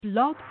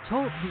Blog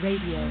Talk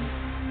Radio.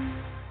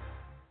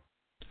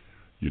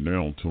 You're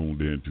now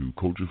tuned in to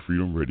Culture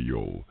Freedom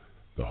Radio,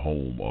 the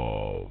home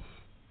of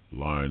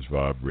Lions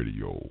Vibe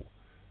Radio,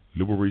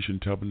 Liberation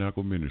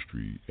Tabernacle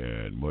Ministry,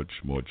 and much,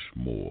 much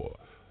more.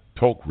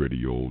 Talk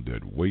radio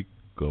that wake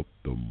up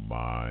the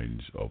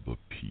minds of the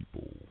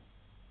people.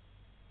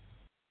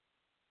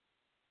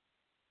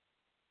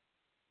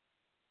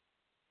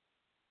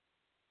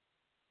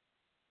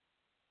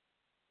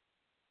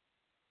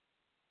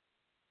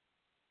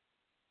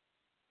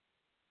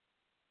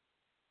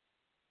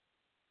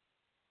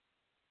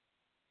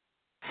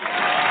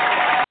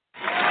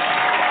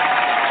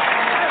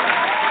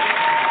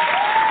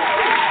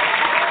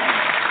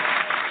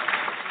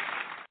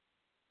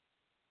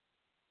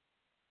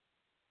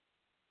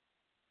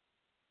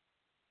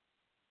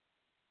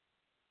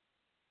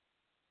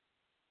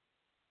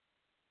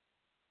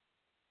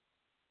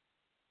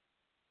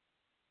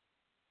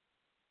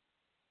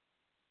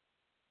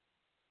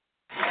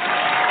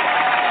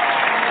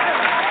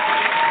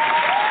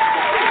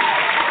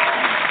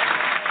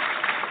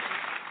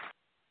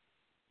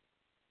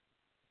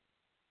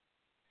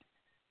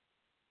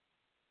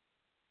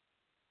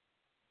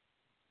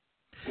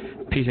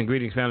 Peace and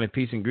greetings, family.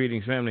 Peace and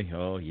greetings, family.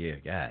 Oh, yeah,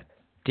 God.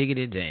 Digging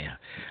it down.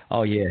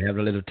 Oh, yeah, having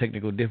a little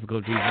technical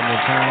difficulties one more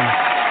time.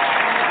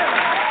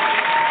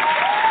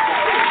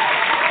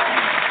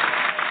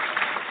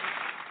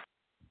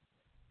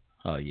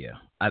 Oh, yeah.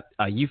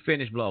 Are you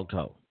finished, Blog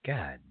Talk?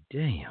 God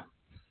damn.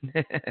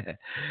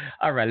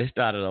 All right, let's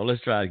start it over.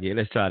 Let's try it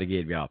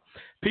again, y'all.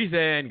 Peace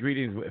and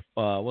greetings.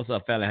 What's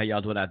up, family? How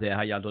y'all doing out there?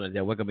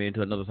 Welcome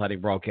into another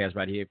exciting broadcast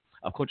right here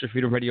of Culture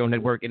Freedom Radio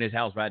Network in this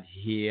house right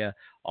here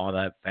on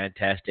a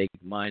fantastic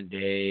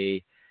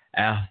Monday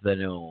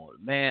afternoon.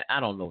 Man, I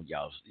don't know,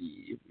 y'all.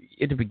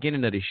 At the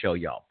beginning of the show,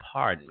 y'all,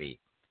 pardon me,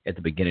 at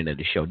the beginning of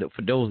the show,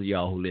 for those of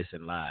y'all who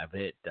listen live,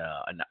 in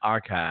the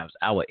archives,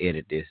 I will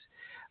edit this,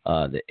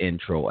 the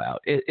intro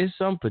out. It's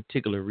some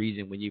particular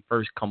reason when you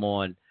first come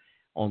on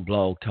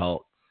Blog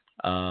Talk,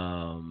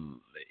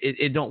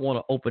 it don't want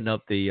to open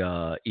up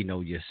the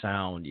your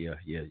sound, your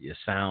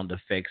sound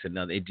effects and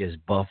other. It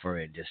just buffer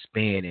and just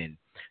spin, and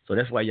so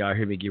that's why y'all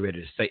hear me get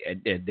ready to say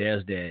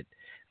there's that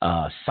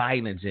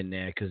silence in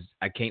there because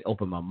I can't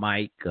open my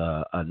mic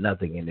or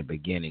nothing in the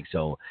beginning.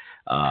 So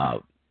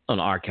on the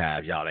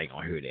archives, y'all ain't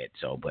gonna hear that.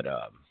 So, but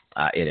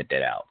I edit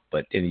that out.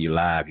 But in you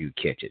live, you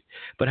catch it.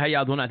 But how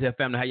y'all doing out there,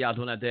 family? How y'all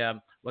doing out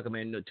there?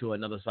 Welcome to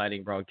another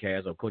exciting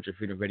broadcast of Culture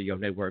Freedom Radio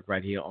Network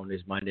right here on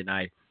this Monday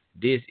night.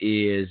 This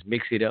is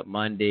Mix It Up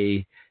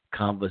Monday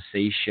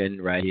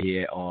conversation right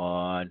here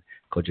on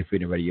Culture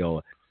Freedom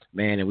Radio.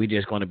 Man, and we're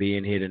just going to be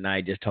in here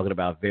tonight just talking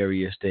about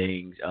various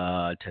things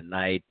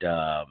tonight.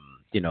 I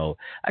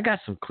got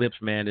some clips,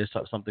 man. There's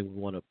something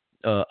we want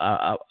to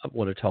I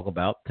want to talk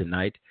about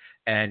tonight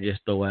and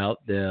just throw out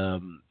the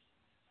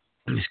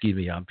excuse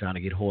me, I'm trying to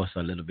get hoarse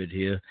a little bit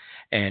here.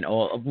 And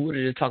we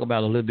wanted to talk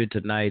about a little bit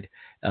tonight.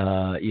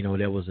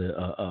 There was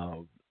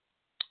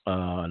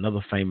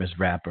another famous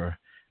rapper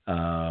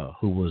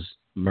who was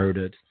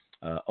murdered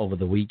over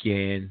the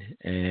weekend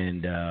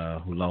and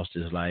who lost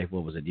his life.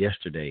 What was it?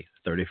 Yesterday,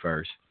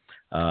 31st.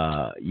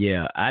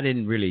 I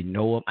didn't really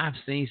know him. I've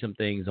seen some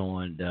things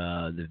on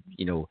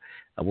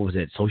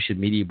social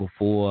media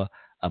before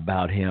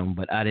about him,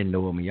 but I didn't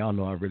know him. And y'all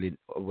know I really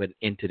went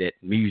into that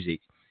music,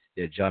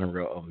 the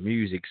genre of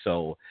music.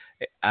 So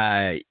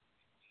I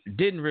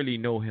didn't really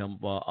know him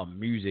for a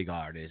music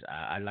artist.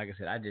 I like I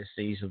said, I just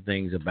seen some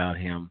things about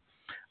him,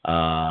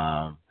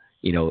 out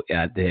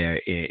there,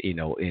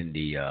 in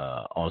the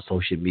on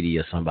social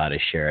media. Somebody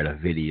shared a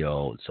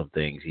video, some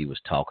things he was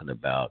talking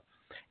about,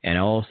 and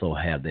I also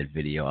have that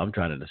video. I'm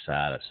trying to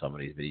decide if some of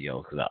these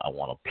videos because I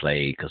want to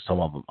play because some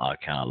of them are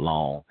kind of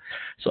long.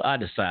 So I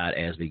decide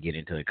as we get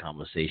into the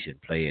conversation,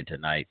 play it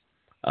tonight.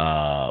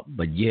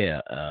 The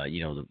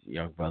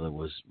young brother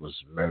was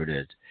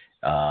murdered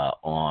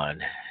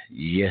on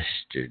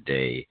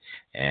yesterday,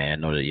 and I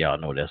know that y'all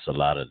know that's a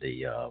lot of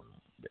the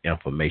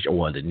information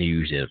or the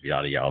news that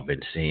y'all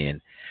been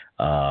seeing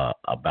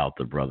about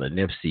the brother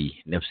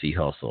Nipsey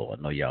Hussle.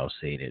 I know y'all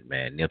seen it,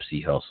 man.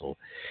 Nipsey Hussle,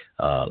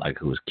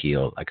 who was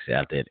killed, like I said,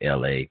 out there in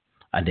L.A.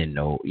 I didn't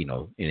know,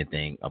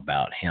 anything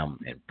about him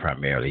and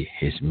primarily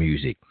his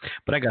music,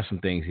 but I got some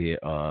things here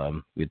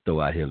we'll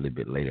throw out here a little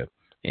bit later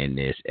in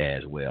this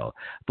as well.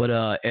 But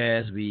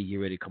as we get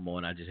ready to come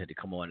on, I just had to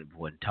come on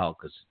and talk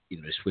because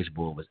the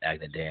switchboard was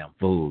acting a damn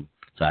fool,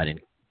 so I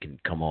didn't can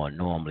come on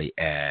normally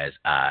as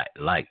I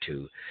like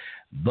to.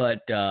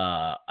 But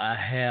I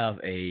have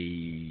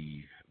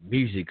a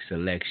music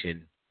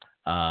selection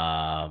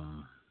that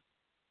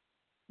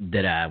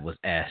I was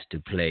asked to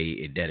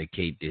play and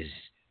dedicate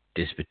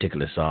this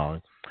particular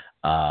song.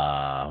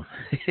 Yeah,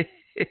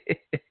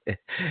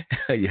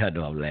 I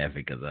know I'm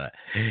laughing because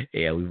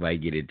we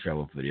might get in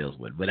trouble for this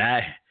one, but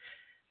I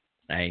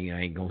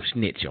ain't gonna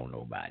snitch on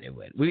nobody.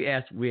 But we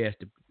asked we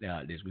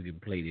can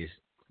play this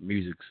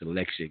music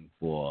selection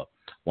for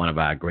one of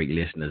our great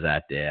listeners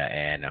out there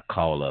and a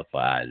caller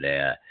for out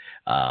there.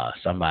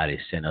 Somebody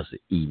sent us an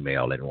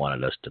email and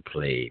wanted us to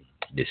play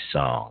this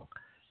song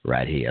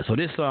right here. So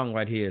this song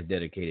right here is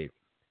dedicated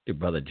to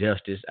Brother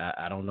Justice.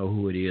 I don't know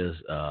who it is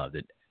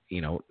that,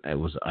 it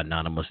was an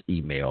anonymous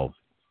email.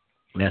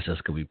 And that's just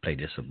because we play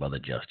this for Brother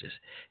Justice.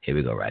 Here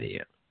we go right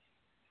here.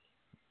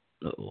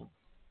 Uh-oh.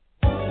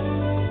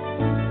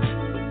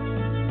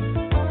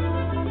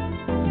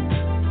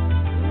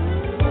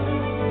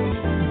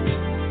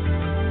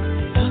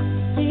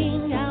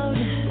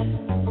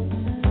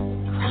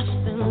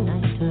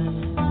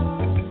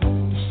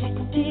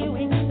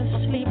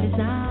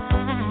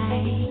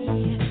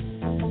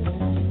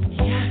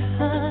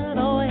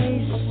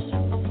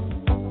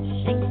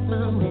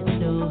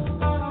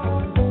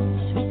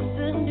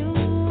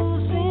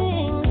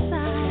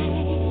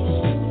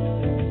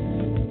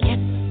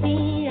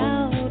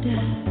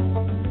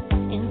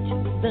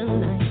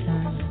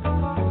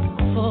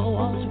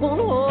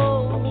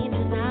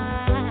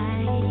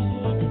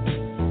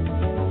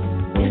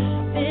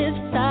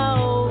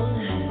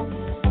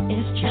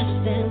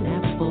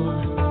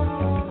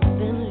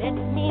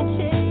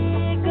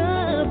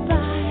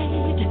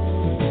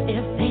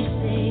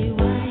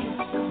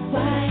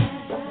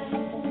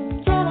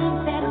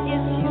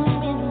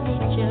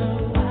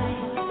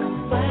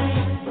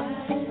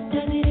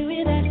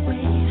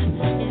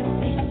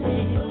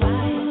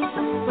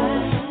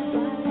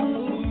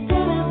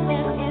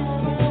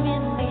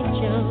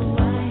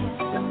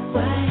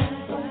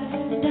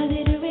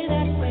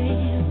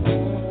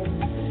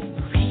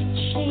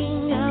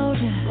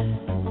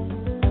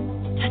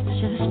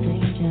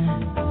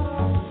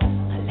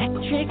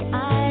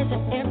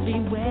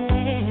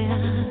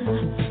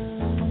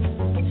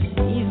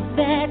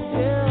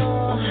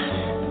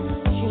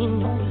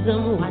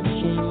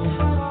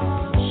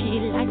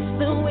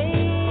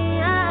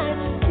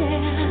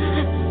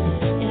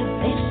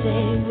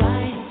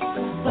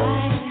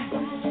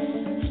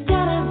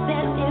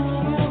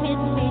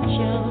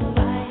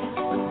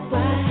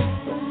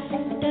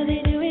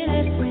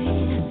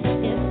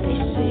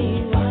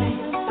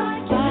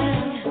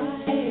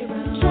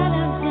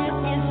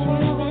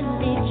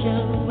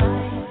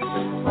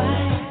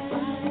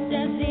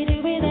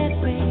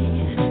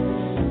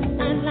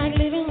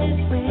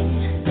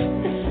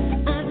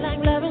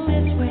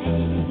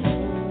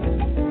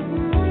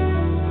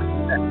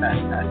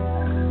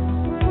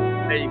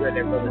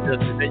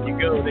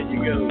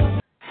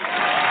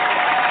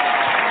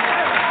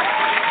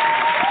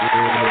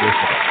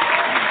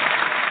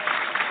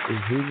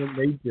 Human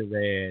Nature,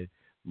 man.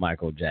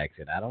 Michael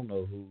Jackson. I don't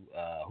know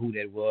who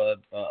that was,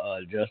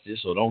 Justice.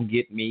 So don't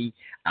get me.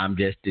 I'm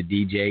just the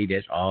DJ.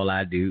 That's all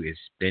I do is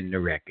spin the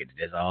records.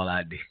 That's all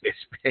I do is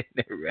spin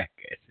the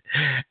records.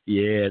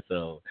 Yeah.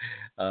 So,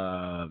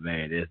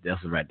 man,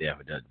 that's right there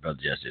for Brother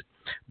Justice.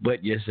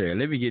 But yes, sir.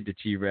 Let me get the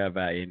Chief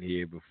Rabbi in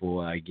here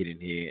before I get in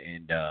here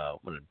and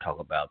want to talk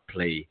about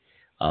play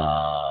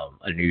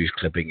a news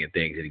clipping and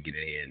things, and get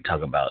in here and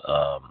talk about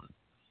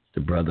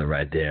the brother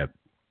right there.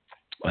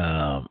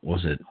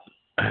 Was it?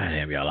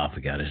 Damn, y'all, I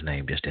forgot his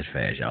name just that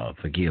fast, y'all.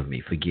 Forgive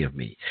me.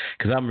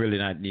 Because I'm really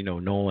not,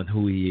 knowing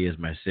who he is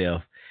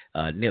myself.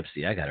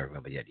 Nipsey, I got to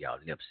remember that, y'all.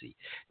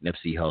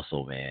 Nipsey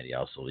Hussle, man,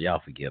 y'all. So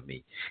y'all forgive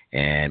me.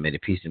 And may the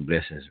peace and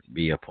blessings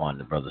be upon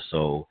the brother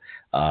soul.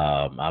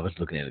 I was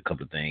looking at a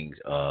couple of things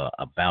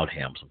about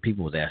him. Some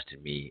people was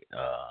asking me,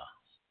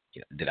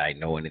 did I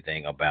know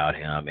anything about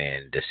him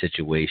and the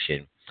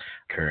situation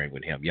occurring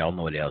with him. Y'all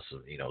know what else,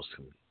 some,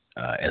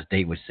 as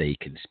they would say,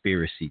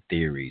 conspiracy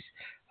theories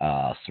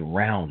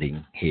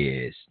surrounding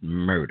his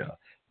murder.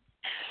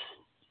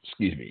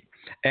 Excuse me.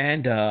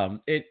 And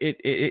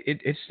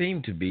it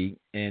seemed to be,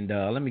 and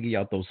let me get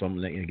y'all throw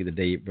something and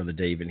get Brother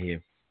Dave in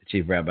here, the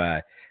Chief Rabbi,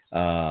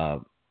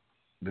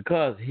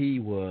 because he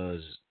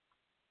was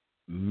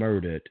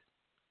murdered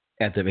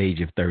at the age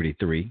of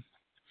 33.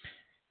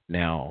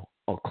 Now,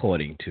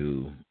 according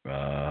to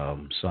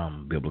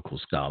some biblical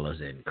scholars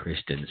and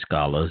Christian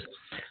scholars,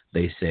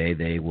 they say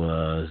they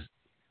was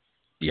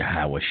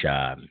Yahweh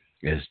Shai,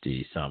 as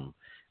some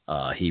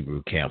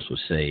Hebrew camps would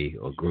say,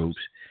 or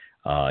groups,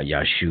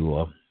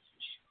 Yahshua.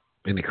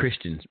 In the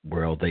Christian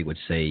world, they would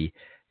say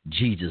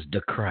Jesus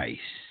the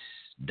Christ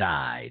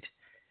died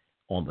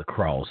on the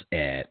cross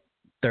at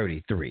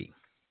 33.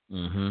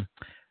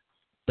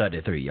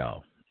 33,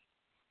 y'all.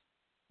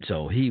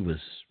 So he was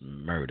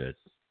murdered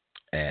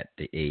at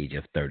the age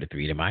of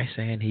 33. Am I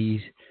saying he's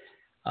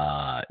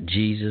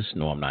Jesus?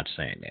 No, I'm not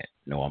saying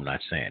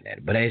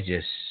that. But that's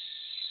just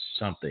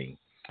something.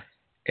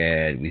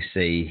 And we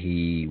say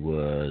he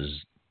was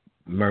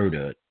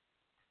murdered,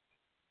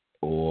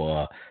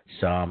 or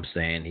some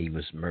saying he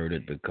was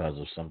murdered because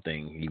of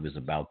something he was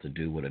about to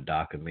do with a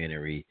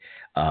documentary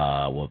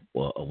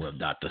with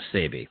Dr.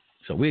 Sebi.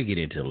 So we'll get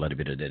into a little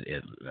bit of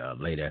that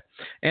later.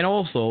 And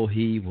also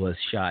he was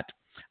shot,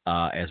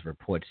 as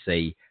reports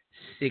say,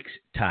 6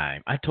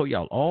 times. I told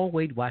y'all,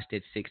 always watch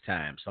that 6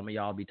 times. Some of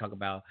y'all be talking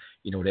about,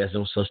 there's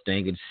no such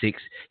thing as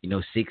 6,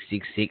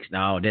 666.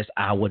 No, that's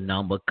our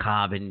number,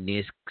 carbon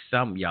this.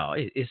 Some y'all,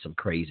 it's some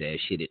crazy ass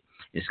shit.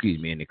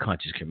 In the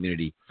conscious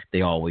community,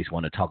 they always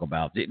want to talk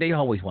about. They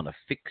always want to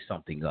fix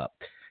something up.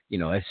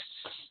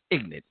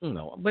 ignorant,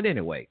 But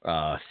anyway,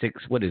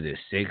 six. What is it?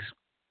 Six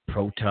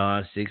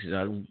protons, six.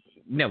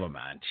 Never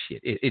mind.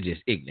 Shit. It's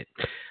just ignorant.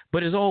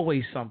 But it's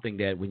always something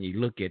that when you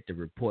look at the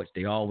reports,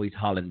 they always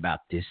hollering about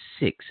this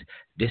six.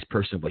 This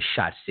person was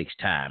shot 6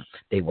 times.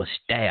 They were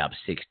stabbed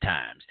 6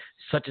 times.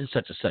 Such and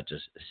such and such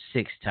as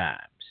 6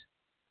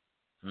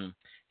 times.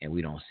 And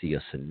we don't see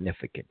a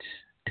significance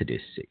to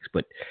this 6.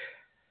 But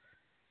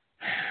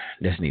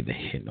that's neither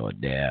here nor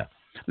there.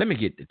 Let me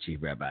get the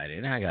chief rabbi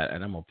in.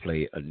 And I'm gonna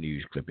play a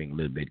news clipping a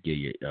little bit. Give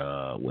you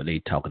when they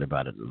talking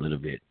about it a little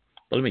bit.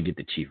 But let me get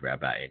the chief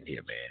rabbi in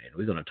here, man, and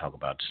we're gonna talk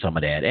about some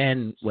of that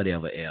and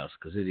whatever else,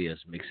 because it is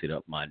Mix It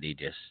Up Monday.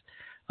 Just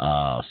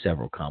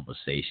several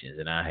conversations,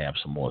 and I have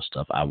some more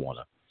stuff I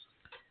wanna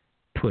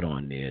put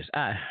on this.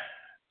 I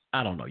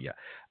don't know, yeah,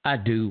 I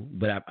do,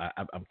 but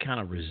I'm kind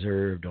of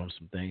reserved on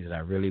some things that I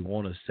really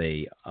want to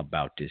say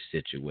about this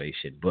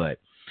situation. But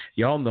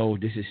y'all know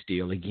this is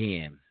still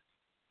again.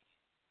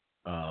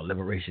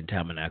 Liberation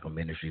Tabernacle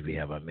Ministries. We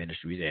have our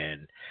ministries,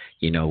 and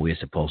we're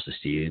supposed to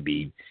still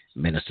be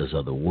ministers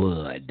of the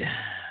word.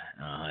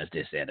 As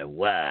they said, the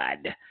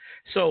word.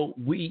 So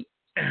we,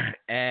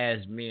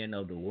 as men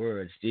of the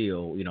word,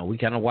 still, we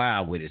kind of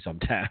wild with it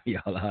sometimes,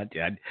 y'all.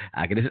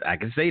 I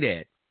can say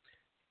that,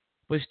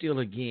 but still,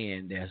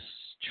 again, there's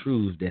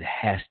truth that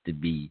has to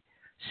be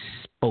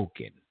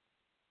spoken.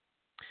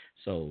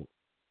 So,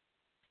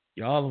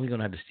 y'all, we're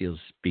gonna have to still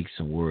speak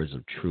some words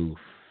of truth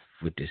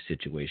with this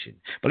situation.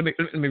 But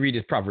let me read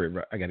this proverb.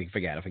 I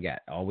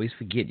forgot. I always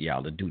forget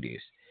y'all to do this.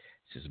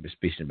 Since I've been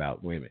speaking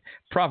about women.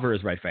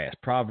 Proverbs right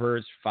fast.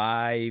 Proverbs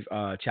 5,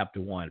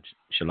 chapter 1,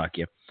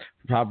 Shalakia.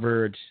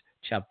 Proverbs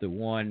chapter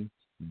 1,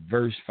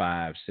 verse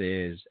 5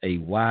 says, a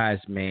wise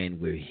man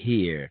will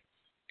hear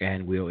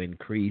and will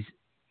increase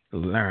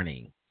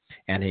learning,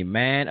 and a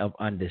man of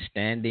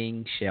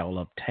understanding shall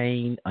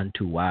obtain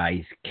unto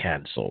wise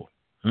counsel.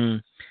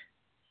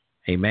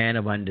 A man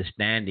of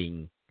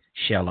understanding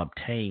shall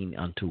obtain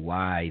unto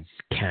wise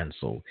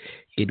counsel.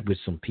 Get with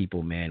some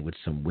people, man, with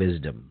some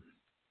wisdom,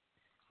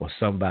 or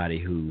somebody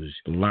who's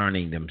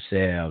learning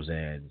themselves,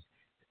 and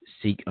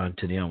seek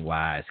unto them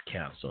wise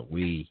counsel.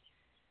 We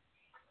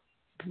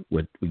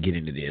get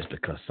into this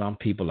because some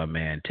people are,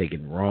 man,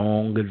 taking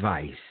wrong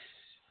advice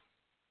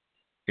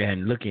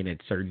and looking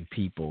at certain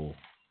people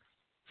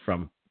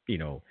from,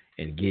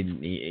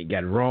 and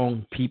got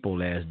wrong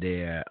people as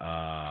their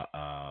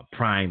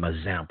prime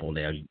example,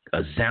 their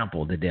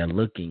example that they're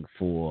looking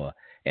for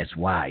as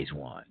wise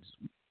ones.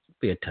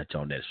 We'll touch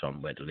on that a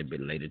little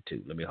bit later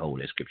too. Let me hold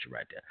that scripture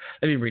right there.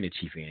 Let me bring the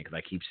chief in because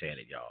I keep saying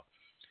it, y'all.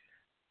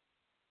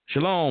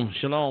 Shalom,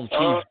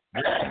 chief.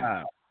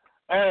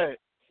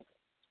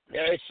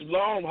 Hey,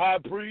 shalom, high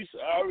priest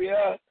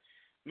Aria.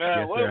 Man,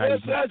 yes,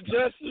 what's that,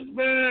 Justice,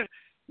 man?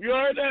 You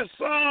heard that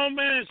song,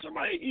 man?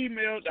 Somebody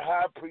emailed the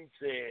high priest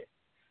said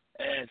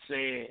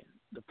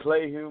to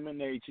play human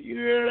nature. You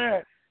hear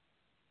that?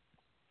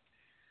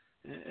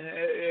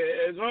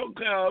 It's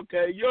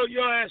okay.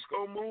 Your ass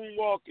gonna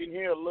moonwalk in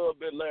here a little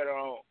bit later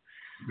on.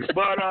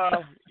 But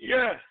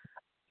yeah.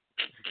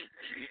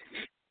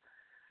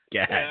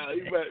 Yeah,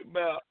 you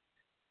better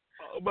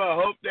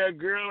hope that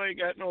girl ain't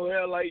got no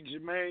hair like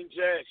Jermaine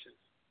Jackson.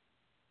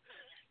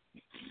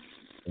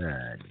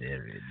 God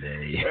damn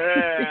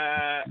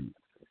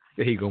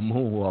it, he gonna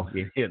moonwalk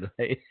in here.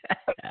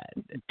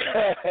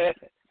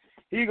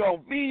 He gonna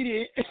beat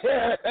it.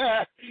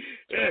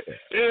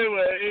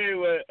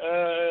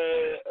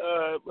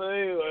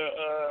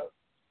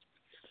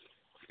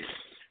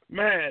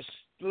 Man,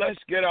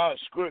 let's get our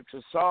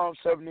scripture. Psalm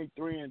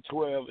 73 and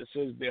 12. It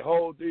says,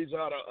 behold, these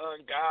are the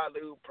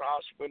ungodly who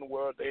prosper in the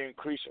world, they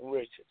increase in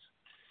riches.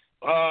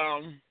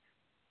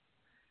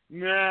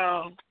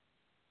 Now,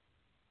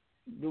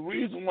 the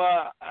reason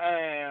why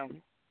I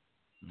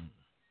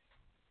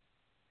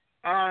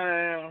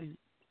am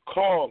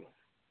calling,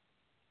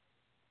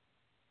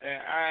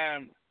 and I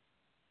am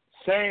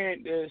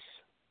saying this,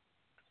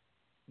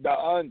 the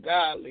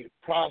ungodly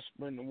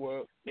prosper in the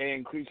world, they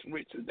increase in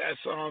riches.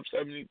 That's Psalm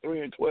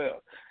 73 and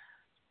 12.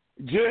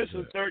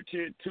 Genesis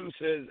 13 2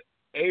 says,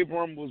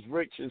 Abram was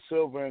rich in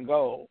silver and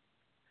gold.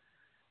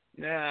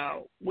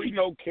 Now, we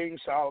know King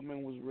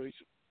Solomon was rich.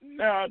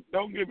 Now,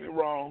 don't get me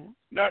wrong.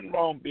 Nothing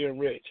wrong being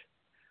rich.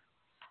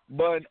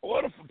 But in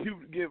order for people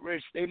to get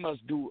rich, they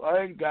must do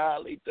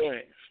ungodly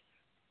things.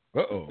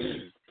 Uh-oh.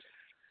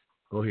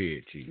 Go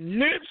ahead, Chief.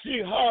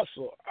 Nipsey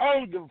Hussle, I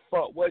don't give a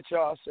fuck what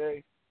y'all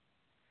say.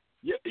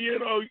 You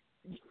know,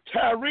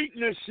 Tariq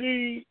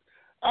Nasheed,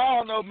 I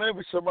don't know,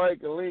 maybe somebody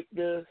can link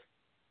this.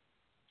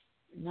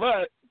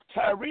 But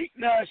Tariq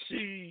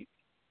Nasheed,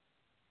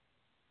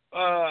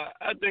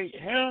 I think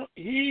him,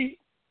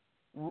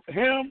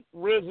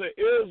 RZA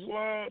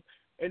Islam,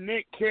 and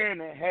Nick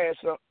Cannon had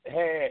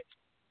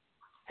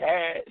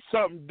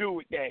something to do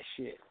with that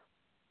shit.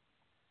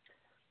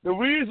 The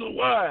reason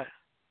why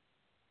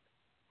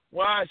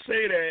I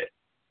say that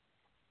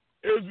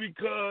is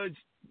because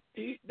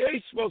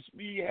they supposed to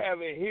be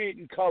having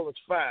Hidden Colors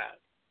 5.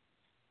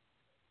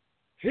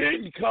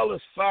 Hidden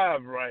Colors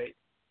 5, right?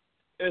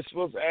 It's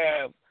supposed to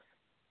have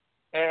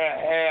and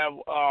have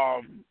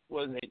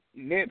was it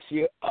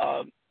Nipsey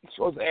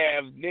supposed to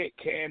have Nick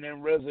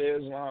Cannon, Reza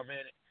Islam in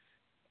it,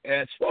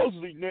 and it's supposed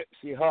to be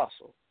Nipsey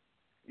Hussle.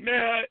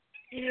 Now,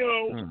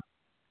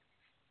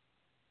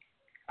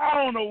 I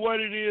don't know what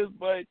it is,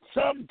 but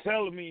something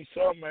telling me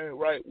something ain't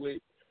right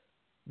with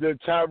the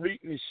Tariq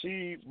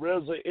Nasheed,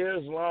 Reza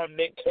Islam,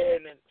 Nick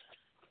Cannon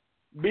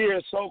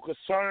being so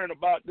concerned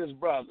about this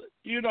brother.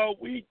 We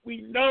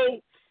know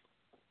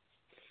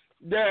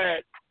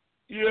that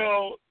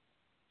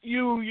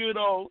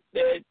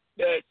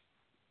that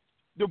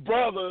the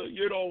brother,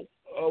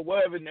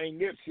 whatever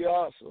named Nipsey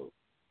Hussle,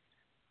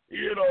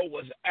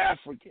 was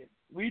African.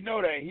 We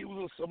know that he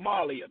was a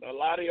Somalian. A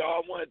lot of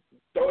y'all want to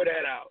throw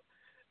that out.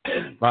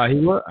 He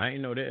was? I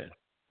ain't know that.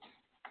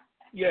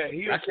 Yeah,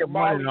 he was I kept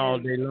wondering all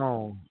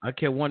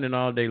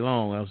day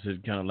long. I was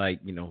just kind of like,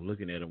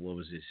 looking at him, what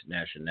was his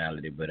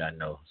nationality? But I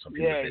know some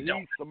people that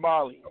don't. He's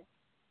Somalian.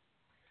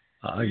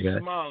 He's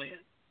Somalian.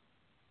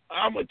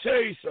 I'm going to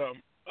tell you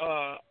something.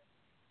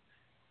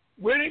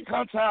 When it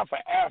comes time for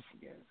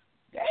Africans,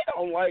 they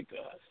don't like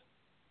us.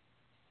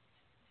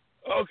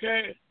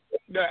 Okay?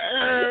 The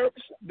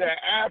Arabs, the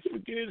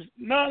Africans,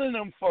 none of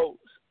them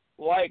folks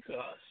like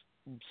us,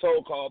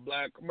 so-called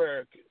Black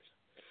Americans.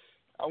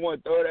 I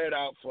want to throw that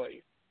out for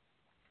you.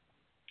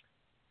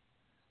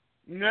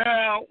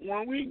 Now,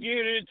 when we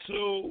get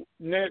into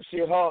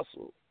Nipsey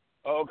Hussle,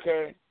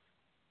 okay,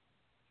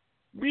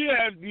 we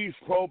have these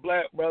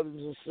pro-Black brothers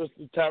and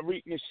sisters,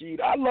 Tariq Nasheed.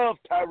 I love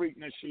Tariq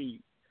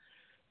Nasheed.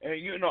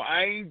 And,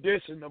 I ain't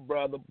dissing the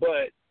brother,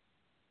 but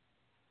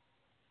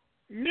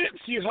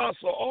Nipsey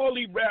Hussle, all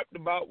he rapped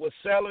about was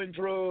selling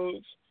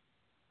drugs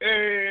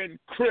and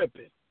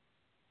cripping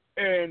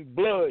and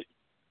blood.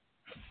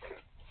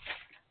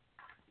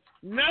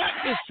 Not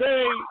to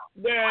say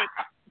that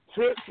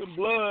Crips and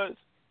Bloods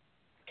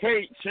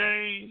can't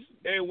change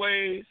their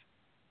ways,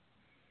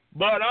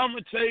 but I'm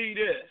going to tell you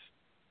this.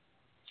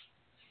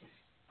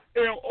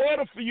 In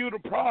order for you to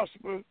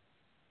prosper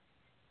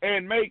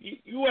and make it,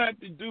 you have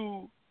to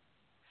do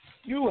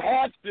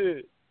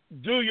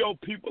your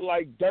people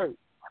like dirt.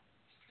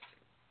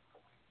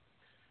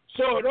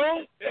 So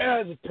don't,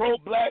 as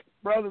pro-Black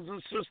brothers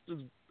and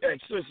sisters,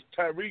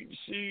 Tariq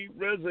Nasheed,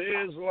 Reza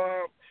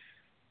Islam,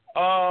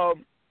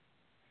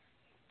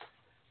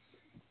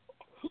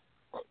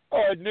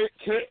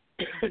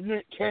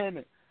 Nick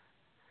Cannon,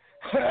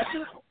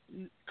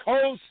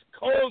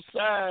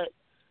 co-signed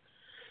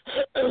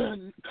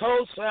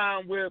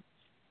with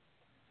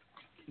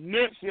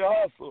Nipsey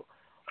Hussle,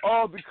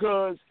 all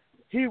because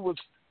he was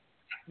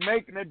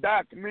making a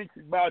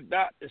documentary about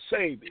Dr.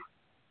 Sebi.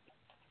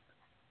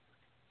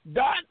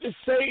 Dr.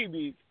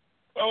 Sebi,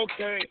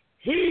 okay,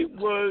 he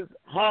was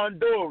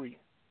Honduran.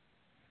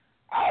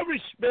 I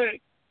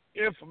respect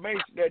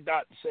information that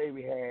Dr.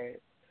 Sebi had,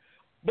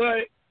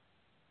 but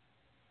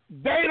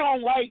they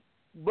don't like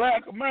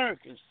Black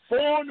Americans.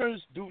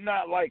 Foreigners do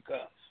not like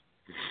us.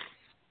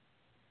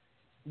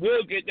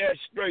 We'll get that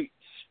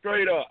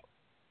straight up.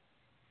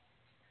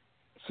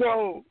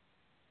 So,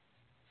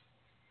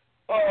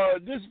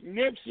 this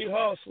Nipsey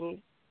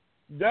Hussle,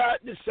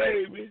 Dr.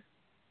 Sebi,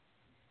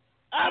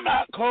 I'm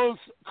not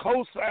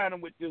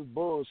co-signing with this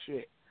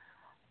bullshit.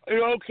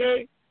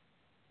 Okay?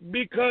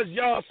 Because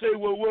y'all say,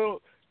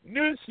 well,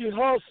 Nipsey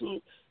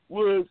Hussle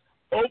was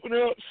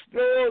opening up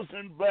stores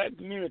in Black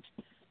communities.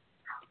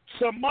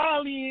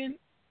 Somalian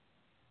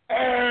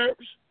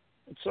Arabs,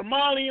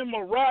 Somalian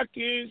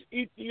Moroccans,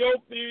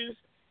 Ethiopians,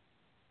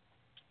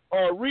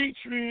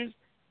 Eritreans,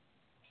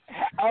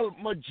 a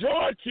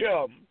majority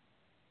of them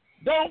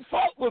don't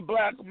fuck with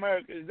Black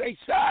Americans. They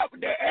side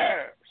with the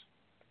Arabs.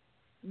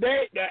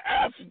 The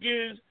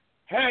Africans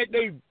had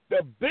the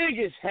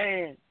biggest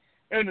hand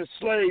in the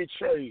slave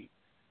trade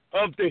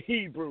of the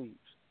Hebrews.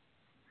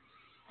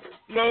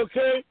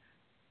 Okay?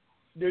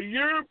 The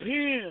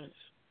Europeans,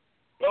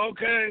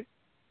 okay,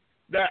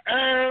 the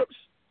Arabs,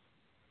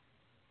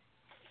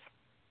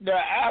 the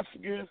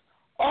Africans,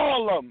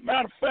 all of them.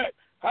 Matter of fact,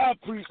 High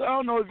Priest, I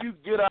don't know if you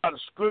can get out a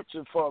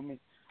scripture for me.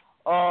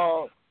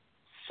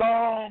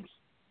 Psalms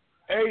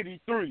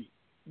 83.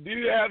 Do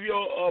you have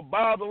your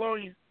Bible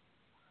on you?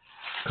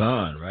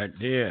 Con, right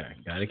there.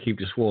 Got to keep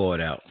the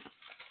sword out.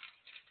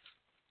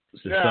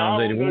 Yeah,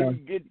 Psalms 81. You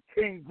can get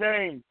King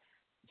James.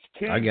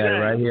 I got it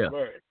right here.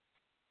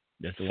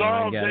 That's the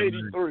Psalms one I got.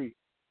 83.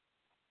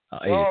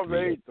 Psalms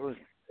 83.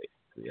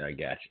 Yeah, I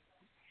got you.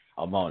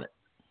 I'm on it.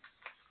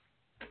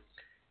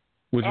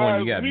 Which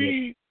one you got?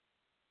 Read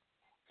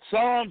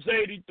Psalms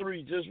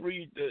 83. Just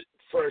read the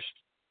first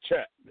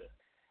chapter,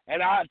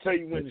 and I'll tell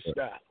you when to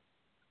stop.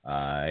 All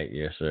right,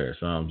 yes, sir.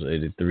 Psalms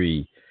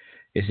 83.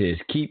 It says,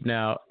 Keep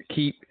not,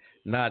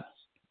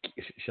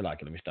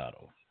 Shalaka, let me start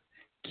over.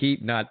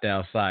 Keep not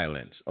thou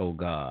silence, O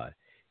God.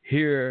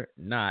 Hear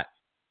not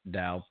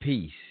thou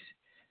peace,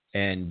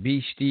 and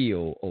be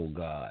still, O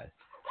God.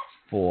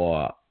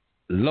 For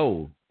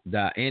lo,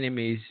 thy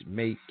enemies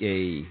make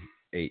a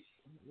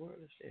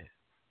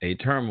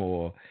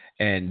turmoil,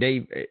 and they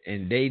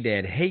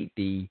that hate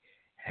thee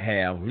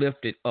have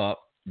lifted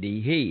up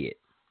the head.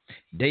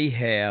 They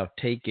have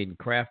taken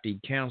crafty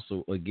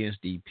counsel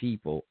against the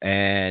people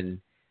and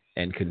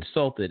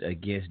consulted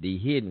against the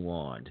hidden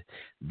ones.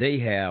 They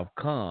have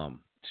come,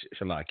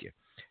 Shalakia.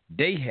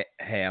 They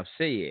have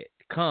said,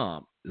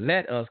 "Come,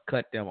 let us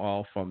cut them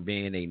off from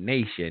being a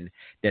nation,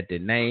 that the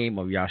name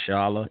of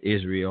Yashala,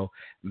 Israel,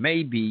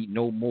 may be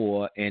no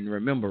more in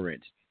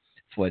remembrance.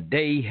 For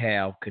they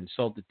have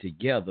consulted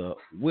together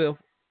with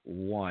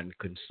one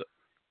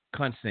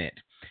consent.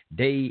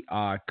 They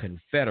are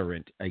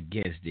confederate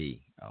against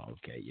thee."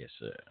 Okay, yes,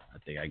 sir. I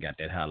think I got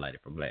that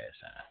highlighted from last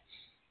time.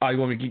 Oh, you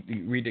want me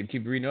to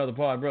keep reading the other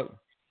part, brother?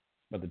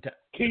 But the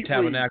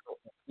tabernacle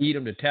of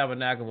Edom, the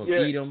tabernacle of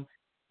Edom,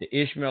 the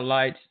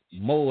Ishmaelites,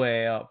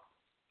 Moab,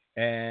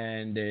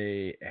 and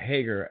the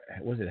Hagar.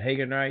 Was it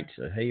Hagarites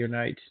or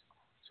Hagarites?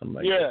 Something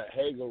like that.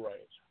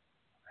 Hagarites.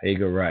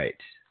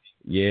 Hagarites.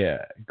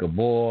 Yeah.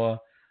 Gabor,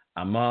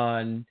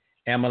 Ammon,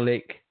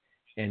 Amalek,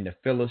 and the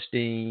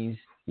Philistines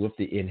with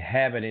the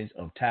inhabitants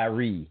of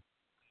Tyre.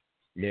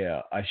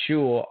 Yeah.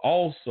 Ashur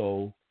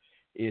also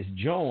is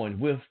joined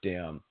with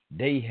them.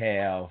 They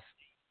have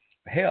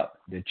helped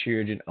the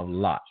children of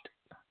Lot.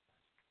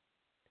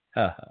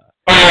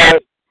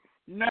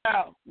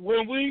 Now,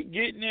 when we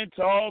getting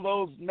into all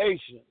those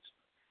nations,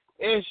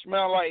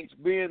 Ishmaelites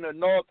being the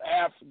North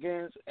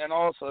Africans and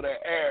also the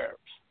Arabs.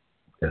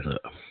 Yes, sir.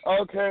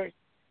 Okay.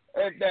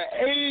 And the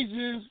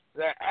Asians,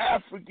 the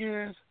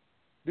Africans,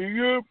 the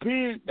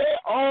Europeans, they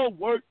all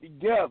work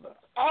together.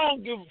 I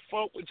don't give a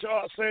fuck what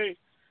y'all say.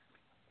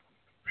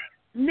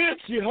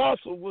 Nipsey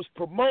Hussle was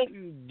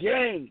promoting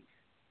gangs.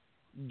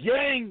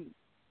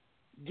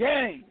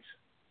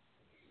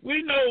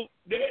 We know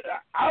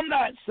that. I'm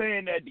not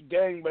saying that the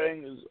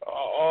gangbangers are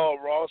all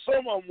wrong.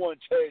 Some of them want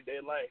to change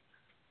their life.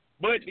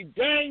 But the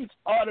gangs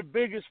are the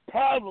biggest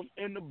problem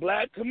in the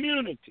black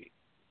community.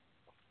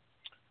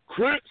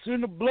 Crips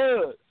and the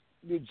Bloods,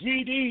 the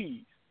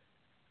GDs,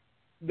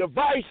 the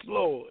Vice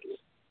Lords,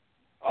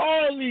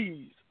 all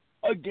these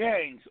are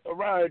gangs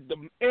around the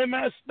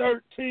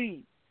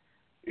MS-13,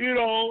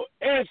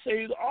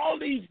 essays. All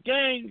these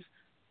gangs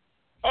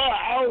are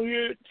out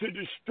here to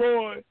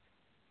destroy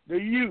the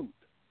youth.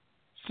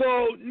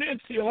 So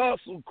Nipsey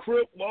Hussle,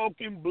 Crip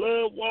walking,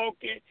 blood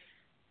walking,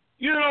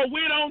 we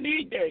don't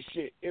need that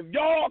shit. If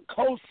y'all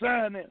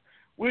co-signing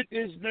with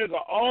this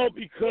nigga all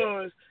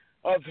because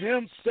of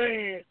him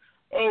saying,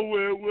 oh,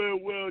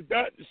 well,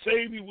 Dr.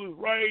 Sebi was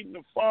right and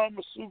the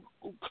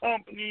pharmaceutical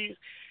companies,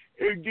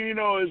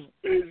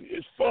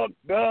 is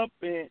fucked up,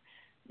 and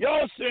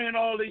y'all saying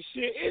all this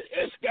shit,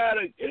 it's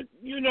gotta,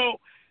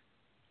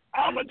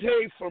 I'm gonna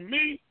tell you, for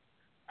me,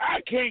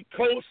 I can't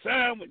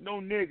co-sign with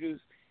no niggas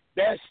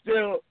that's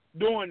still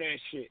doing that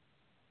shit.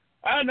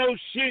 I know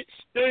shit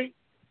stink,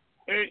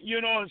 and,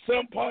 in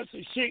some parts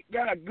of shit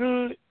got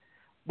good,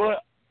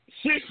 but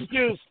shit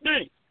still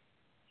stink.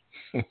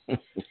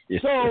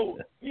 So,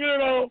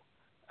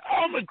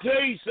 I'm going to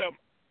tell you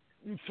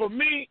something. For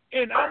me,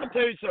 and I'm going to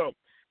tell you something,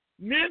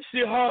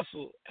 Nipsey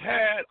Hussle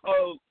had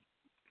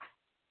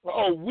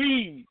a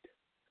weed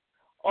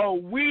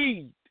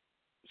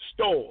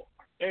store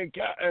in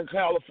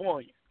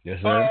California.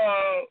 Yes, sir.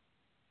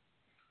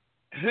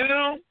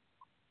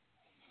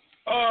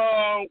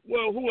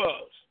 Who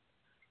else?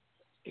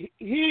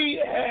 He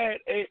had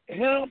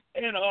him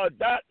and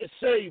Dr.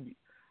 Sebi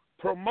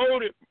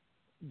promoted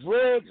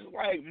drugs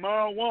like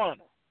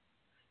marijuana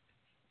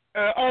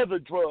and other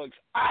drugs.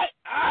 I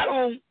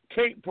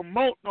can't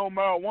promote no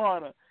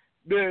marijuana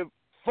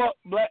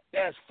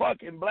that's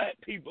fucking black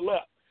people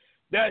up.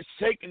 That's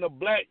taking a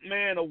black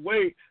man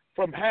away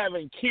from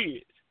having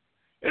kids.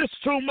 It's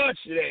too much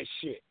of that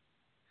shit.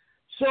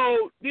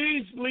 So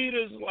these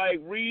leaders like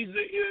Reza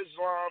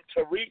Islam,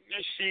 Tariq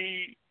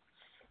Nasheed,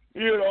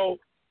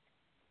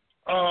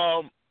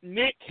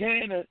 Nick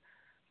Cannon,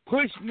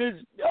 pushing this,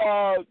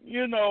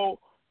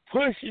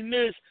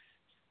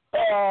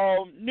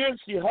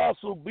 Nipsey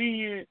Hussle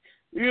being,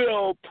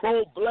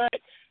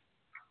 pro-black.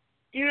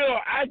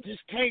 I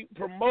just can't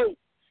promote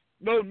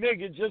no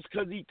nigga just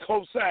because he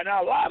co-signed.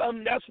 Now, a lot of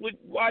them, that's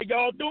why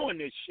y'all doing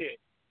this shit.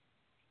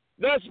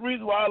 That's the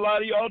reason why a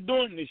lot of y'all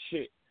doing this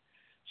shit.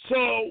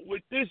 So,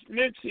 with this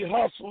Nipsey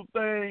Hussle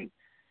thing,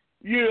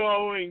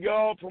 and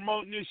y'all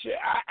promoting this shit,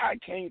 I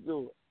can't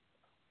do it.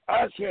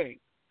 I can't.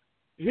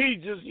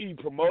 He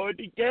promoted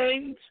the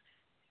gangs.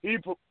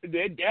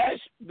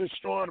 That's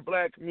destroying the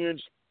black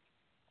community.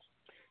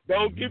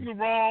 Don't get me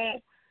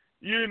wrong.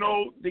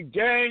 The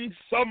gangs,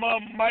 some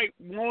of them might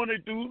want to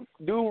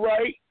do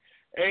right.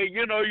 And,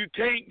 you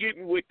can't get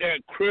me with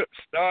that Crip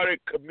started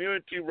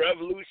community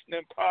revolution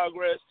in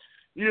progress.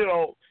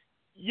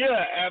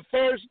 At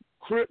first,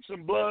 Crips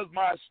and Bloods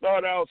might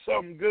start out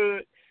something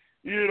good.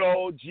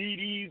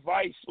 GDs,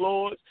 Vice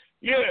Lords.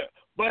 Yeah,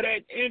 but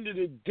at the end of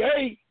the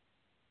day,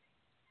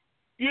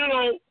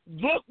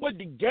 look what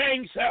the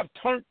gangs have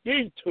turned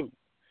into.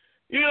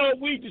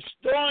 We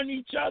destroying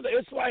each other.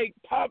 It's like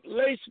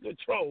population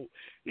control.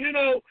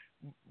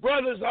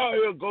 Brothers out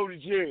here go to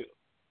jail.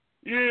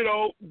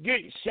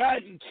 Getting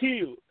shot and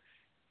killed.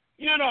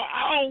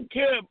 I don't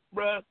care,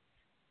 bruh.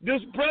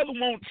 This brother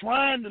won't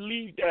trying to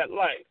lead that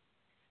life.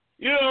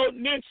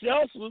 Nipsey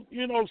Hussle,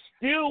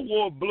 still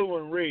wore blue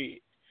and red.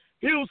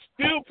 He was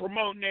still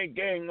promoting that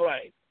gang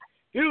life.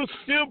 He was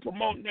still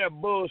promoting that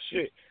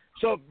bullshit.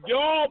 So if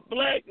y'all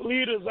black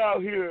leaders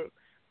out here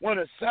want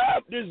to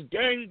stop this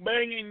gang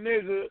banging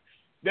nigga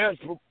that's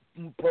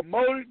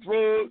promoted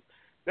drugs,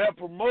 that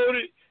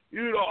promoted,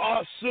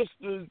 our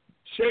sisters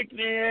shaking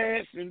their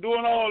ass and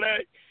doing all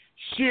that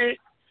shit,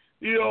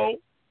 then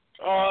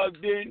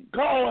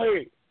go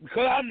ahead,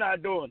 because I'm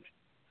not doing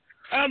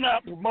it. I'm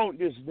not promoting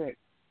this nigga.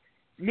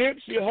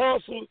 Nipsey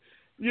Hussle,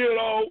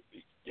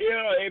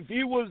 if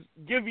he was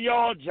giving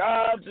y'all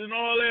jobs and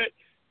all that,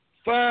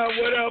 fine,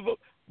 whatever.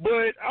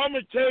 But I'm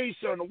going to tell you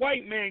something. The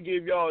white man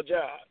give y'all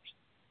jobs.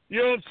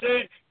 You know what I'm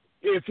saying?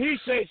 If he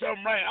say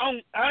something right,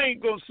 I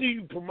ain't going to see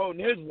you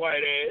promoting his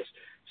white ass.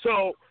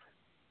 So,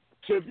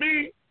 to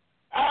me,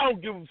 I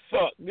don't give a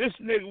fuck. This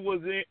nigga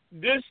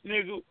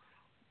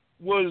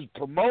was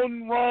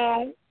promoting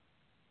wrong.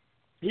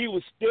 He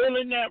was still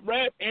in that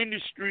rap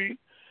industry,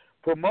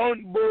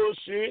 promoting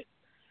bullshit.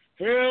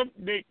 Him,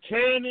 Nick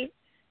Cannon,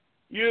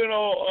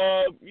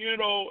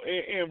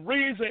 and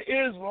Reason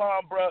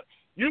Islam, bro,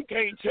 you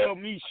can't tell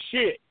me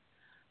shit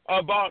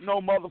about no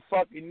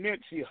motherfucking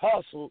Nipsey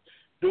Hussle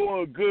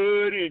doing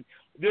good and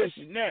this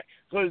and that.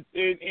 Cause,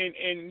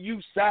 and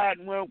you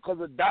siding with him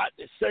because of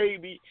Dr.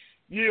 Sabi,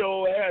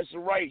 has the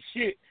right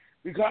shit.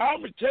 Because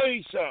I'm going to tell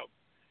you something.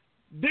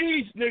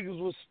 These niggas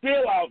was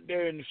still out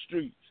there in the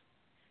streets.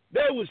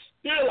 They was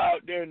still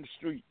out there in the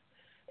streets.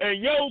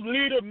 And your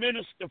leader,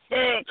 Minister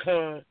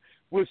Farrakhan,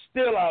 was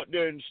still out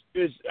there in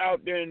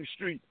the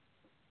street.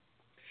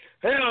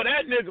 Hell,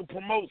 that nigga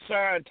promotes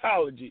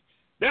Scientology.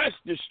 That's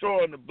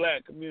destroying the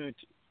black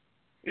community.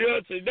 You know what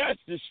I'm saying? That's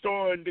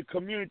destroying the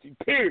community,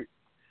 period.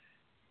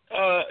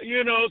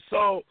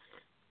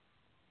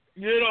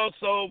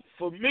 So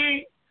for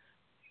me,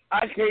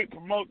 I can't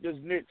promote this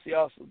Nipsey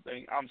Hussle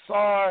thing. I'm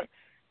sorry.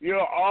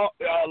 A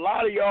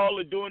lot of y'all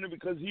are doing it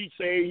because he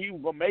said he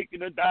was going to make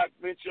it a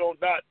documentary on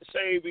Dr.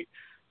 Sabi.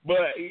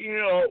 But,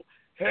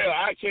 hell,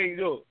 I can't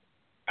do it.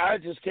 I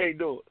just can't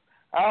do it.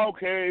 I don't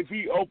care if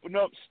he opened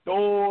up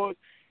stores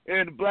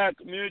in the black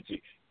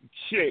community.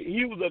 Shit,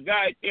 he was a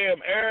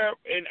goddamn Arab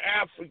and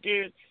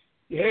African.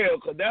 Hell,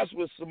 because that's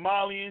what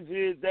Somalians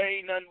is. They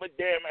ain't nothing but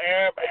damn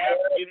Arab,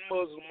 African,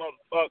 Muslim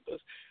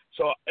motherfuckers.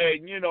 So,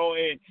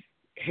 and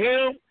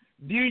him,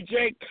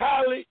 DJ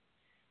Khaled,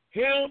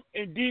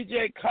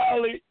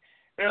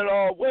 and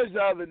what's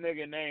the other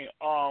nigga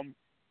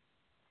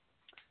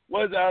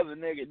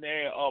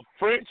name?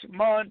 French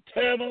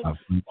Montana.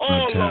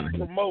 All of them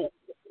promote.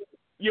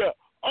 Yeah,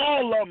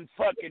 all of them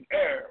fucking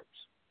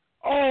Arabs.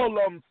 All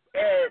of them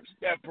Arabs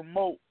that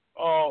promote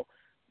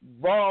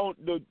wrong,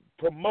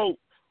 promote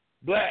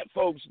black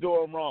folks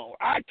doing wrong.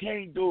 I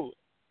can't do it.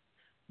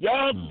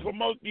 Y'all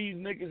promote these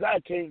niggas, I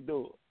can't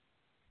do it.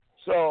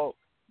 So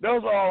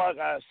that's all I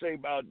gotta say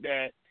about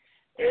that.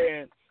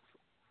 And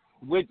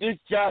with this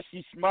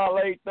Jussie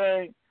Smollett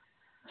thing,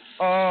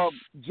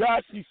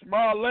 Jussie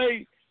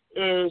Smollett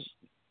is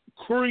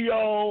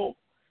Creole,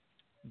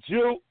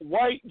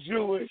 white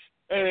Jewish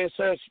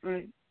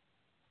ancestry.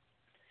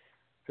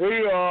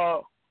 He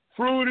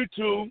fruity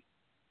too.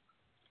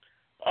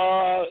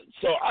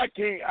 So I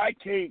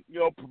can't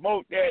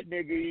promote that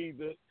nigga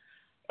either.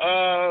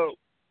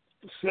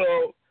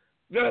 So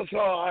that's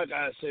all I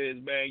gotta say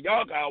is, man,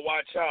 y'all gotta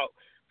watch out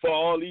for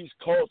all these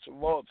culture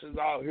vultures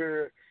out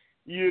here,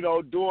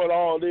 doing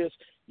all this.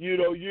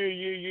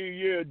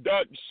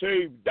 Dr.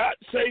 Sabi.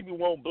 Dr. Sabi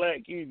won't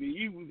black either.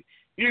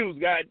 He was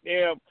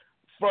goddamn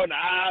from the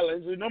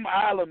islands, and them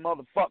island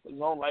motherfuckers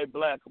don't like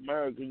black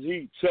Americans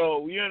either.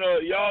 So,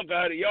 y'all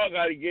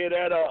gotta get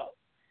that up.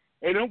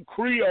 And them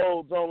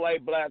Creoles don't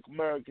like black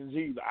Americans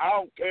either. I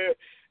don't care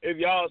if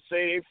y'all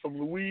say they from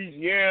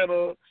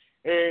Louisiana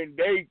and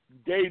they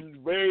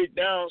raised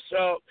down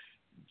south.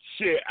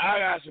 Shit, I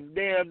got some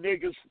damn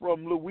niggas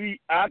from Louisiana.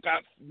 I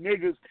got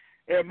niggas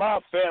in my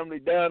family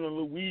down in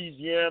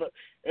Louisiana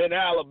and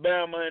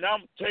Alabama, and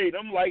I'm tell you,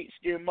 them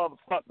light-skinned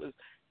motherfuckers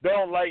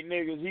don't like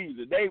niggas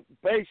either. They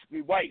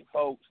basically white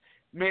folks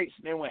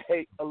mixing in with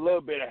a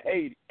little bit of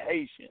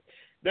Haitian.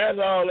 That's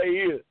all they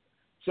is.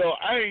 So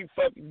I ain't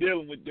fucking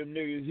dealing with them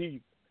niggas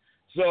either.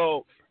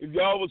 So if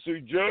y'all would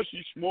say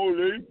Jussie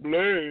Smollett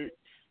black,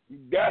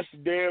 that's a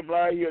damn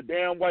lie. He a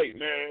damn white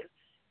man.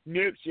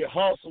 Nipsey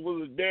Hussle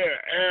was a damn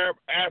Arab,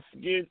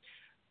 African,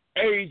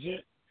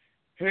 Asian.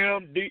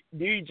 Him,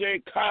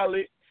 DJ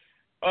Khaled,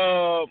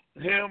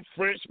 him,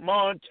 French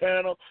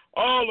Montana,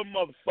 all the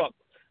motherfuckers.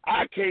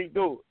 I can't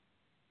do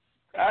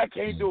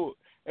it.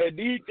 And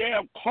these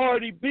damn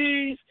Cardi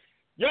B's,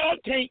 y'all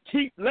can't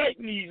keep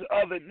letting these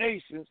other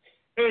nations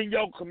in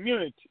your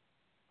community.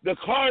 The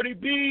Cardi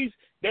B's,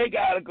 they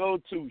gotta go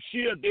too.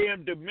 She a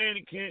damn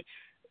Dominican,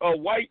 a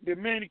white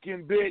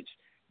Dominican bitch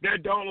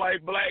that don't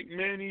like black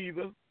men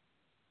either.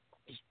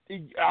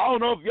 I don't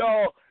know if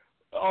y'all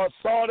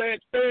saw that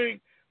thing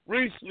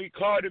recently.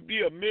 Cardi B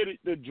admitted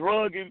to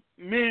drugging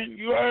men.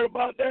 You heard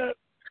about that?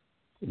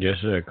 Yes,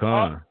 sir.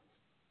 Con.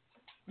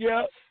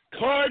 Yeah,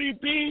 Cardi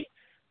B.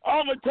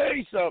 I'm gonna tell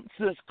you something.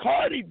 Since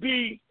Cardi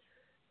B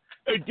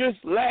this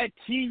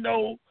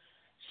Latino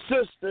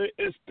sister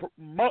is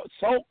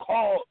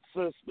so-called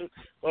sister,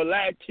 but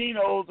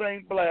Latinos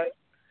ain't black,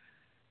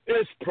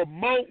 is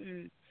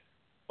promoting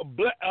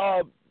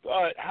how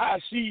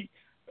she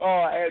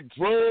had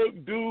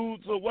drug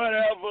dudes or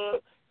whatever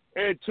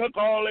and took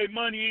all their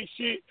money and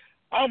shit.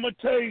 I'm going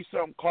to tell you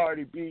something,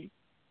 Cardi B.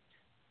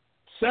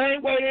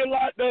 Same way they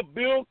locked up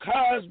Bill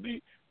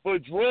Cosby for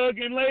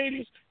drugging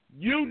ladies,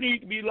 you need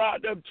to be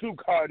locked up too,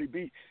 Cardi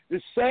B.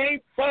 The same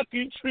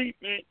fucking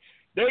treatment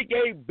they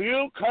gave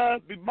Bill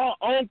Cosby, my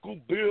uncle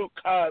Bill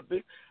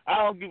Cosby. I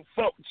don't give a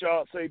fuck what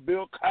y'all say.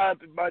 Bill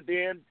Cosby, my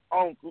damn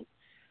uncle.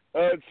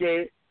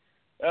 Okay.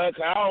 I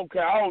don't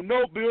care. I don't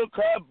know Bill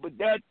Cosby, but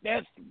that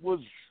was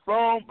a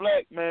strong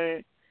black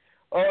man.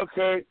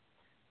 Okay.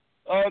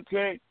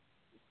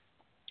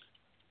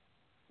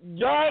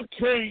 Y'all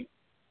can't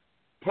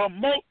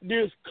promote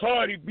this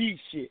Cardi B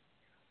shit.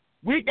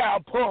 We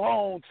gotta put her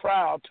on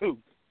trial too.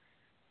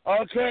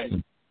 Okay?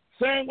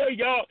 Same way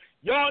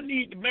y'all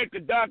need to make a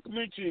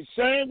documentary.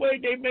 Same way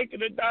they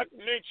making a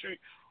documentary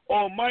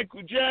on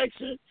Michael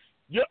Jackson.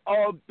 You're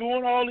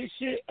doing all this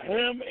shit.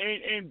 Him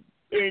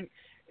and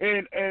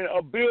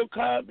Bill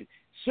Cosby.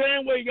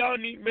 Same way y'all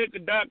need to make a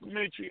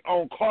documentary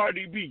on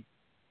Cardi B.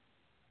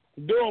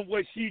 Doing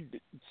what she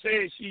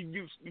said she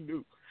used to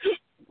do.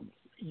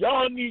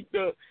 Y'all need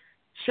to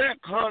check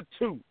her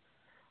too.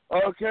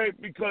 Okay,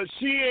 because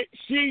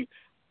these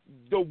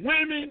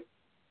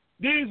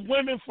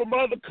women from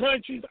other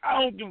countries, I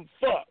don't give a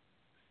fuck.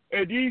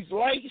 And these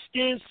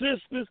light-skinned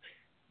sisters,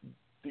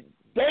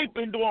 they've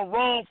been doing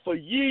wrong for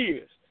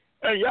years.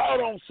 And y'all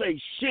don't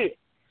say shit.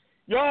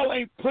 Y'all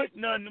ain't putting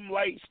none of them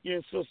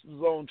light-skinned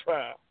sisters on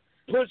trial.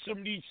 Put some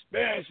of these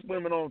Spanish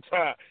women on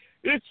trial.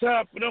 It's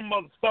time for them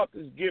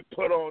motherfuckers to get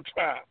put on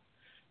trial.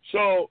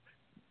 So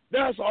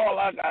that's all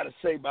I got to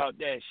say about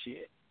that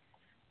shit.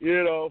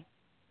 You know?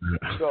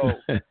 So,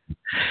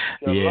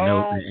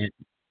 yeah,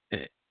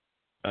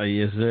 no,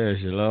 yes, sir,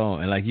 Shalom.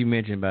 And like you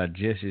mentioned about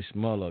Jesse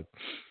Smollett,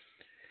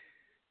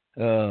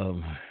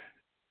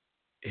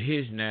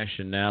 his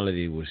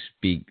nationality would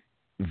speak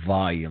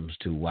volumes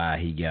to why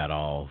he got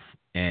off.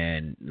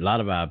 And a lot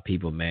of our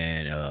people,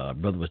 man,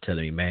 brother was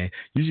telling me, man,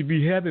 you should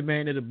be happy,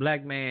 man, that a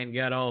black man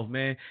got off,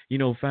 man.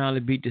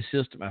 Finally beat the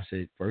system. I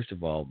said, first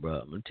of all,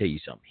 bro, I'm going to tell you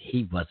something.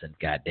 He wasn't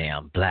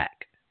goddamn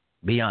black.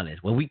 Be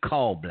honest. When we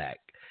call black,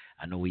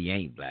 I know he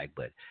ain't black,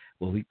 but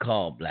when we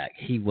call black,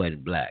 he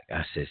wasn't black.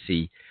 I said,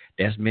 see,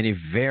 there's many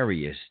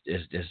various,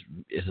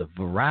 there's a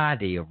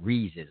variety of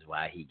reasons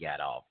why he got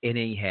off. It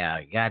ain't had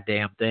a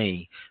goddamn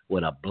thing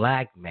with a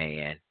black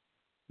man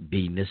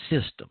beating the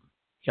system.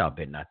 Y'all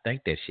better not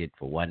think that shit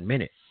for 1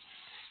 minute.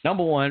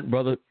 Number one,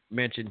 brother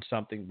mentioned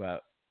something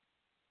about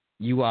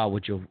you are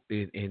what your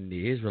in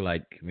the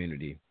Israelite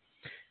community.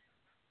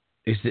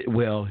 They said,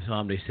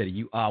 they said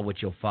you are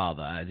what your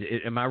father.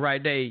 Am I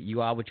right, Dave?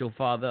 You are what your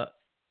father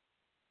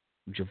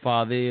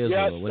is,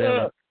 yes, or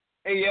whatever.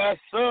 Sir. Yes,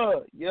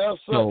 sir. Yes,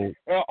 sir. So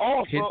and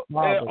also,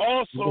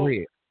 go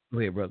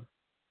ahead, brother.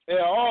 And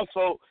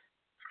also,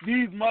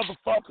 these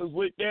motherfuckers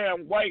with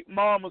damn white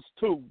mamas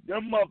too.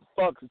 Them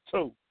motherfuckers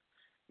too.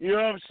 You know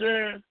what I'm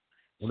saying?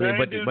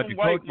 But the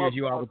quote is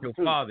you are what your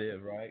father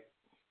is, right?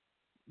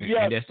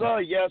 Yes,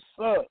 sir. Yes,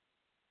 sir.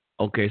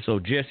 Okay, so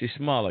Jesse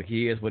Smollett,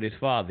 he is what his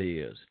father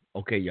is.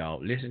 Okay,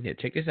 y'all, listen here.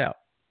 Check this out.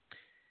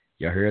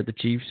 Y'all heard the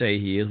chief say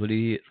he is what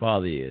his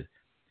father is.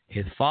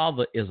 His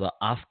father is an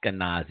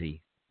Ashkenazi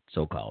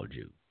so-called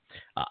Jew.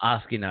 An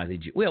Ashkenazi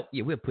Jew. Well,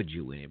 yeah, we'll put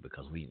Jew in it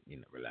because we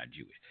really not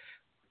Jewish.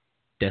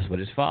 That's what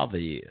his father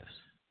is.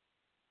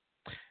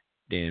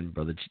 Then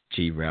Brother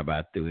Chief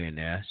Rabbi threw in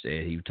there,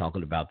 said he was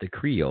talking about the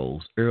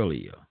Creoles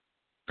earlier.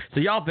 So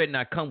y'all better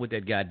not come with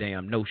that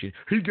goddamn notion,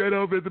 he got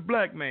off as a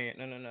black man.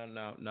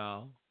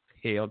 No.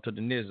 Hell to the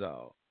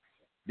Nizal.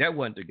 That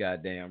wasn't the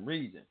goddamn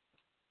reason.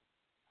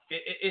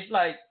 It's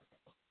like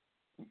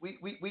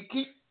we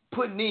keep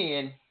putting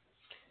in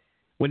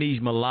when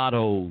these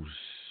mulattoes,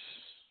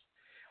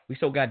 we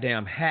so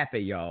goddamn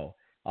happy, y'all.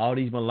 All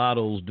these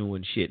mulattoes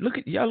doing shit. Look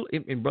at y'all,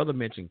 and brother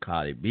mentioned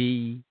Cardi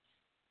B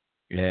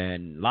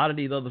and a lot of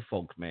these other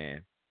folks,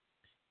 man.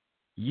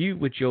 You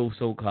with your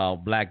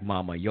so-called black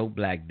mama, your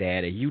black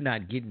daddy, you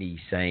not getting these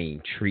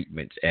same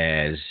treatments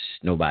as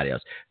nobody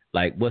else.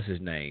 Like, what's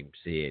his name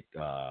said,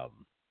 had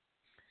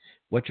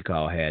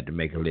to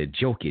make a little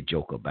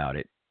joke about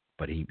it,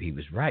 but he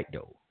was right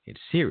though. And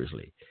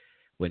seriously,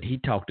 when he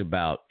talked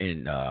about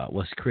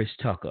Chris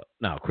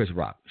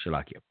Rock,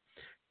 Shalakia,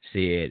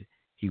 said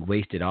he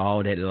wasted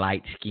all that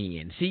light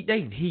skin. See,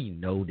 he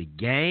know the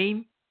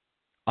game,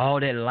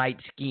 all that light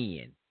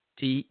skin.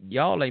 See,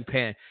 y'all ain't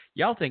paying.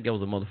 Y'all think that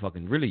was a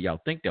motherfucking, really,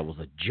 y'all think that was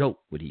a joke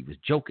when he was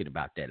joking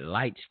about that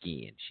light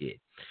skin shit.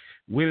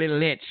 Willie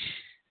Lynch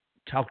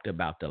talked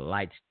about the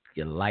light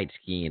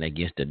skin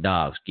against the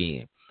dark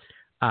skin.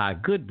 Our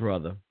good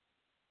brother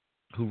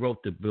who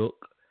wrote the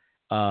book,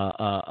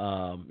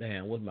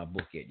 man, where's my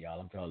book at, y'all?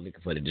 I'm probably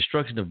looking for The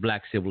Destruction of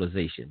Black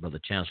Civilization, Brother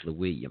Chancellor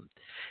Williams.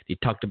 He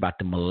talked about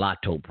the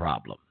mulatto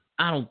problem.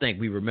 I don't think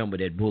we remember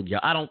that book,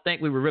 y'all. I don't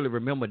think we really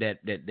remember that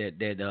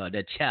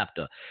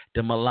chapter,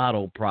 the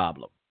mulatto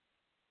problem,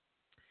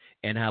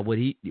 and how what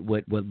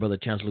Brother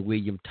Chancellor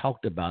William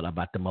talked about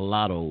the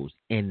mulattoes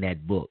in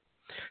that book.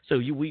 So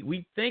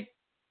we think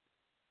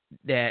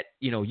that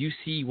you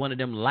see one of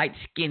them light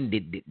skinned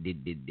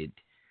did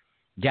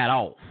got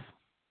off,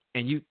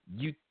 and you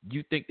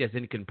think that's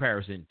in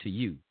comparison to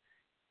you,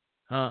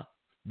 huh?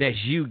 That's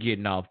you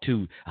getting off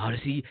too. Oh, to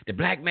see the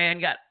black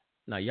man got.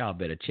 Now, y'all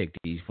better check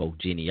these folks'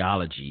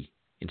 genealogy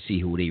and see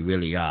who they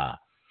really are.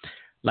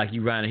 Like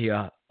you around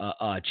here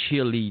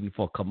cheerleading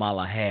for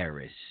Kamala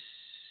Harris.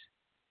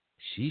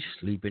 She's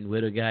sleeping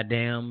with a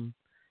goddamn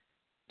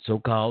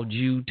so-called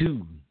Jew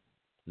too.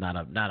 Not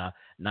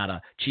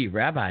a Chief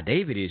Rabbi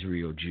David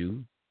Israel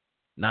Jew.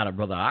 Not a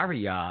Brother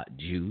Ariyah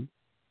Jew.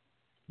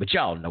 But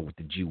y'all know what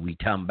the Jew we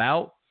talking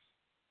about.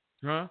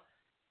 Huh?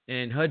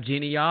 And her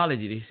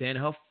genealogy, they saying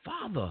her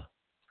father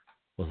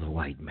was a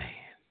white man.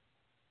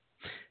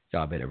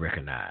 Y'all better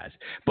recognize.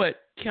 But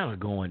kind of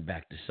going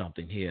back to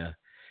something here,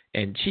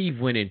 and Chief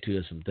went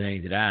into some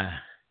things that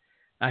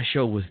I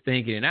sure was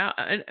thinking,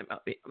 and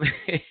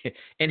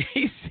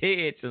he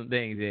said some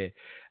things that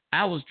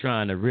I was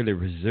trying to really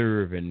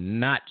reserve and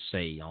not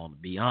say on, to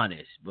be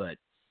honest. But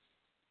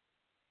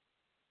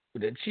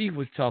the Chief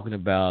was talking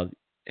about,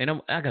 and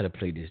I got to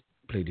play this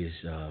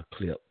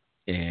clip,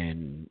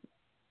 and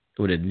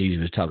what the news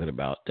was talking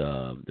about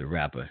the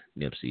rapper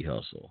Nipsey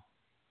Hussle.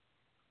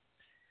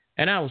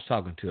 And I was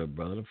talking to a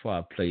brother before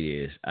I play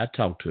this. I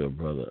talked to a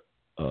brother,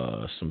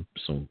 some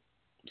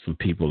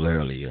people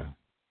earlier,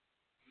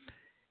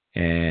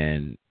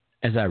 and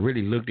as I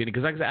really looked at it,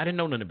 because like I said, I didn't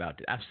know nothing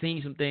about it. I've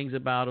seen some things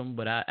about him,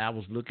 but I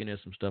was looking at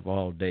some stuff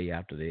all day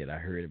after that.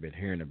 I've been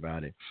hearing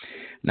about it,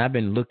 and I've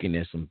been looking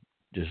at some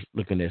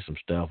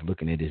stuff,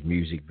 looking at his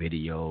music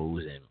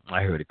videos, and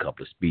I heard a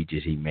couple of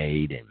speeches he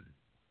made. And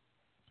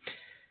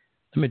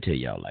let me tell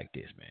y'all like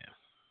this, man.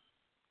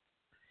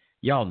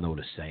 Y'all know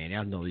the saying.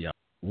 I know y'all.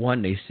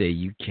 One, they say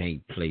you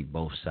can't play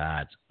both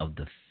sides of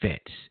the fence.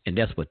 And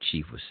that's what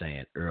Chief was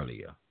saying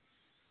earlier.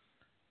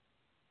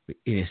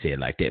 He didn't say it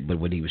like that, but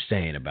what he was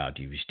saying about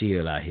you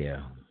still out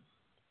here,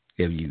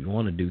 if you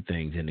want to do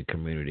things in the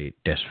community,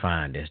 that's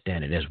fine, that's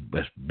standing, that's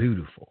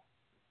beautiful.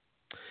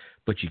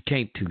 But you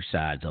can't two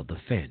sides of the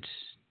fence.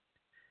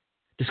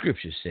 The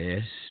scripture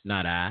says,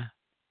 not I,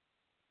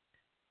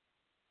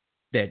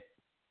 that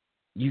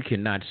you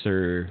cannot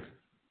serve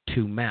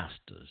two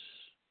masters.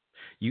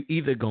 You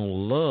either gonna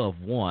love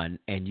one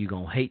and you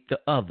gonna hate the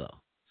other.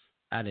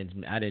 I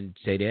didn't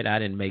say that. I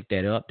didn't make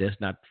that up. That's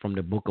not from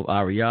the book of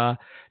Ariyah.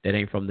 That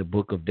ain't from the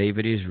book of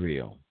David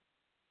Israel.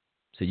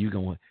 So you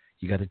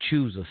got to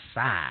choose a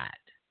side.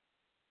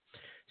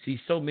 See,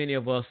 so many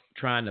of us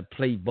trying to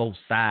play both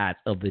sides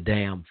of the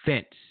damn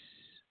fence.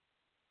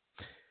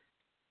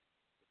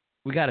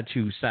 We got to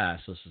choose sides,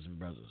 sisters and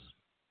brothers.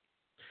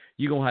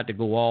 You're going to have to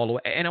go all the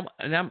way. And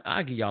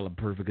I'll give y'all a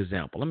perfect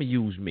example. Let me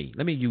use me.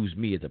 Let me use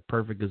me as a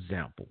perfect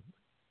example.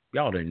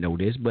 Y'all didn't know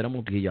this, but I'm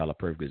going to give y'all a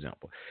perfect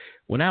example.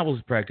 When I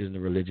was practicing the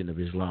religion of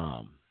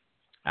Islam,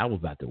 I was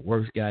about the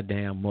worst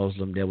goddamn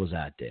Muslim that was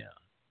out there.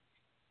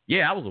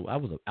 Yeah, I was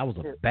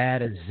a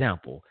bad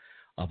example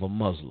of a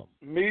Muslim.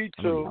 Me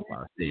too.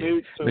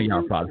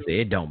 Y'all probably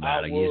say it don't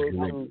matter. Yes,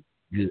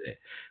 good.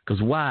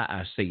 Because why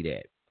I say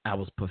that? I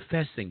was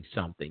professing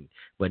something,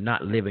 but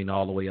not living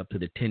all the way up to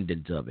the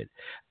tendons of it.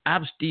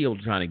 I'm still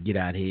trying to get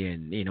out here,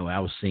 and I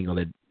was single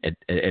at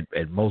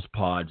most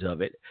parts of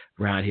it.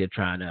 Around here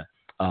trying to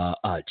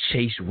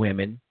chase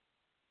women,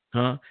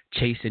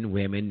 chasing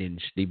women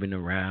and sleeping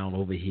around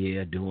over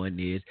here doing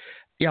this.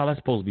 Y'all are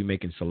supposed to be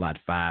making salat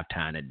 5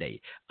 times a day.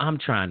 I'm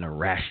trying to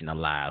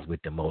rationalize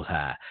with the Most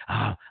High.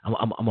 I'm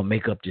gonna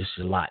make up this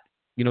salat.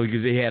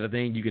 Because they had a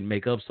thing you can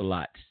make up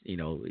salats.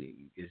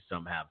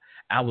 Somehow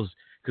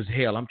because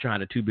hell, I'm trying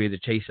to too busy to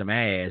chase some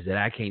ass that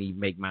I can't even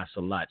make my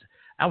salats.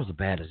 I was a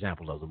bad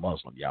example of the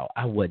Muslim, y'all.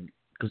 I wasn't,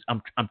 because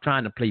I'm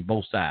trying to play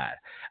both sides.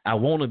 I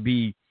want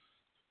to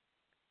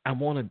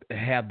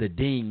have the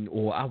ding,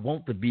 or I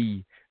want to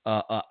be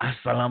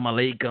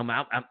assalamu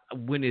alaikum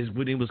when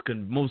it was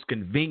most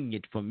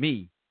convenient for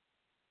me.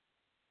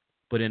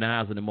 But in the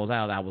eyes of the Most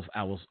High,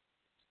 I was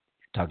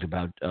talked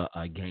about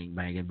gang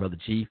banging, Brother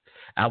Chief.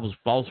 I was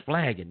false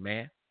flagging,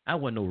 man. I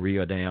wasn't no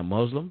real damn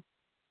Muslim.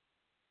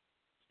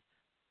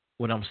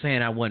 What I'm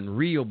saying, I wasn't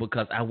real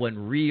because I wasn't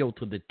real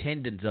to the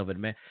tendons of it,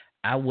 man.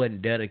 I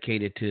wasn't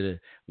dedicated to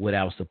what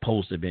I was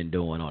supposed to have been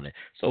doing on it.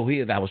 So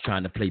here I was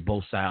trying to play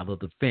both sides of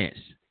the fence.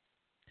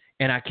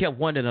 And I kept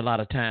wondering a lot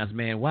of times,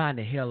 man, why in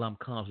the hell I'm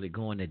constantly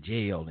going to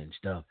jail and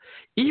stuff.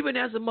 Even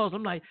as a Muslim,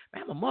 I'm like,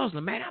 man, I'm a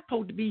Muslim, man. I'm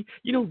supposed to be,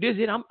 this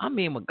it. I'm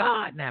in with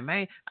God now,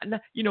 man.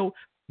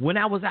 When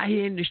I was out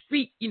here in the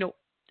street,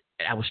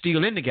 I was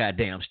still in the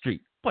goddamn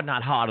street, but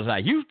not hard as I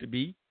used to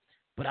be.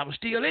 But I was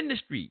still in the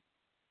street.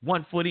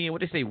 1 foot in,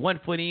 what they say, 1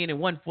 foot in and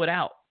 1 foot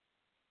out.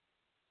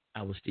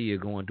 I was still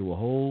going through a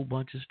whole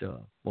bunch of stuff.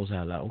 Most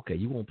I like, okay,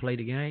 you want to play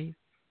the game?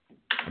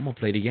 I'm going to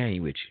play the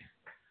game with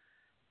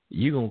you.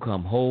 You gonna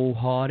come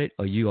wholehearted,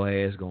 or your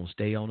ass gonna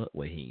stay on it?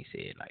 Well, he ain't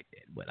said it like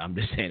that, but I'm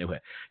just saying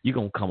it. You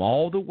gonna come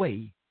all the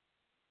way,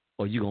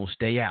 or you gonna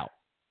stay out?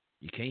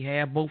 You can't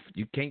have both.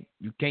 You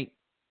can't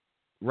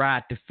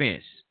ride the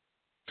fence.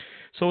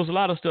 So it's a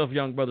lot of stuff,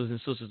 young brothers and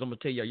sisters. I'm gonna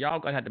tell y'all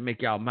gonna have to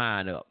make y'all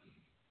mind up.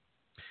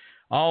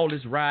 All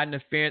this riding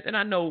the fence, and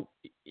I know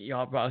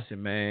y'all probably say,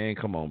 "Man,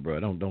 come on,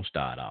 bro, don't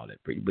start all that."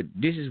 But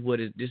this is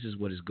what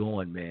is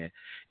going, man,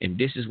 and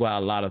this is why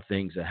a lot of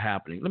things are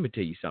happening. Let me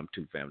tell you something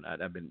too, family.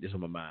 This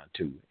on my mind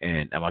too,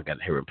 and I got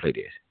to hear and play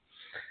this.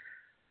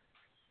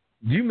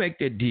 You make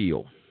that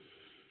deal.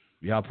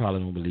 Y'all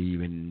probably don't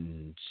believe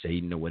in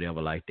Satan or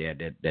whatever like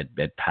that.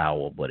 That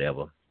power,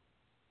 whatever.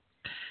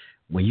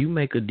 When you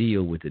make a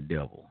deal with the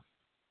devil,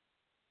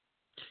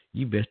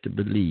 you best to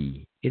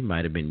believe it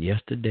might have been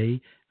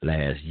yesterday,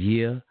 last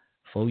year,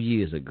 4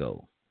 years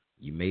ago.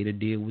 You made a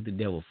deal with the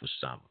devil for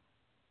something.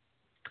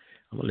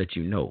 I'm going to let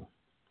you know.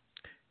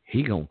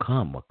 He going to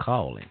come a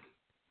calling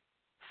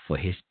for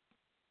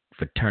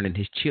turning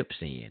his chips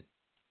in.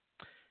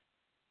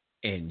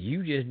 And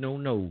you just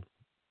don't know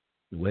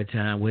what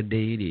time, what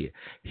day it is.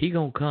 He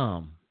going to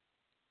come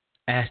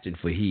asking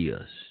for his.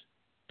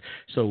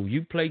 So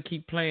you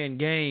keep playing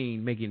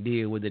games, making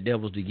deal with the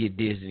devils to get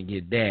this and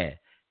get that.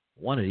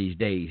 One of these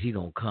days, he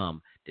going to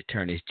come to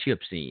turn his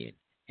chips in,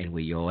 and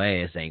where your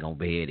ass ain't going to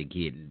be able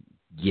to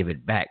give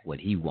it back what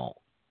he want.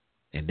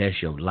 And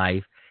that's your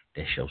life,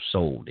 that's your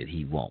soul that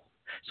he want.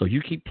 So you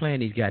keep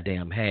playing these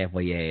goddamn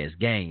halfway-ass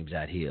games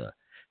out here,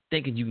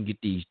 thinking you can get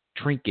these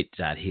trinkets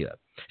out here.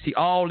 See,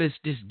 all this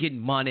getting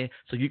money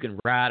so you can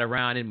ride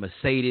around in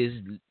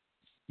Mercedes,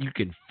 you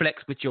can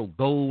flex with your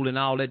gold and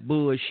all that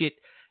bullshit.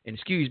 And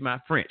excuse my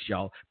French,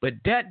 y'all, but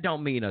that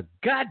don't mean a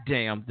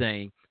goddamn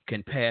thing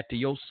compared to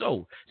your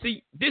soul.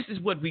 See, this is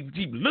what we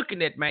keep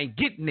looking at, man,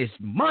 getting this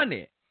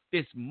money.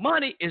 This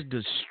money is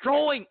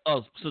destroying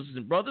us, sisters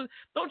and brothers.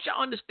 Don't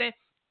y'all understand?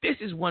 This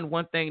is one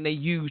thing they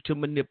use to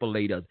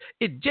manipulate us.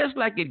 It just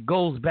like it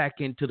goes back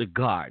into the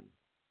garden.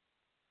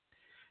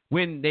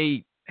 When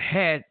they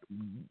had,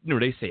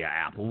 they say an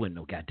apple, wasn't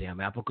no goddamn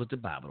apple because the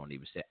Bible don't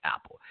even say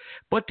apple.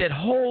 But that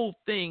whole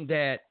thing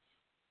that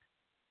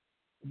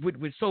with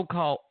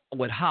so-called,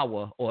 with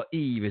Hawa or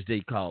Eve as they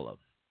call her.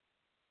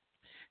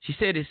 She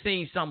said it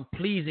seems something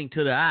pleasing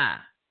to the eye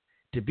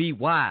to be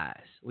wise.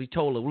 We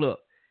told her, look,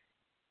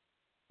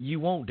 you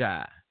won't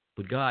die,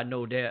 but God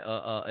know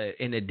that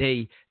in the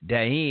day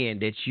therein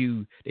that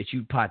you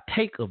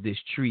partake of this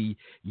tree,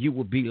 you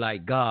will be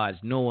like gods,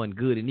 knowing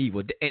good and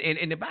evil.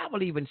 And the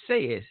Bible even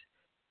says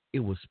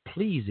it was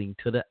pleasing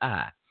to the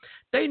eye.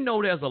 They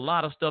know there's a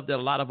lot of stuff that a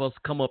lot of us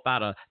come up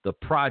out of the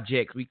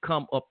projects. We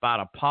come up out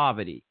of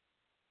poverty.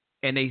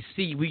 And they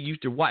see, we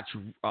used to watch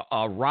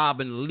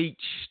Robin Leach,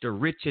 the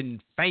Rich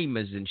and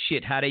Famous and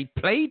shit, how they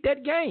played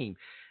that game.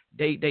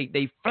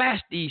 They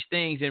flashed these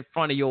things in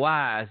front of your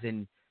eyes.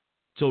 And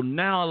so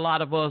now a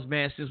lot of us,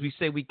 man, since we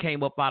say we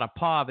came up out of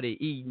poverty,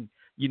 eating,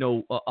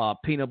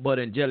 peanut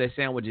butter and jelly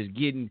sandwiches,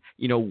 getting,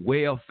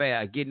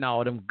 welfare, getting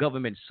all them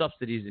government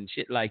subsidies and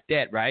shit like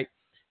that, right?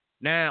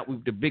 Now,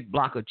 with the big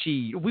block of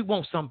cheese, we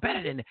want something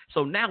better than that.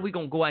 So now we're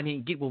going to go out here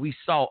and get what we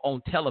saw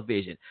on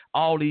television.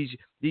 All these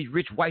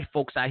rich white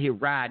folks out here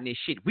riding this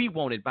shit. We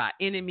want it by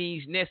any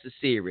means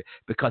necessary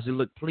because it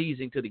looked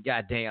pleasing to the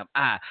goddamn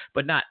eye,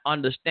 but not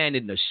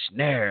understanding the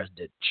snares,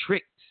 the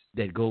tricks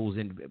that goes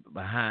in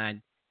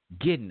behind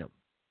getting them.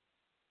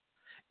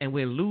 And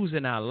we're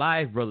losing our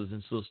life, brothers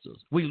and sisters.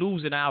 We're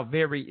losing our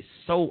very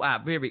soul,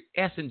 our very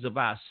essence of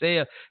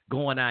ourselves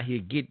going out here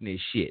getting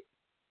this shit.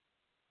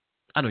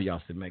 I know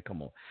y'all said, man,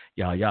 come on.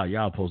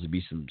 Y'all supposed to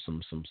be some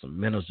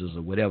ministers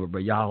or whatever, but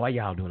y'all, why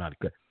y'all doing out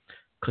of?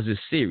 Because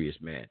it's serious,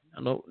 man.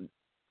 I know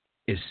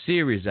it's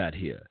serious out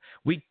here.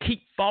 We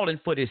keep falling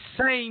for this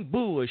same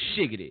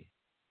bullshiggity.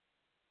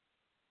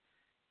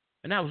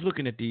 And I was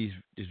looking at these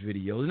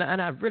videos,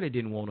 and I really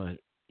didn't want to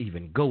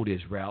even go this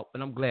route,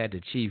 but I'm glad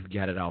the chief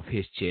got it off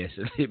his chest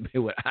a little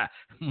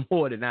bit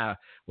more than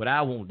what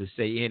I wanted to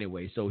say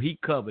anyway. So he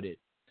covered it.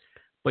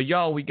 But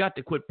y'all, we got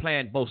to quit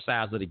playing both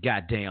sides of the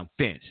goddamn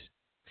fence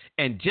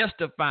and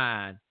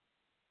justifying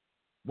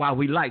why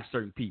we like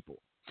certain people.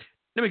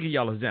 Let me give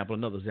y'all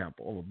another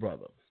example of a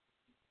brother.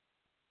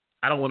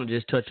 I don't want to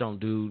just touch on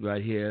dude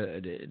right here,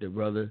 the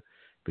brother,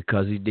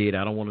 because he's dead.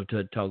 I don't want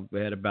to talk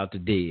bad about the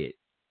dead.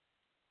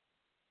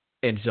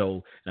 And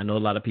so I know a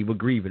lot of people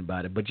grieving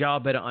about it, but y'all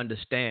better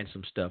understand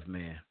some stuff,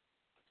 man.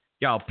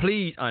 Y'all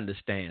please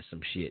understand some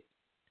shit.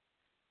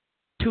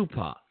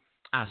 Tupac,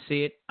 I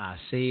said, I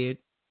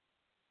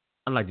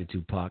like the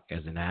Tupac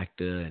as an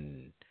actor,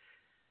 and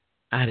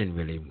I didn't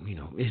really,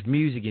 his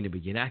music in the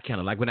beginning, I kind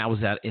of like, when I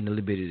was out in a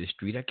little bit of the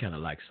street, I kind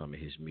of liked some of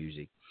his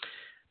music.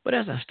 But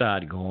as I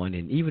started going,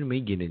 and even me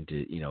getting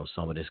into,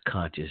 some of this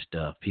conscious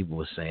stuff, people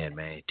were saying,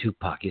 man,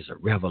 Tupac is a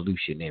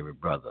revolutionary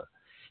brother.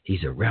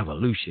 He's a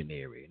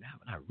revolutionary. And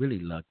I really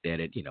looked at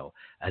it,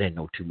 I didn't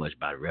know too much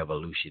about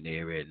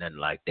revolutionary and nothing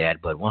like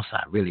that. But once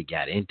I really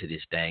got into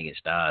this thing and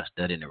started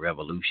studying the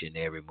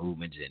revolutionary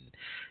movements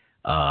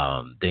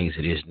and things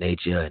of this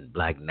nature and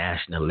black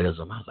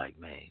nationalism, I was like,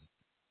 man,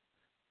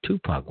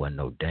 Tupac wasn't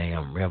no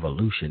damn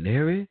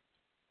revolutionary.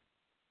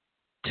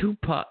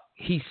 Tupac,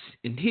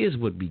 and here's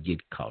what we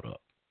get caught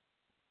up.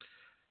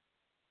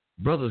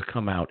 Brothers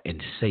come out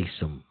and say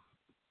some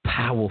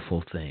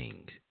powerful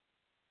things.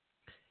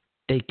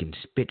 They can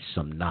spit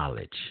some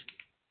knowledge.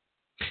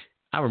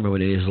 I remember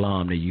in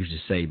Islam they used to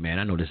say, man,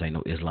 I know this ain't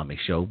no Islamic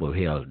show, but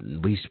hell,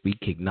 we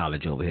kick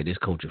knowledge over here. This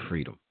culture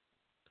freedom.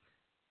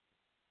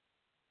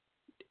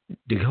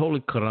 The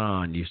Holy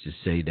Quran used to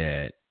say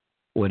that,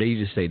 well, they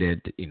used to say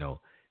that,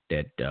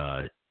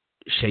 that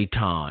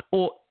Shaitan,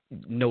 or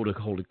know the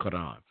Holy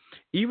Quran.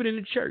 Even in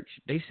the church,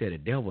 they said the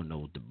devil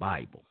knows the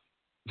Bible.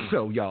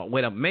 So, y'all,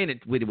 what I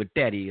meant with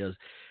that is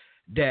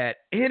that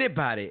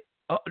anybody,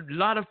 a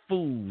lot of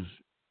fools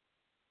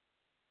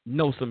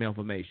know some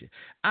information.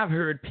 I've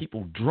heard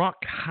people drunk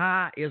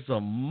high as a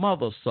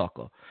mother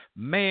sucker.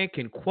 Man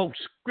can quote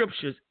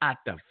scriptures out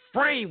the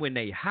frame when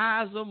they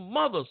high as a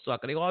mother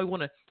sucker. They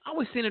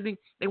always see anything.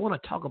 They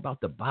want to talk about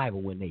the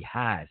Bible when they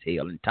high as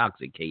hell,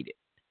 intoxicated.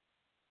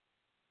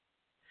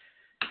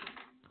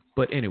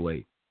 But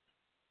anyway,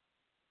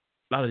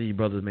 a lot of these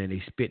brothers, man,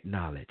 they spit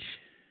knowledge.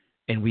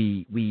 And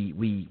we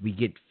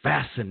get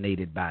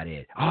fascinated by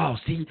that. Oh,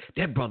 see,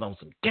 that brother on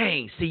some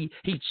gang. See,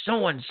 he's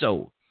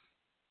so-and-so.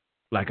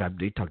 Like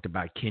they talked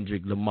about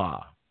Kendrick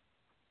Lamar.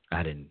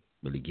 I didn't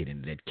really get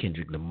into that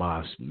Kendrick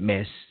Lamar's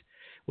mess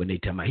when they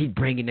tell me he's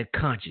bringing the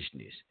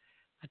consciousness.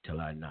 I tell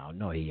her,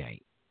 no, he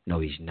ain't. No,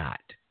 he's not.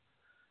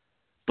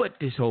 But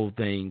this whole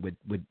thing with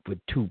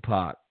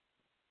Tupac,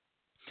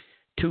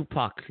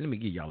 let me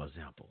give y'all an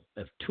example.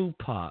 If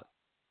Tupac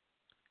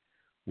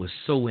was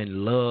so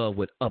in love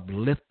with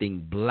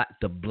uplifting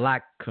the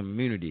black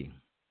community,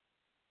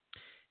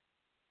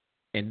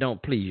 and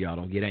please y'all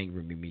don't get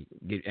angry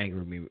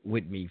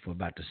with me for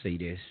about to say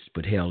this,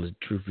 but hell, the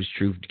truth is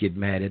truth. Get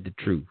mad at the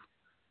truth,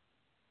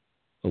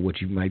 or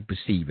what you might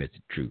perceive as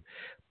the truth.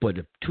 But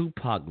if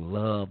Tupac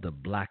loved the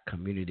black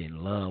community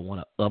and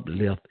want to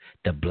uplift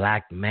the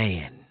black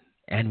man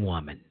and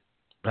woman,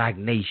 black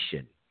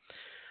nation,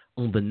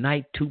 on the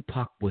night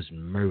Tupac was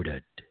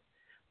murdered,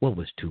 what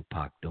was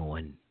Tupac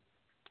doing?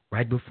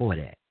 Right before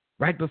that,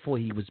 right before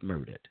he was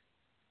murdered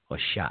or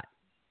shot,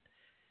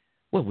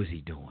 what was he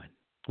doing?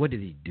 What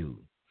did he do?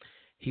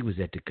 He was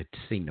at the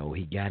casino.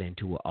 He got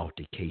into an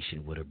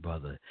altercation with a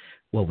brother.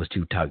 What was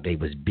Tupac? They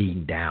was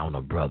beating down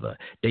a brother.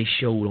 They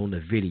showed on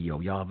the video,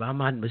 y'all. If I'm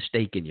not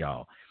mistaken,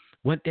 y'all,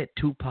 wasn't that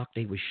Tupac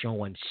they was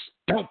showing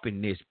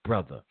stomping this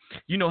brother?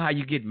 You know how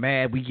you get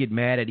mad? We get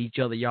mad at each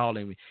other, y'all,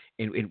 and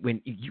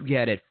when you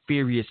got that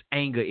furious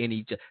anger in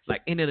each other.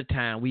 Like, end of the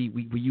time, we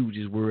use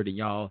this word, and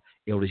y'all,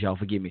 elders, y'all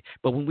forgive me.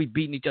 But when we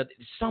beating each other,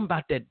 something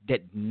about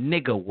that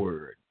nigger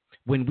word.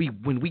 When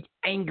we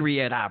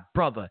angry at our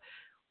brother,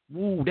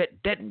 ooh,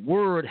 that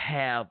word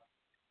have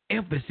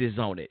emphasis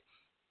on it.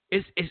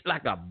 It's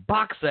like a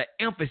boxer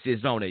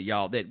emphasis on it,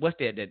 y'all. What's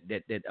that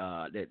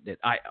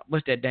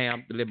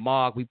damn little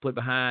mark we put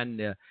behind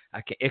the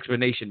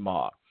explanation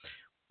mark?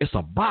 It's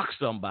a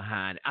boxer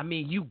behind it. I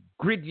mean, you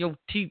grit your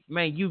teeth,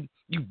 man. You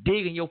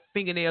digging your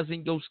fingernails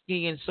in your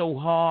skin so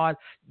hard.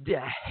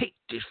 I hate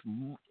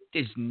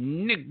this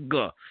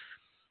nigga.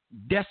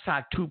 That's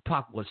how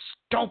Tupac was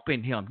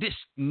stomping him. This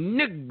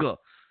nigga.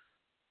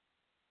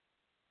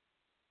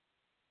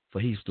 For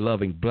he's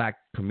loving black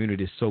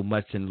community so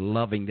much and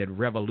loving that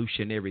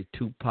revolutionary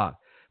Tupac.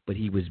 But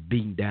he was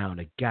beating down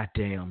a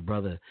goddamn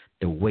brother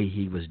the way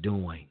he was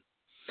doing.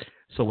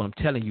 So what I'm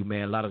telling you,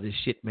 man, a lot of this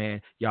shit,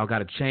 man, y'all got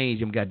to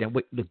change them goddamn.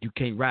 Look, you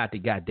can't ride the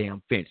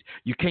goddamn fence.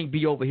 You can't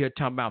be over here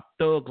talking about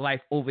thug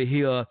life over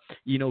here,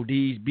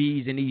 these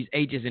B's and these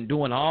H's and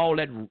doing all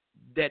that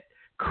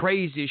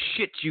crazy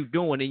shit you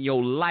doing in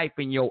your life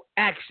and your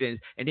actions,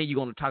 and then you're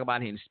going to talk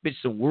about it and spit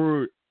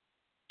some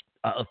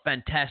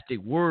fantastic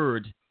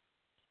words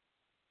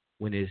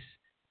when it's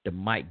the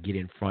mic get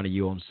in front of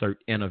you on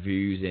certain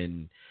interviews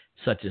and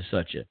such and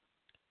such.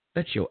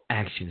 Let your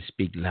actions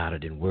speak louder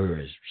than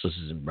words,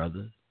 sisters and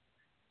brothers.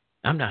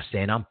 I'm not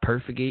saying I'm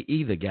perfect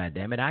either,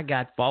 goddammit. I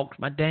got faults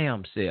my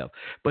damn self.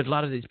 But a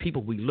lot of these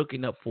people we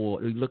looking up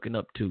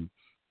to,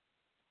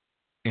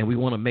 and we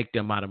want to make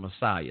them out of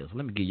messiahs.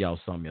 Let me give y'all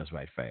something else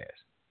right fast.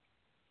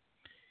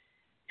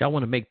 Y'all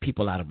want to make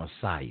people out of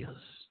messiahs.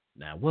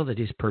 Now, whether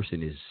this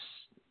person is,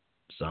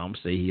 some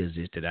say he is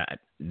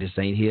this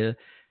ain't here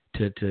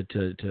to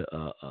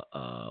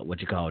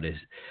what you call this,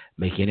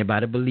 make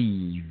anybody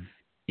believe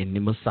in the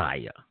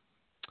Messiah.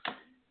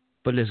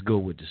 But let's go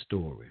with the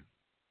story.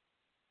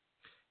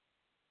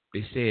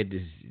 They said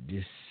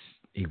this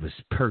he was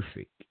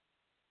perfect.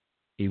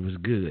 He was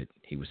good.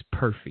 He was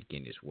perfect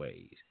in his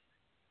ways.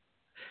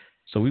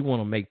 So we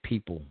want to make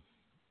people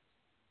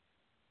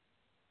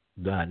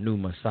the new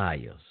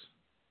messiahs.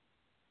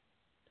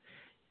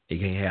 They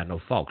can't have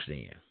no faults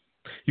then.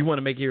 You want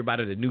to make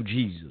everybody the new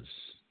Jesus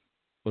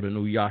or the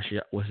new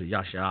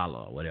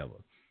Yashala or whatever.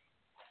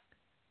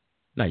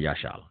 Not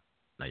Yashala.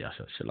 Not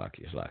Yashala.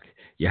 Shalaki.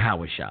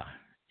 Yahweh Shah.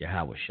 You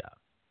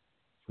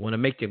want to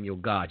make them your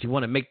God. You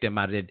want to make them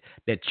out of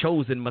that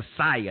chosen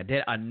Messiah,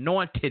 that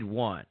anointed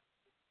one.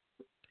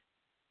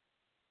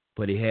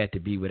 but he had to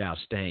be without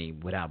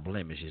stain, without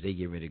blemishes. They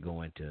get ready to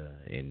go into,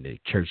 and the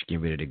church get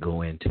ready to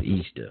go into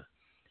Easter.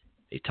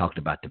 They talked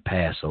about the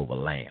Passover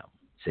lamb.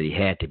 Said he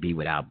had to be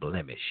without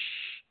blemish,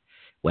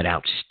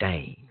 without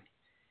stain.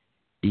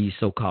 These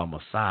so-called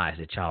messiahs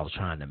that y'all are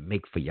trying to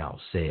make for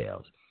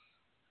yourselves,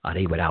 are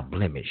they without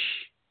blemish?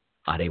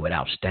 Are they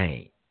without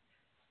stain?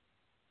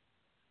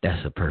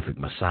 That's a perfect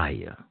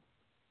Messiah.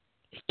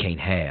 He can't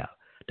have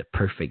the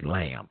perfect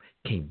lamb.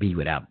 He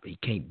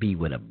can't be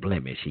with a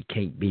blemish. He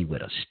can't be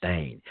with a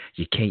stain.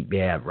 You can't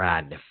be out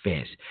riding the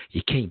fence.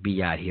 You can't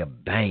be out here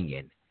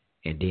banging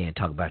and then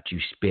talk about you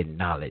spitting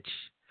knowledge.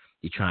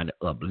 You're trying to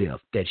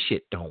uplift. That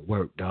shit don't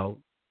work, dog.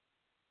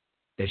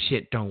 That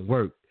shit don't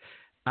work.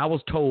 I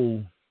was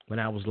told when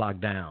I was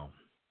locked down,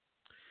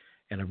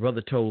 and a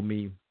brother told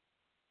me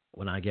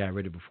when I got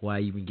ready, before I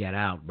even got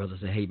out, brother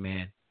said, hey,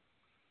 man,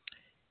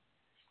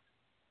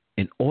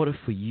 in order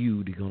for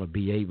you to gonna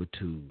be able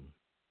to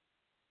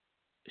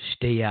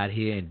stay out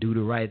here and do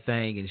the right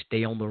thing and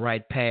stay on the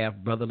right path,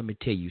 brother, let me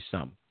tell you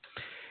something.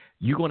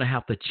 You're going to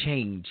have to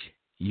change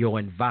your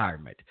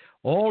environment.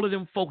 All of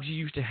them folks you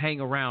used to hang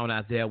around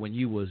out there when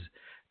you was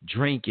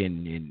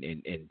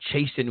drinking and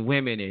chasing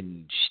women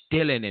and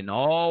stealing and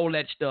all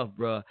that stuff,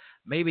 bro,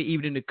 maybe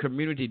even in the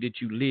community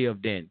that you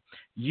lived in,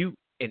 you,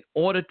 in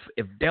order to,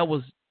 if that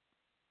was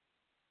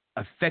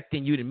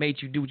affecting you that made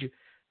you do what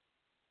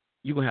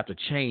you're going to have to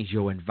change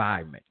your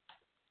environment.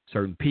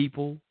 Certain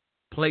people,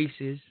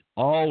 places,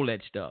 all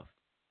that stuff.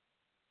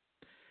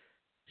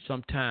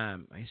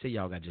 Sometime, I ain't say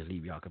y'all got to just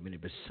leave y'all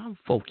community, but some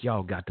folk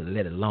y'all got to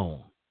let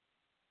alone.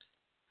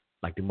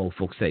 Like the more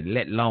folks say,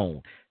 let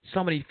alone.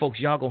 Some of these folks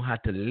y'all going to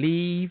have to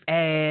leave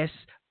ass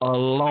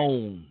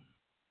alone.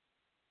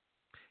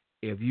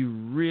 If you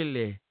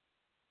really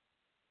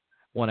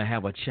want to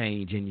have a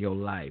change in your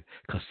life.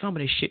 Because some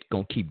of this shit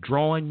going to keep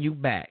drawing you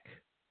back.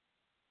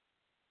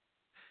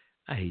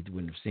 I hate to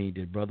have seen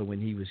this brother when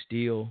he was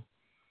still,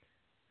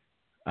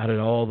 out of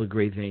all the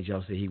great things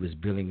y'all said, he was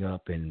building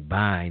up and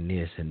buying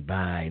this and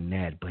buying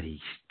that, but he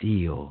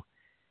still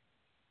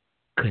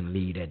couldn't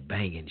leave that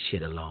banging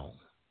shit alone.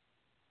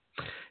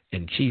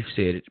 And Chief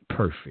said it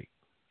perfect.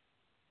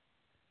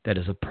 That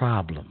is a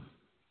problem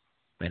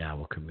in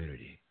our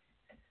community.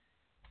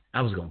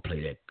 I was going to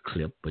play that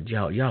clip, but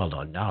y'all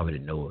already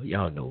know,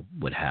 y'all know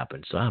what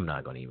happened, so I'm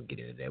not going to even get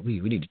into that. We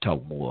need to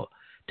talk more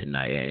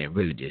tonight and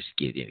really just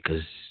get in,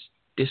 because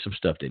there's some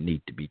stuff that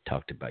needs to be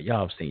talked about.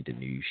 Y'all have seen the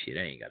news shit.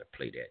 I ain't got to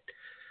play that.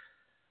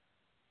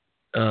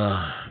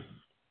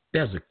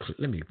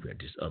 Let me grab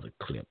this other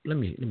clip. Let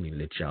me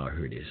let y'all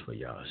hear this for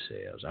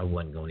yourselves. I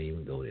wasn't going to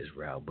even go this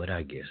route, but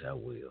I guess I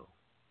will.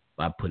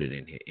 I put it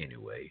in here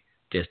anyway,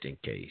 just in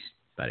case,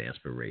 by the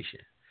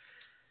inspiration.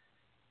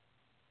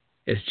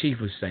 As Chief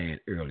was saying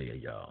earlier,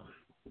 y'all,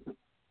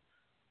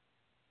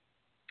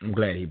 I'm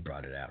glad he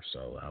brought it out,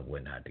 so I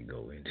wouldn't have to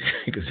go into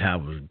it, because I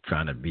was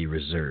trying to be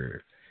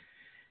reserved.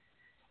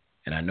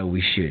 And I know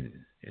we shouldn't.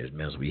 It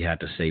means we have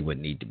to say what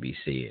needs to be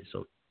said.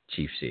 So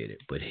Chief said it.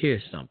 But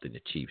here's something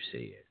the Chief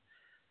said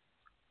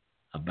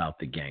about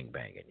the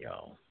gangbanging,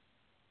 y'all.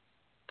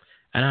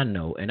 And I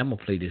know, and I'm going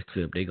to play this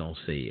clip. They're going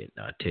to say it.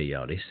 I tell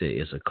y'all, they say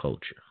it's a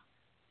culture.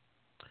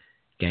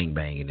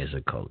 Gangbanging is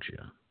a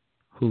culture.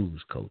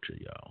 Whose culture,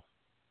 y'all?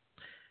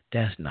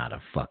 That's not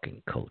a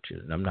fucking culture.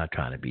 And I'm not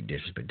trying to be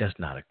disrespectful. That's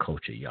not a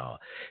culture, y'all.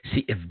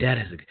 See, if that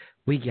is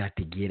we got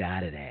to get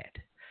out of that.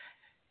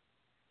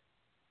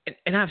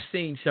 And I've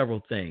seen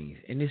several things,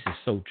 and this is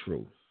so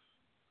true.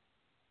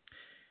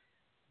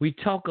 We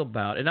talk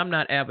about, and I'm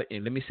not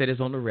advocating, let me say this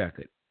on the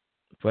record.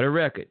 For the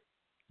record,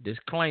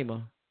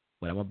 disclaimer,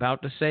 what I'm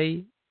about to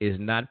say is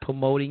not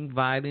promoting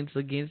violence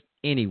against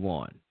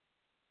anyone.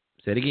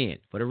 Say it again,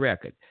 for the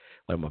record.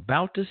 What I'm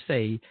about to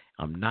say,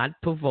 I'm not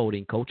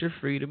promoting Culture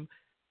Freedom,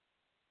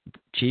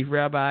 Chief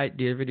Rabbi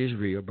David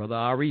Israel, Brother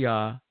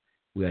Ariyah.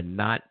 We are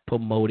not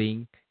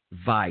promoting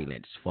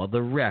violence, for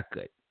the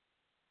record.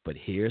 But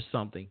here's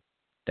something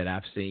that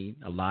I've seen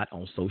a lot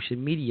on social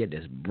media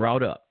that's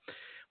brought up.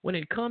 When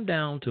it comes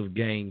down to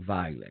gang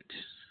violence,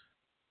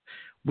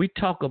 we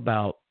talk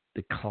about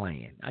the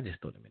Klan. I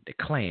just thought of it. The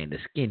Klan, the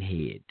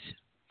skinheads.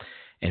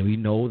 And we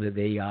know that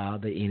they are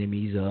the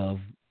enemies of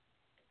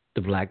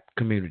the black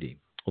community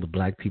or the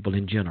black people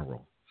in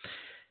general.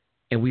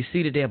 And we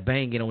see that they're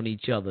banging on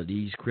each other.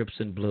 These Crips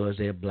and Bloods,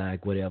 they're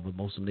black, whatever.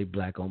 Most of them, they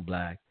black on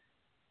black.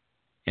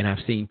 And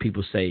I've seen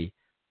people say,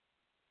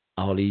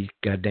 all these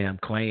goddamn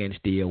Klans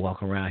still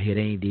walking around here,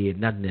 they ain't did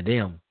nothing to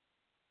them.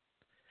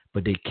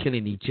 But they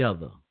killing each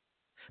other.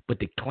 But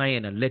the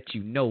Klan will let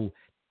you know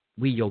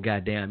we your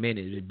goddamn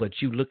enemy. But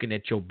you looking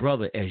at your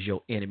brother as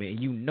your enemy. And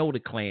you know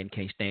the Klan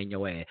can't stand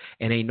your ass.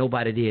 And ain't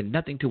nobody did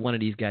nothing to one of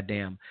these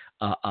goddamn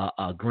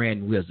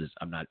grand wizards.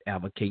 I'm not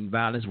advocating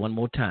violence one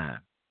more time.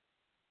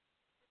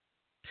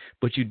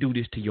 But you do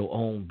this to your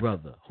own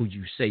brother who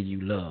you say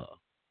you love.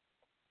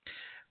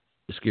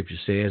 The scripture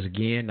says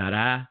again, not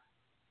I.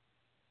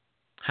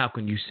 How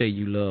can you say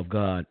you love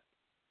God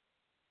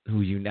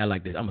who you not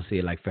like this? I'm going to say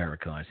it like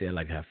Farrakhan. Say it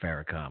like how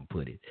Farrakhan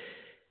put it.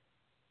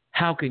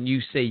 How can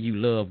you say you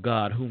love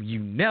God whom you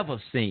never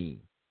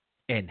seen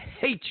and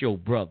hate your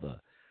brother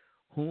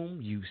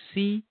whom you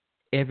see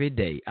every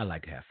day. I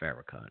like how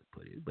Farrakhan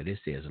put it, but it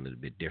says a little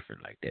bit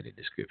different like that in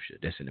the scripture.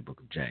 That's in the book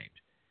of James.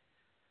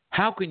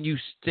 How can you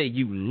say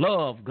you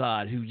love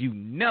God who you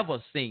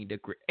never seen, the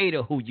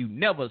creator who you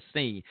never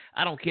seen?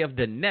 I don't care if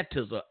the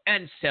Nettas or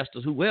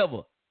ancestors,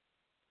 whoever,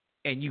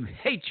 and you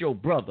hate your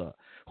brother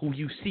who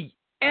you see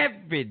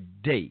every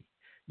day.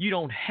 You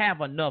don't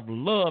have enough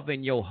love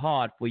in your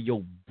heart for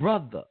your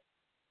brother.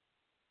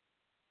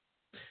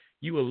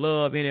 You will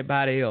love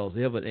anybody else.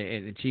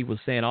 And she was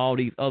saying all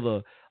these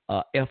other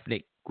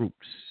ethnic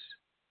groups.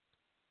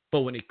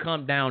 But when it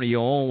comes down to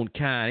your own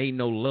kind, ain't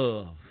no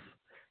love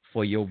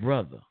for your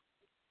brother.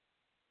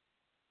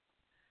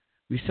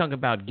 We sung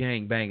about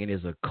gang banging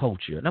as a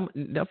culture. And I'm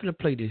going to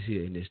play this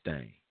here in this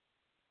thing,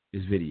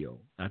 this video.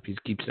 I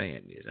just keep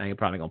saying this. I ain't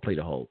probably going to play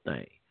the whole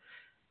thing.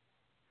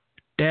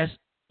 That's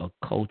a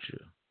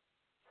culture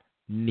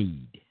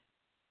need,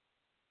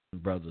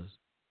 brothers.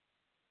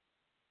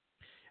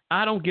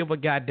 I don't give a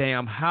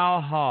goddamn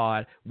how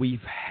hard we've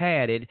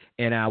had it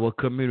in our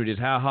communities,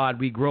 how hard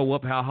we grow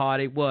up, how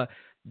hard it was.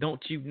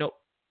 Don't you know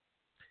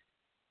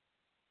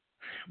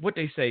what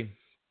they say?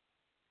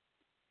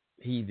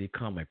 He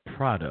become a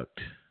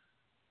product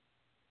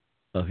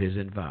of his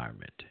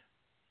environment.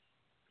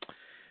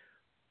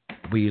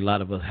 A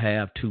lot of us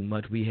have too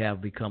much. We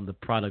have become the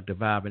product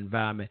of our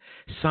environment.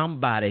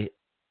 Somebody,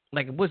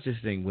 like, what's this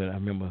thing where I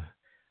remember,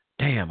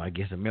 I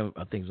think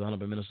it was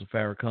Honorable Minister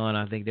Farrakhan.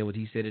 I think that was,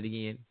 he said it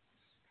again.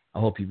 I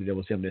hope there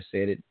was him that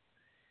said it.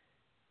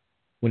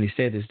 When he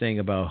said this thing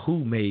about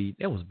who made,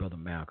 that was Brother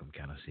Malcolm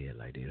kind of said it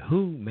like that.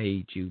 Who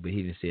made you? But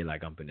he didn't say it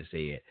like I'm going to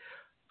say it.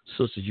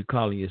 Sisters, you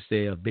calling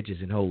yourself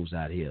bitches and hoes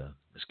out here.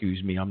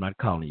 Excuse me, I'm not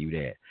calling you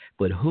that.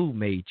 But who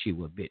made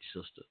you a bitch,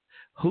 sister?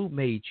 Who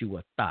made you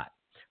a thought?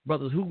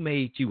 Brothers, who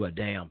made you a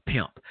damn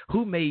pimp?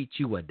 Who made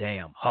you a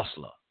damn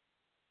hustler?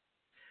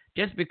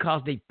 Just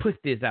because they put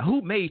this out.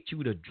 Who made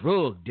you the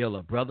drug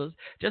dealer, brothers?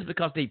 Just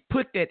because they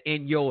put that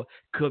in your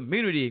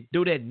community,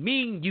 do that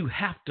mean you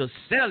have to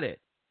sell it?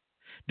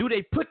 Do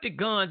they put the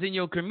guns in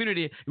your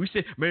community? We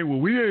say, man, well,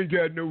 we ain't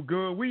got no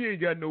gun. We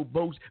ain't got no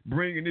boats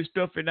bringing this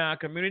stuff in our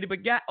community. But,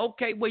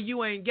 okay, well,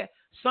 you ain't got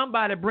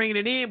somebody bringing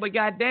it in, but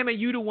God damn it,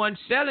 you the one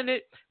selling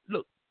it.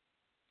 Look,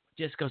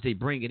 just because they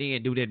bring it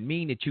in, do that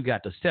mean that you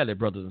got to sell it,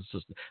 brothers and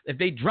sisters? If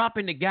they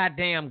dropping the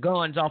goddamn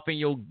guns off in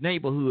your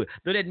neighborhood,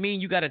 do that mean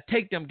you got to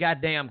take them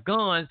goddamn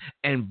guns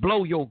and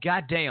blow your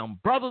goddamn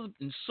brothers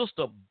and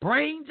sister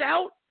brains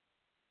out?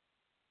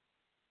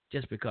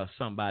 Just because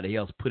somebody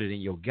else put it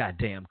in your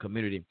goddamn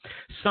community.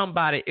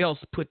 Somebody else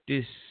put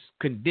this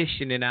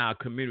condition in our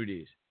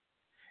communities.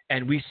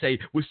 And we say,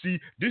 well, see,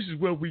 this is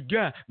what we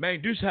got. Man,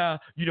 this how,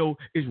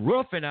 it's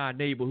rough in our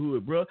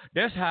neighborhood, bro.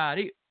 That's how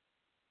it is.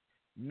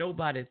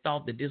 Nobody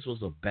thought that this was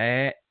a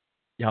bad,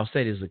 y'all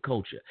say this is a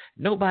culture.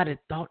 Nobody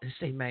thought to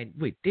say, man,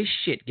 wait, this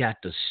shit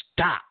got to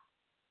stop.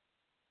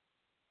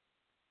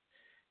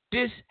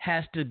 This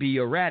has to be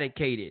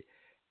eradicated.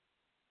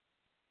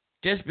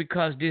 Just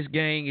because this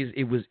gang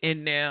it was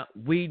in there,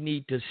 we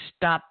need to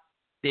stop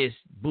this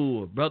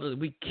bull, brothers.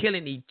 We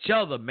killing each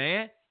other,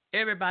 man.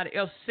 Everybody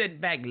else sitting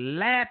back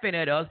laughing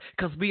at us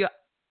because we are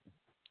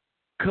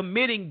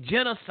committing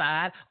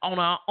genocide on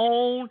our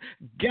own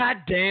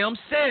goddamn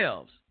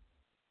selves.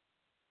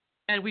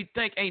 And we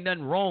think ain't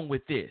nothing wrong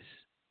with this.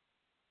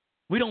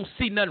 We don't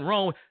see nothing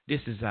wrong.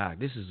 This is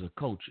a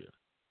culture.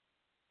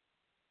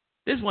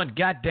 This one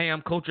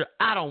goddamn culture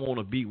I don't want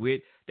to be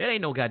with. That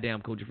ain't no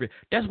goddamn culture.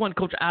 That's one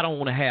culture I don't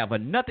want to have or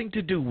nothing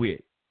to do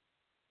with.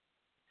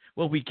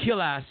 Well, we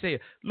kill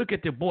ourselves. Look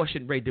at the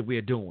abortion rate that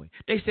we're doing.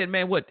 They said,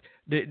 man,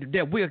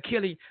 that we're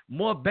killing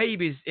more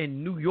babies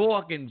in New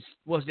York and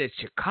was that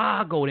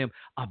Chicago?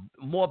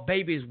 More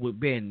babies were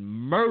being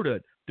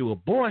murdered through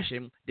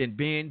abortion than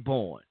being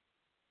born.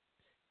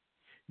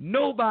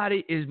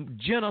 Nobody is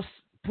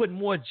putting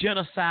more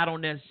genocide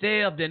on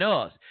themselves than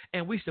us,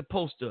 and we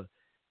supposed to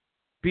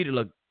be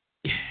the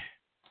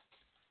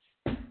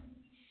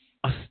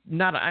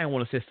I don't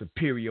want to say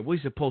superior.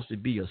 We're supposed to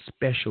be a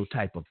special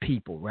type of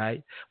people,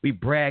 right? We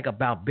brag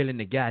about building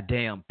the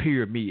goddamn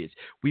pyramids.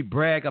 We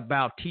brag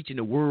about teaching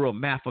the world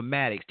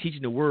mathematics,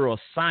 teaching the world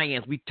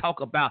science. We talk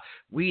about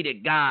we the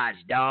gods,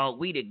 dog.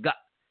 We the god.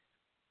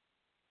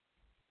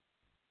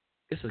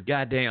 It's a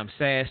goddamn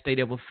sad state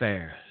of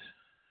affairs.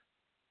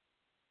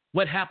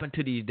 What happened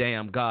to these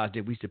damn gods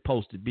that we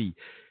supposed to be?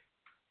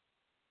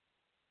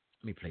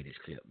 Let me play this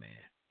clip, man.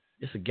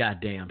 It's a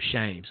goddamn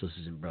shame,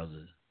 sisters and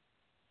brothers.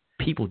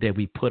 People that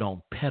we put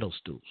on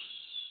pedestals.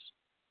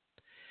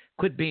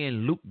 Quit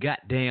being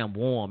goddamn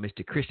warm, as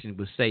the Christian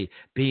would say,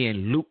 being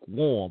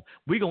lukewarm.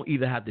 We're going to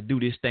either have to do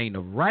this thing the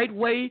right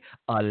way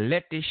or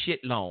let this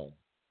shit alone.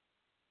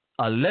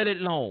 Or let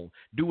it alone.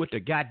 Do it the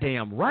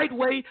goddamn right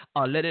way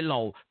or let it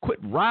alone. Quit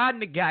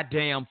riding the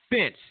goddamn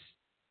fence.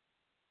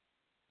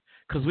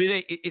 Because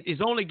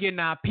it's only getting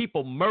our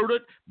people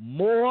murdered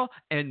more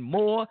and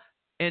more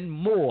and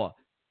more.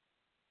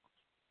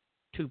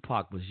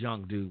 Tupac was a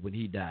young dude when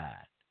he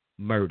died.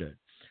 Murdered.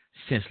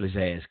 Senseless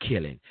ass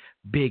killing.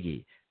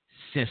 Biggie.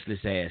 senseless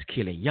ass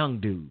killing young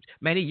dudes.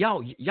 Man,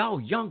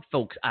 y'all young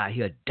folks out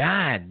here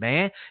dying,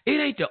 man. It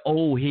ain't the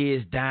old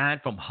heads dying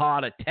from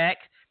heart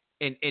attacks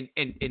and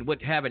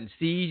what having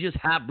seizures,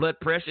 high blood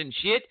pressure and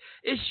shit.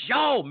 It's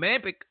y'all,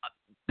 man,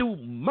 through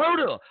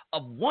murder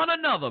of one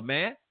another,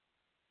 man.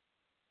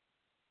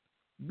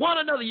 One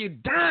another, you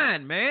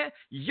dying, man.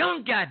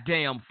 Young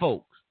goddamn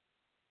folks.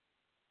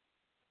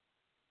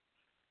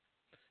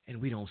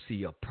 And we don't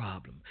see a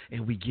problem.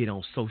 And we get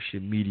on social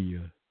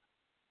media.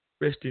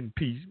 Rest in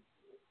peace.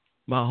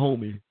 My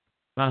homie,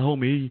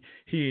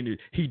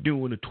 he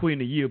doing a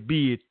 20-year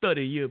bid,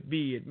 30-year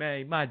bid,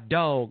 man. My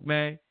dog,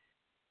 man.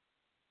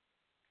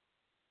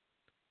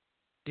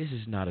 This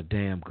is not a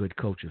damn good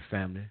culture,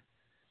 family.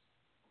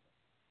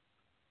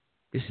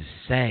 This is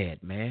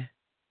sad, man.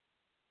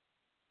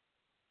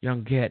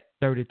 Young cat,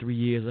 33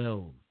 years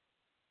old.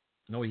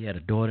 I know he had a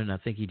daughter, and I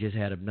think he just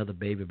had another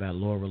baby by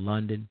Laura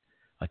London,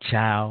 a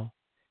child,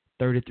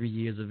 33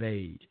 years of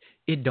age.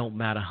 It don't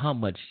matter how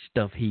much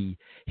stuff he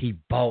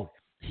bought,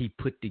 he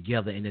put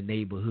together in the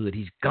neighborhood.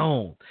 He's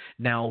gone.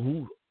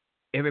 Now,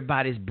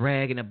 everybody's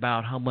bragging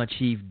about how much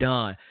he's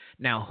done.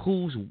 Now,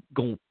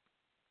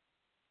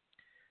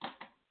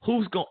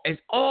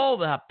 it's all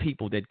the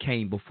people that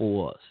came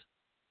before us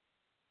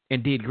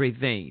and did great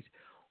things.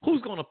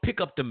 Who's going to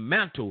pick up the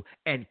mantle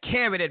and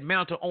carry that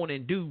mantle on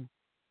and do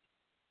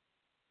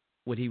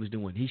what he was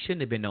doing? He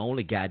shouldn't have been the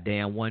only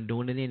goddamn one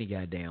doing it any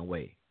goddamn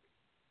way.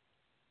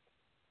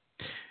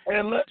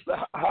 And let the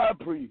high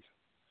priest.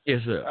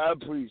 Yes, sir. High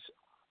priest.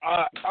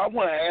 I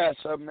want to add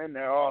something in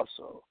there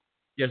also.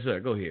 Yes, sir.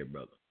 Go ahead,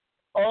 brother.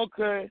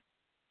 Okay.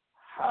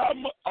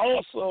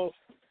 Also,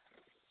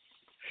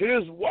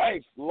 his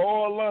wife,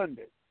 Laura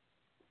London,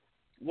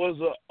 was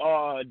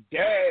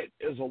dad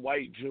is a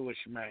white Jewish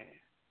man.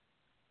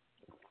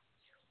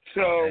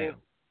 So, damn.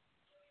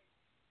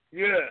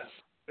 yeah,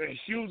 and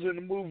she was in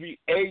the movie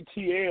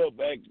ATL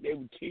back then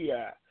with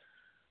T.I.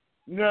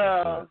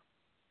 Now,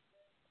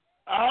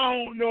 I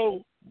don't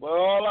know, but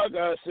all I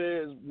gotta say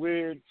is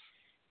when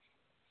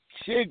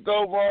shit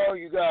go wrong,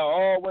 you gotta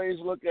always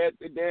look at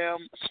the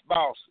damn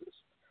spouses.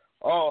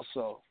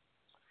 Also,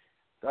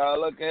 gotta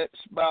look at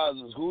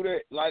spouses. Who they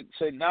like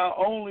to say, not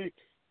only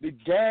the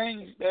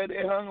gangs that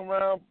they hung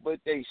around, but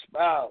they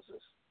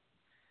spouses.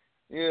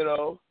 You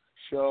know.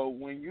 So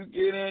when you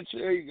get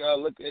into it, you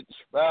gotta look at the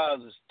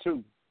spouses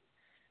too.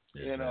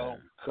 You know,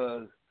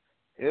 because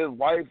his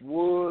wife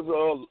was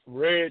a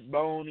red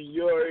bone, and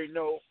you already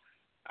know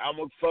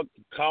I'ma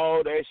fucking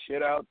call that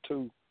shit out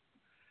too.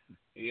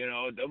 You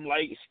know, them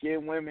light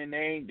skinned women,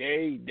 they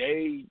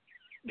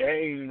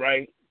ain't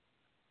right.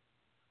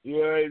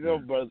 You already know,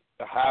 but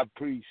the high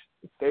priest,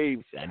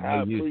 Dave,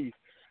 high priest.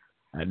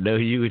 I know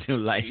you would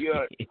like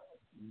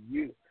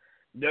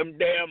them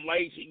damn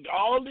lights.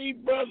 All these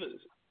brothers.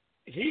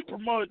 He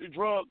promoted the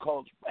drug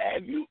culture.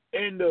 Have you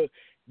in the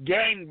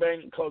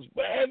gangbang culture?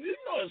 But have you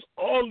noticed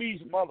all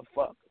these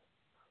motherfuckers?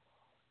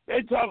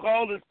 They talk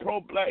all this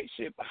pro-black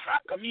shit, but how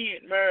come he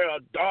ain't married a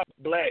dark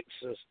black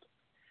sister?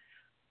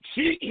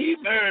 He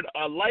married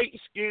a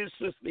light-skinned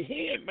sister.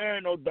 He ain't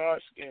married no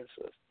dark-skinned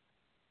sister.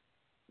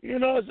 You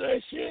know what I'm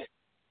saying? Shit.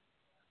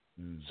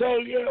 So,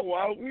 yeah,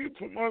 while we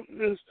promoting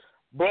this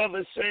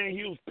brother saying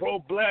he was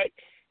pro-black,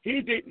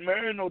 he didn't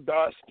marry no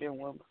dark-skinned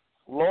woman.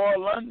 Laura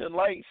London,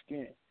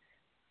 light-skinned.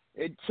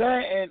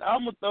 And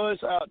I'm going to throw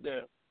this out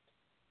there.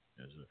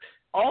 Yes,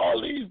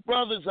 all these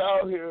brothers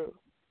out here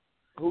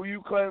who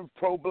you claim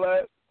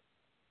pro-black,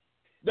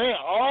 they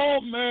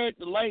all married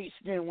to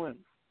light-skinned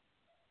women.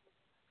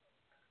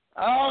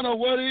 I don't know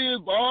what it is,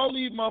 but all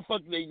these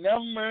motherfuckers, they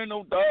never married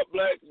no dark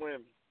black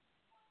women.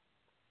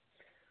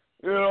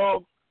 You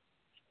know,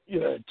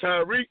 yeah,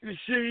 Tariq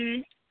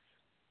Nasheed,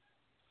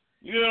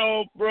 you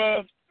know,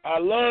 bruh, I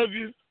love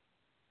you,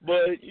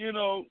 but, you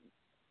know,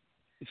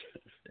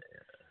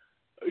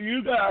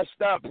 you gotta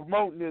stop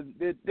promoting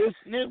this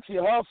Nipsey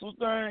Hussle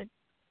thing,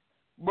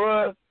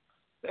 bruh.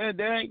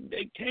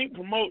 They can't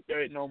promote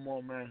that no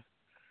more, man.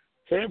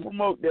 Can't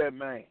promote that,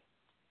 man.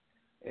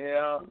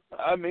 Yeah,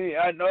 I mean,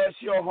 I know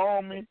it's your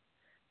homie.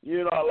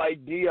 You know,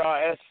 like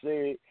DRS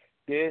said,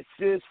 this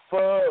is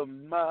for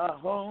my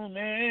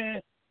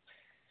homie.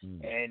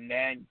 And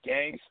that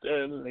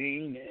gangster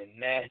lean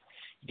and that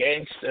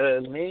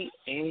gangster lean.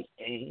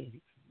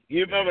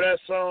 You remember that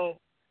song?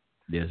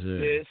 Yes, sir.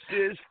 This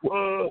is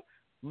for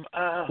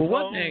my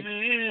one homie.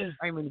 thing,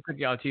 I ain't mean to cut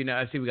you out to you now.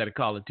 I see we got a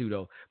caller too,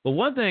 though. But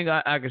one thing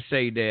I could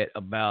say that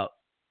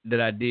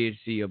I did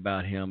see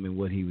about him and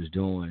what he was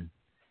doing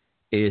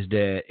is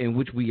that, in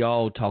which we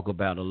all talk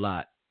about a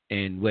lot,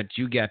 and what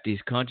you got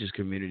these conscious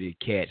community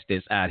cats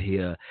that's out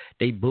here,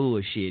 they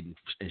bullshitting.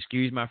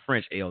 Excuse my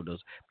French,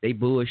 elders. They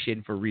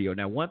bullshitting for real.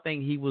 Now, one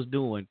thing he was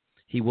doing,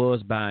 he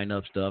was buying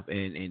up stuff,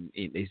 and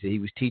they said he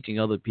was teaching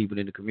other people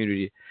in the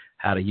community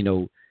how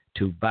to,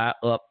 to buy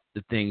up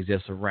the things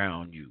that's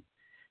around you.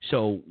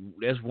 So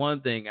that's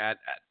one thing. I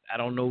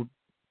don't know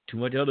too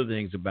much other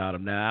things about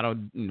him. Now, I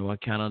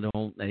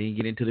didn't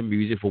get into the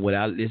music for what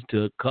I listened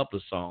to a couple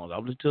of songs. I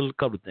listened to a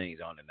couple of things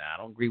on it. Now, I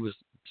don't agree with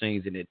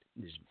things in it,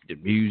 the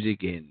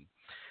music and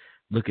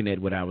looking at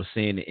what I was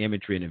saying, the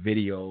imagery and the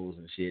videos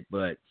and shit.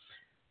 But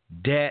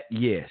that,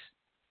 yes,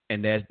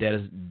 and that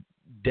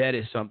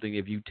is something.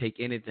 If you take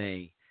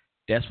anything,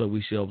 that's what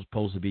we should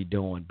supposed to be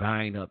doing,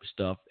 buying up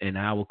stuff in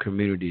our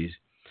communities.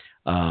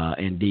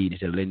 Indeed,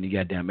 instead of letting the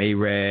goddamn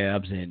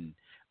Arabs and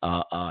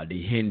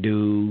the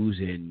Hindus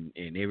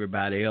and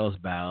everybody else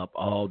buy up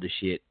all the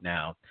shit.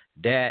 Now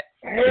that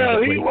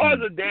hell, he was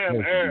a damn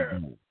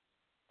Arab.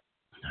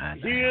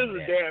 He is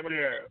a damn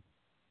Arab.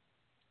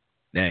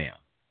 Damn.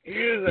 He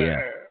is an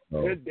Arab.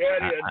 So His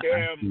daddy a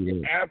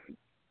damn African.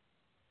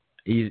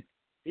 He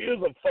is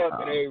a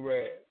fucking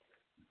Arab.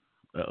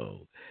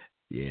 Oh,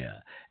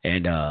 yeah.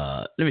 And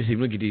let me see.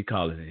 Look at these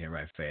callers in here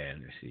right fast.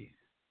 Let me see.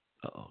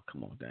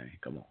 Come on, dang.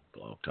 Come on.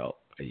 Blog Talk.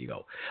 There you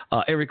go.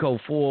 Area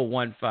code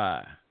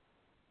 415.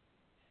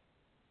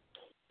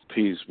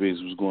 Peace.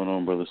 What's going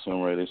on, Brother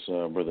Sunray? It's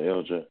Brother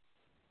LJ.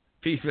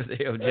 Peace, Brother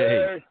LJ.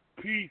 Hey,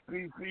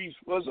 peace.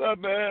 What's up,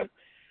 man?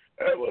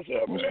 Hey, what's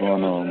up, What's man?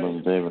 going on,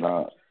 Brother David?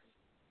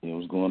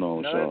 What's going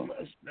on, y'all?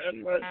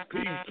 Nothing much.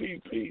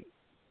 Peace.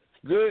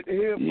 Good to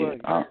hear from you.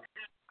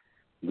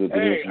 Good to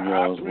hear from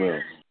y'all as well.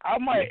 I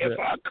might, if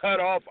I cut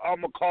off, I'm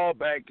going to call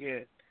back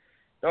in.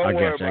 Don't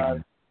worry about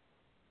it.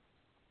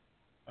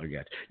 I got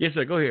you. Yes,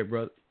 sir. Go ahead,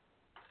 brother.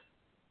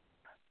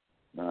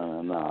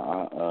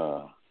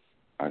 No.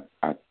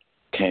 I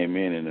came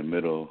in the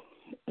middle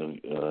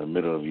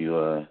of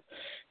you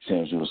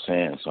saying what you were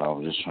saying, so I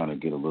was just trying to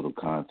get a little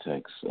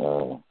context.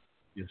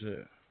 Yes,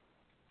 sir.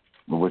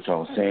 But what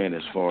y'all was saying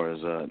as far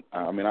as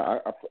I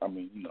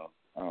mean, you know,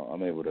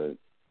 I'm able to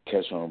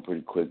catch on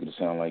pretty quick. It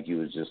sounded like you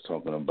was just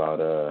talking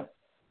about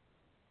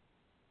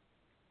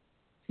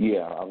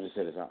yeah, I was just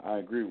saying this. I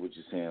agree with what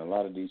you're saying. A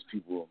lot of these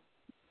people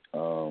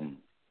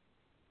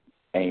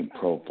ain't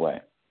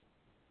pro-black.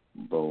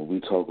 But when we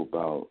talk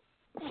about,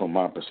 from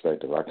my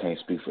perspective, I can't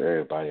speak for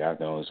everybody. I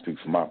can only speak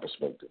from my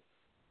perspective.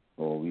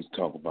 But when we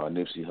talk about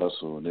Nipsey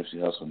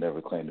Hussle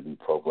never claimed to be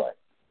pro-black.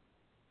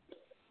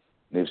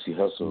 Nipsey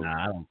Hussle.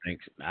 Nah,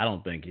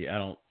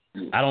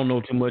 I don't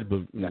know too much,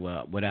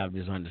 but without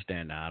just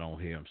understanding, I don't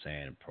hear him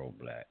saying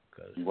pro-black.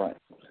 Right.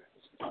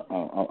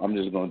 I'm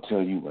just going to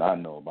tell you what I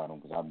know about him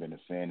because I've been a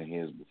fan of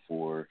his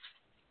before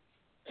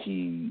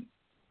he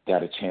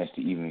got a chance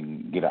to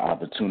even get an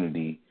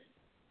opportunity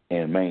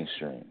in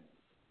mainstream.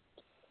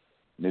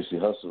 Nipsey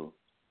Hussle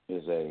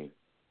is a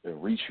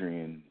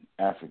Eritrean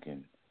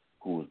African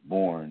who was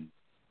born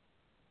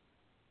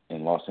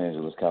in Los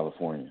Angeles,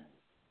 California,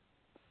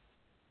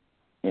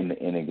 in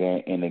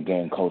the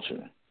gang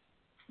culture.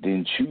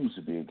 Didn't choose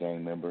to be a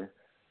gang member.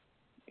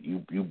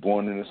 You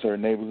born in a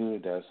certain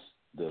neighborhood, that's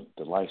the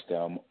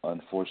lifestyle.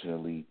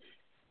 Unfortunately,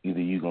 either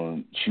you're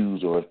gonna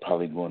choose or it's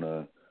probably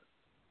gonna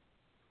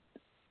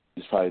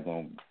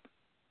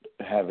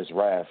have its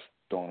wrath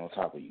thrown on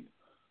top of you.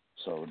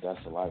 So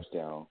that's the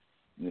lifestyle,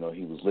 you know,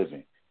 he was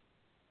living.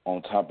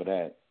 On top of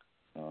that,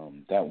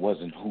 that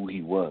wasn't who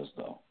he was,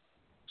 though.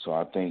 So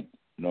I think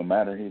no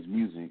matter his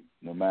music,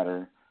 no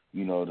matter,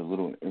 you know, the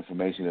little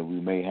information that we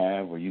may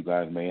have or you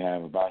guys may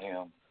have about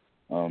him,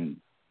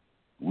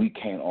 we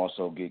can't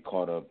also get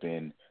caught up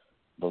in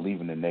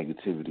believing the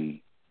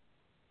negativity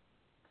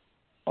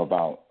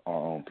about our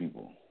own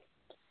people.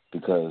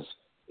 Because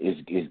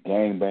it's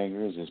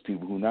gangbangers, it's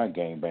people who not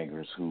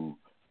gangbangers who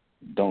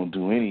don't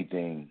do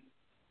anything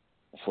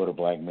for the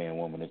black man,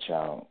 woman, and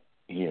child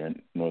here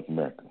in North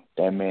America.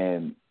 That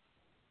man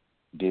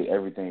did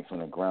everything from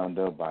the ground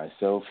up by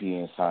himself. He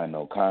ain't signed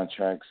no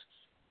contracts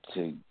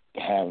to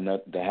have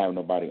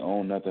nobody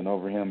own nothing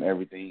over him.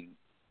 Everything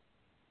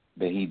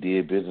that he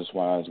did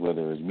business-wise,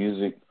 whether it's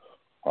music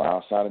or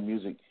outside of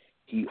music,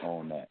 he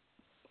owned that.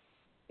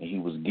 And he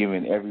was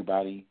giving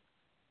everybody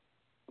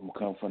who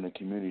come from the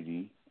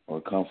community or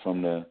come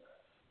from the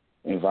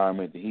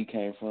environment that he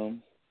came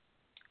from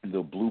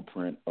the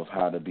blueprint of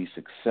how to be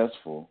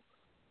successful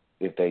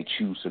if they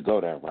choose to go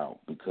that route.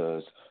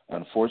 Because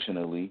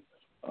unfortunately,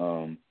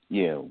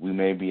 we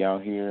may be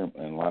out here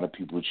and a lot of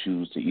people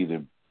choose to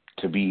either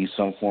to be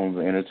some form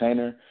of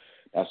entertainer.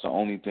 That's the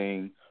only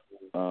thing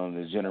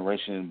the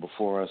generation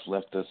before us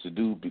left us to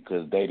do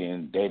because they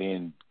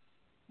didn't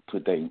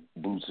put their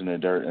boots in the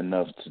dirt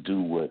enough to do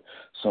what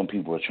some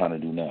people are trying to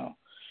do now.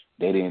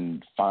 They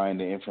didn't find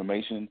the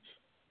information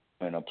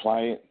and apply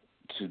it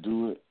to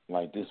do it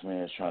like this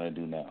man is trying to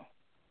do now.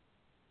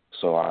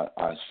 So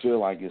I feel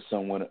like it's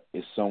somewhat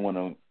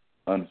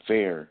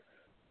unfair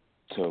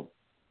to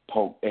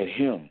poke at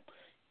him,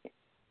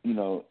 you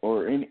know,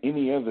 or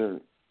any other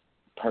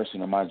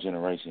person in my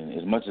generation.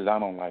 As much as I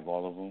don't like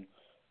all of them,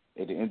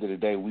 at the end of the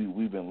day,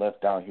 we've been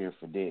left out here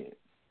for dead.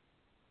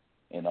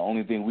 And the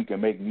only thing we can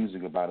make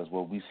music about is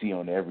what we see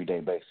on an everyday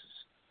basis.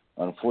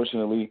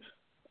 Unfortunately,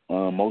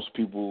 most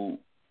people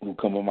who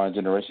come in my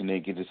generation, they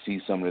get to see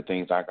some of the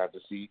things I got to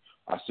see.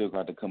 I still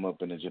got to come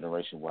up in a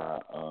generation where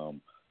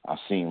I've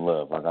seen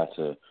love. I got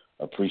to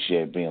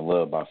appreciate being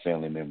loved by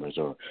family members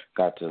or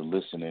got to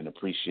listen and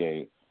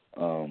appreciate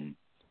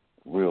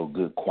real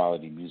good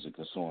quality music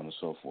and so on and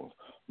so forth.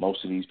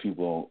 Most of these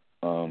people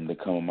that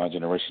come in my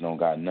generation don't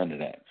got none of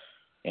that.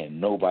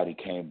 And nobody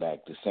came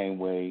back the same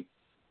way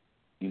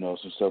You know,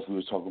 some stuff we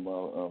was talking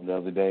about the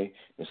other day.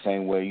 The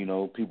same way, you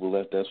know, people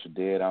left us for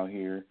dead out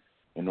here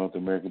in North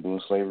America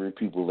doing slavery.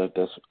 People left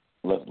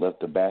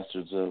the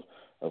bastards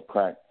of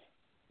crack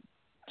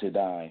to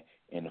die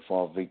and to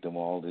fall victim of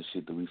all this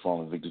shit that we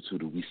fallen victim to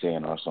that we say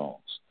in our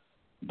songs.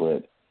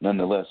 But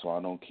nonetheless, so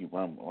I don't keep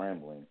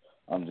rambling,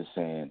 I'm just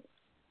saying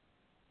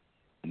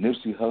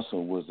Nipsey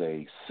Hussle was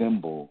a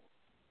symbol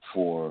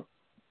for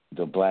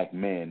the black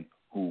men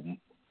who,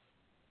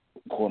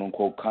 quote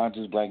unquote,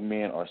 conscious black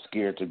men are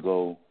scared to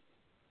go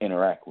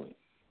interact with.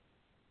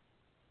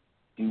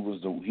 He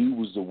was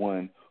the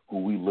one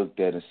who we looked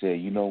at and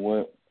said, you know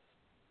what?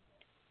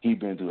 He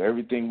been through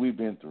everything we've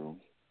been through.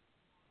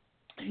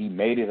 He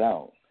made it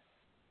out.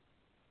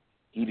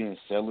 He didn't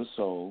sell his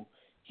soul.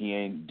 He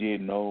ain't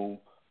did no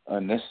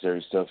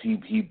unnecessary stuff.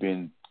 He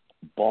been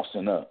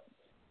bossing up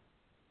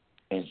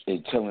and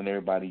telling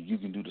everybody you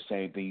can do the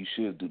same thing. You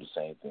should do the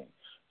same thing.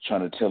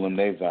 Trying to tell them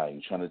their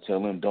value. Trying to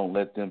tell them don't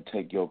let them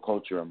take your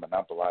culture and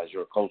monopolize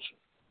your culture.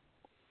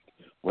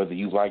 Whether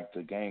you like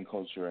the gang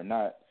culture or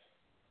not,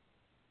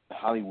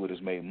 Hollywood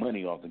has made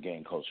money off the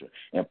gang culture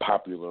and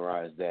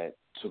popularized that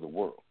to the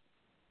world.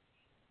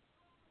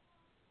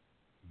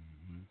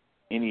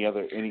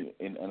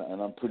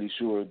 And I'm pretty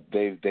sure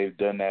they've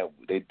done that.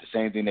 The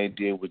same thing they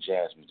did with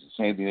jazz music,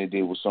 the same thing they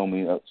did with so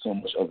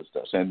much other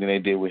stuff, same thing they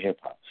did with hip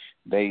hop.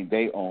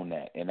 They own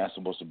that, and that's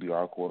supposed to be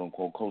our quote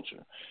unquote culture.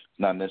 It's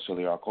not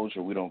necessarily our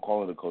culture. We don't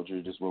call it a culture.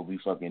 It's just what we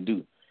fucking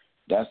do.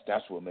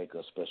 That's what makes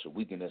us special.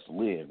 We can just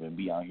live and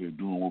be out here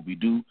doing what we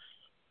do,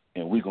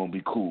 and we're gonna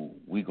be cool.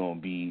 We're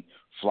gonna be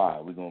fly.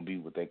 We're gonna be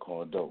what they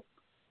call dope,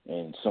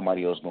 and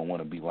somebody else gonna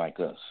want to be like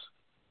us.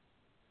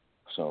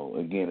 So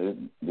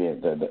again,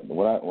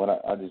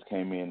 what I just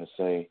came in to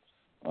say,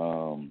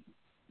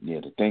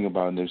 the thing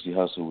about Nipsey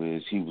Hussle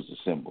is he was a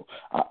symbol,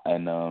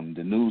 and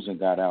the news that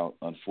got out,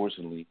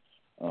 unfortunately,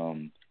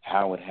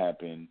 how it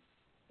happened,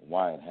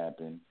 why it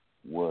happened,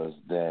 was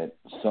that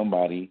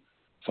somebody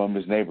from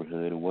his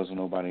neighborhood, it wasn't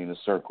nobody in the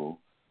circle,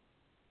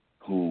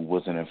 who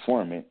was an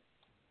informant,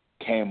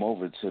 came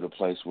over to the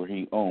place where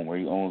he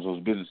owns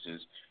those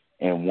businesses,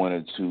 and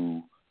wanted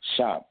to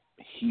shop.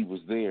 He was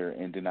there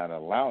and did not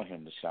allow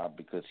him to shop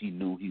because he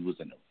knew he was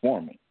an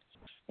informant,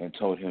 and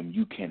told him,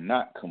 you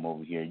cannot come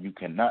over here. You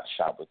cannot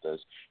shop with us.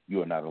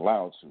 You are not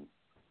allowed to.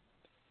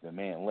 The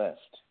man left,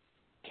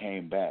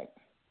 came back,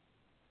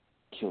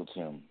 killed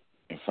him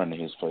in front of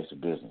his place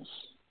of business.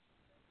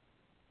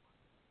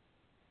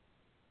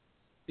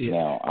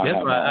 Yeah, now,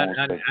 that's why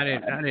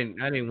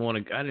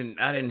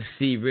I didn't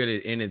see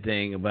really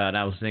anything about.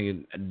 I was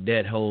thinking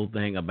that whole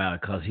thing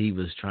about because he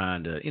was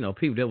trying to,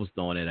 people that was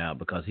throwing it out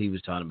because he was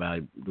talking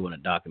about doing a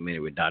documentary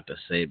with Dr.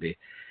 Sebi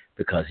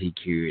because he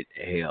cured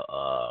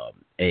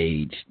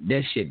AIDS.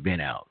 That shit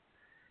been out.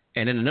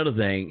 And then another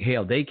thing,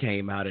 they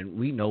came out and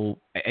we know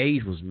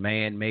AIDS was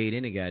man-made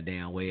any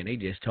goddamn way, and they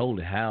just told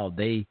it how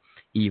they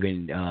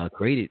even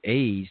created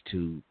AIDS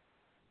to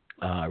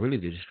really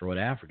to destroy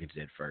the Africans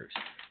at first.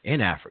 In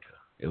Africa,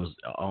 it was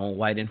our own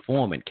white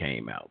informant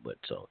came out, but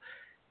so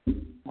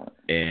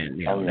and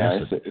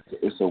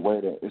it's a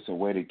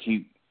way to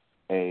keep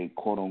a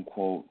quote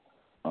unquote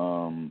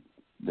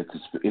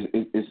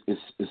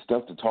it's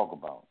stuff to talk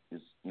about.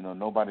 It's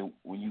nobody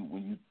when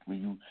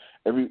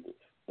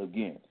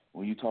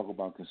you talk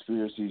about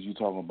conspiracies, you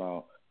talk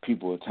about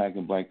people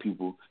attacking black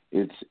people.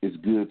 It's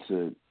good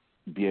to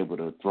be able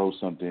to throw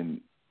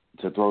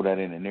that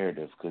in a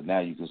narrative because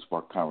now you can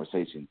spark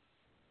conversation.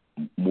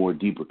 More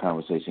deeper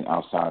conversation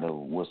outside of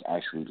what's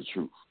actually the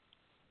truth.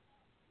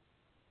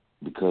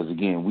 Because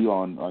again, we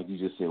all, like you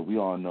just said, we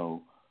all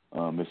know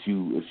if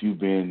you've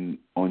been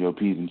on your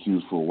P's and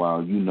Q's for a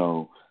while, you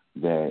know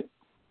that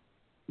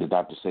the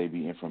Dr.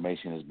 Sebi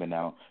information has been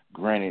out.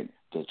 Granted,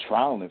 the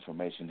trial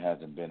information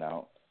hasn't been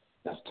out.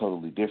 That's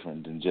totally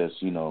different than just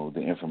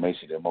the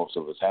information that most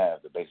of us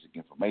have, the basic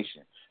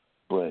information.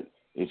 But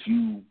if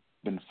you've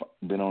been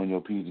on your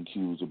P's and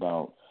Q's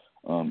about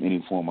any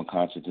form of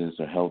consciousness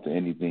or health or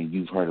anything,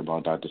 you've heard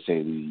about Dr.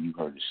 Sebi, you've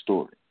heard his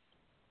story.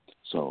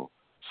 So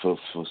for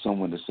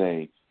someone to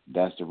say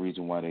that's the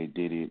reason why they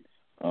did it,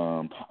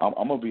 I'm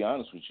going to be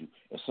honest with you.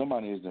 If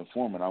somebody is an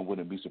informant, I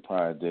wouldn't be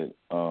surprised that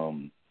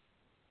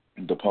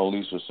the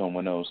police or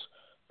someone else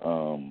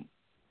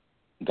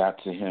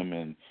got to him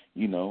and,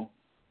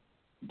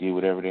 did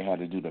whatever they had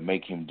to do to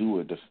make him do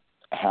it,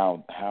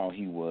 how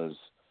he was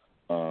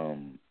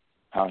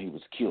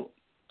killed.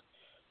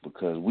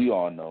 Because we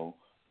all know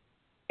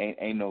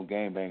ain't no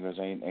gangbangers,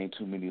 ain't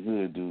too many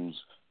hood dudes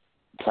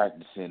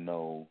practicing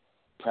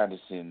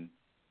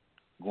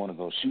going to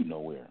go shoot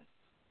nowhere.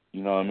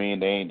 You know what I mean?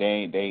 They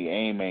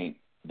aim ain't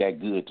that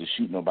good to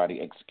shoot nobody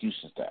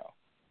execution style.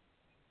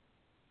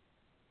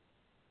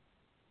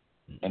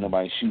 Ain't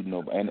nobody shooting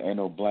ain't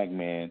no black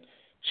man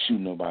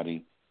shooting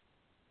nobody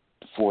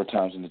 4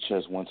 times in the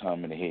chest, 1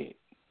 time in the head.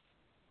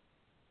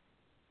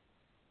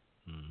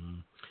 Mm-hmm.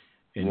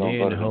 And then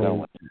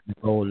the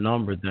whole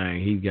number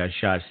thing, he got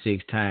shot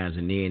 6 times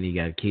and then he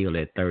got killed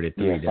at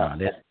 33 down.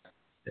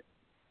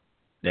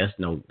 That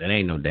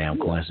ain't no damn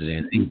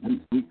coincidence.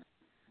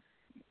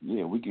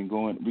 yeah, we can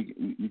go in.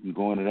 We can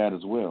go into that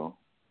as well.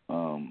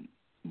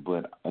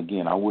 But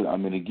again,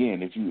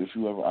 if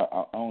you ever,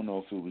 I don't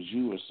know if it was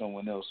you or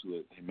someone else who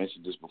had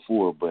mentioned this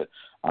before, but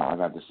I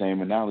got the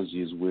same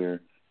analogy as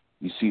where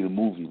you see the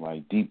movie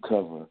like Deep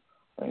Cover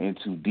or In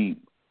Too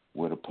Deep,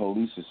 where the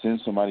police will send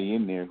somebody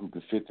in there who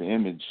could fit the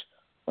image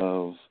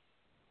of,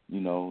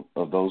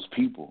 of those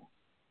people,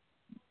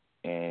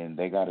 and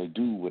they got to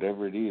do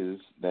whatever it is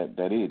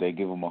that is. They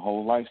give them a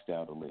whole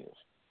lifestyle to live,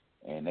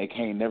 and they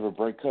can't never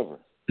break cover.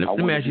 Let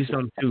me ask you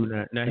something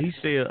too. Now he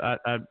said,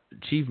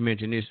 Chief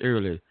mentioned this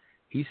earlier.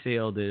 He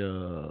sell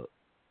the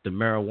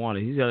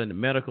marijuana. He's selling the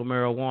medical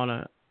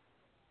marijuana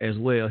as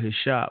well. His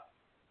shop.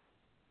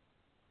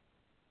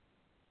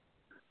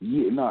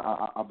 Yeah,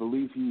 no, I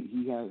believe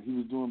he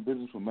was doing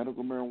business with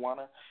medical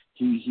marijuana.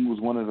 He was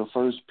one of the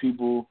first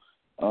people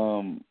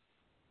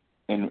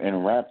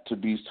in rap to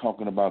be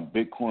talking about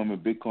Bitcoin when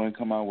Bitcoin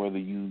come out, whether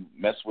you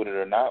mess with it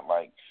or not.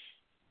 Like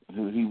he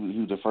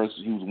was the first.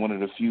 He was one of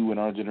the few in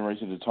our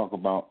generation to talk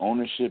about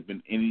ownership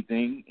in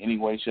anything, any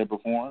way, shape, or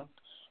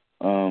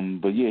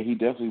form. But yeah, he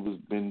definitely was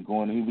been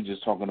going. He was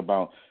just talking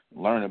about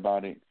learn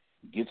about it,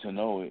 get to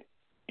know it,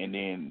 and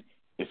then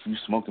if you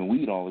smoking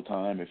weed all the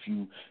time, if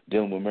you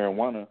dealing with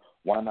marijuana,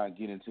 why not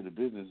get into the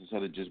business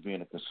instead of just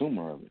being a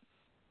consumer of it?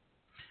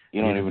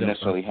 You don't even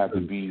necessarily have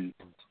to be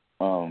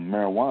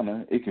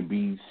marijuana. It can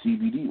be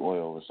CBD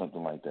oil or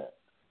something like that.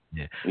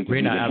 Yeah,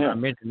 I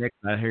mentioned that.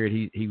 I heard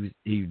he was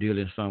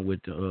dealing some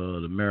with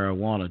the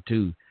marijuana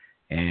too,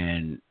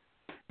 and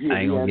yeah, I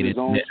ain't gonna get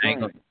into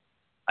that.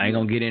 I ain't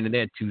gonna get into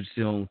that too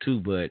soon too,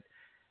 but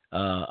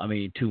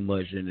too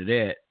much into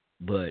that.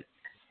 But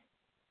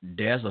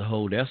that's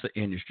an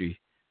industry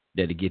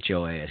that'll get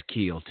your ass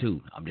killed too.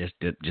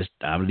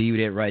 I'll leave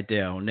that right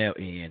there on that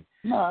end.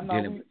 No,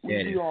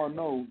 we all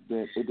know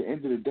that at the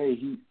end of the day,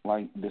 he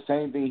like the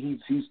same thing.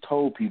 He's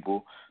told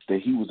people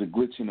that he was a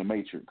glitch in the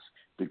matrix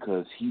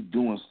because he's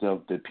doing stuff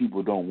that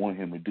people don't want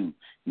him to do.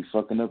 He's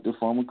fucking up the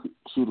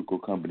pharmaceutical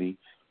company.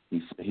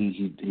 He's trying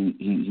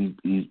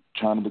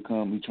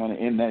to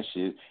end that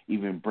shit.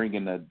 Even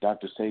bringing the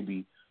Dr.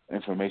 Sebi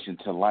information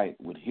to light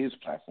with his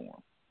platform.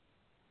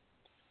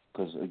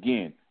 Because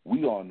again,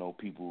 we all know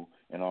people,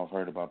 and I've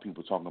heard about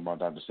people talking about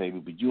Dr.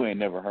 Sebi, but you ain't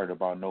never heard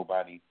about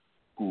nobody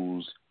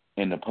who's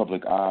in the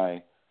public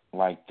eye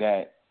like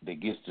that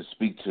gets to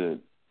speak to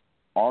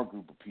our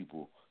group of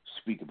people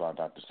speak about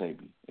Dr.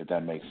 Sebi, if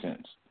that makes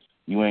sense.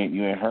 You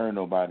ain't heard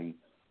nobody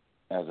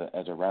as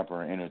a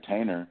rapper or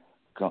entertainer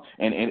come,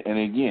 and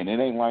again, it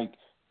ain't like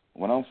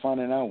when I'm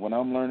finding out, when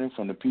I'm learning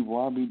from the people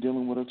I'll be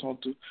dealing with or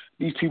talk to,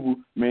 these people,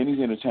 man, these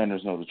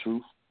entertainers know the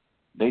truth.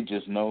 They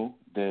just know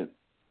that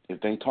if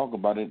they talk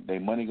about it, their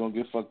money gonna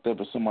get fucked up,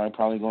 and somebody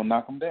probably gonna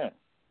knock them down.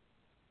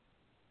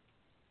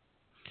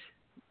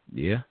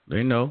 Yeah,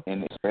 they know.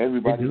 And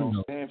everybody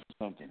gonna stand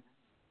for something.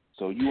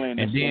 So you ain't.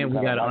 And then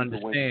we gotta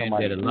understand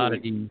that a lot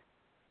of these.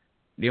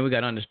 Then we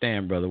gotta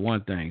understand, brother,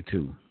 one thing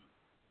too.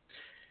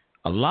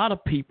 A lot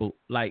of people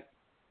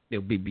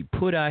they'll be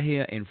put out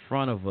here in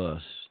front of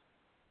us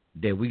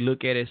that we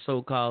look at as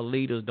so-called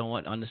leaders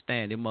don't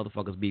understand. Them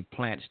motherfuckers be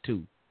plants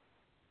too.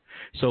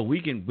 So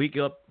we can big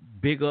up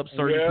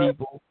certain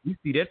people. We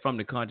see that from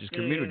the conscious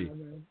community.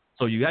 Mm-hmm.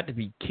 So you got to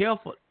be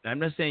careful. I'm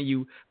not saying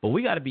you, but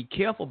we got to be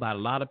careful about a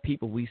lot of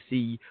people we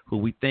see who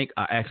we think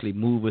are actually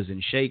movers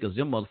and shakers.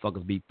 Them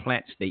motherfuckers be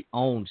plants they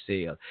own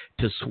selves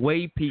to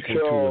sway people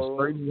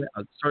to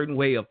a certain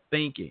way of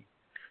thinking.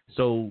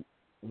 So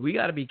we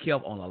got to be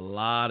careful on a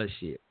lot of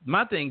shit.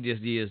 My thing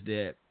just is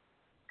that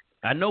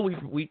I know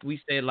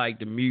we say like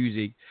the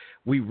music,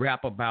 we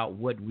rap about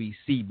what we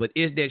see, but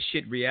is that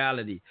shit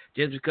reality?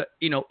 Just because,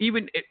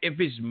 even if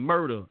it's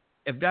murder,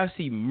 if I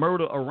see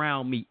murder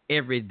around me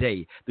every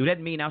day, do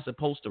that mean I'm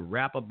supposed to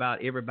rap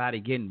about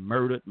everybody getting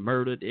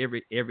murdered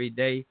every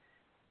day?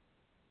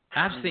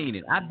 I've seen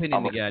it. I've been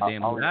in the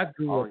goddamn hood. I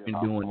grew up in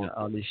doing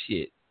all this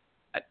shit.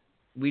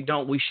 We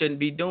shouldn't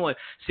be doing.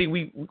 See,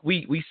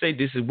 we say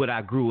this is what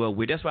I grew up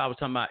with. That's what I was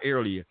talking about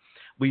earlier.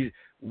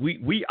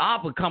 We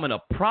are becoming a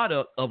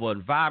product of an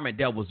environment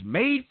that was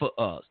made for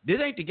us.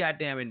 This ain't the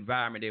goddamn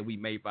environment that we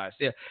made for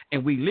ourselves.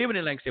 And we live in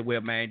it like I said,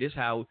 well, man, that's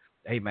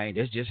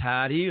just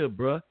how it is,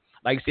 bro.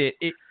 Like I said,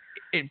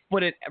 it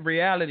put in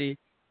reality,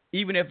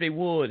 even if they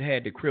would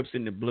had the Crips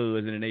and the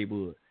Bloods in the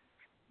neighborhood.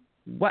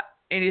 What?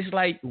 And it's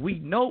like, we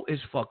know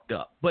it's fucked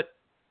up. But,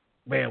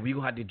 man, we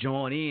going to have to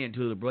join in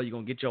to the brother. You're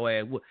going to get your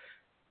ass whooped.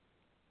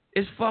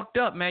 It's fucked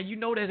up, man. You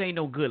know that ain't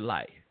no good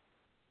life.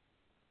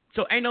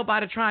 So ain't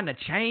nobody trying to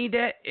change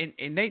that,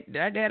 and they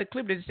had a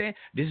clip that said,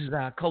 "This is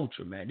our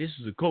culture, man. This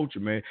is a culture,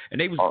 man." And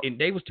they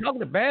was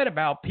talking bad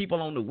about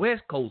people on the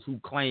West Coast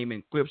who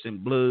claiming Crips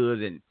and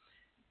Bloods and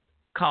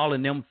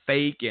calling them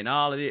fake and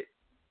all of it.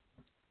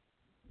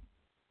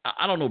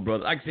 I don't know,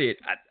 brother. Like I said,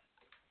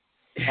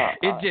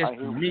 it's just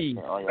me.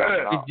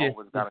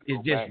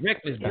 It's just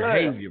reckless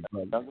behavior,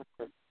 brother.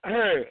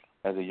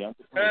 As a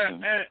younger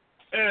person,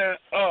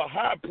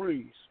 high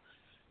priest.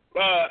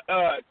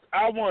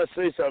 I want to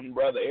say something,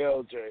 brother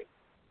LJ.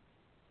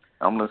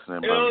 I'm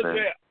listening, brother.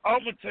 LJ, I'm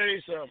gonna tell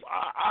you something.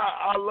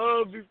 I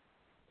love you,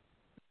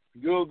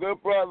 You're a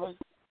good brother.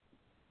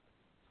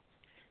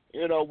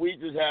 You know, we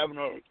just having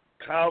a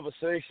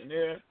conversation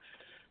here,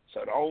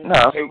 so don't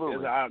take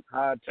this out of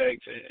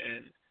context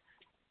and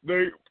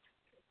the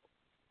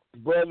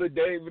brother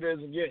David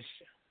is against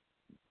you.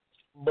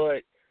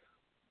 But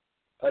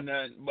I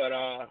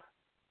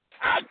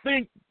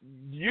think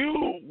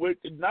you, with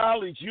the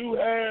knowledge you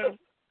have,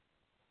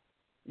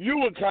 you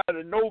would kind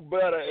of know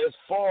better as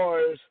far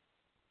as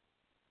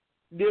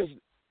this,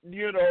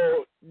 you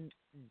know,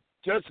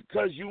 just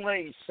because you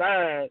ain't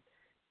signed,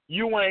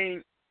 you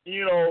ain't,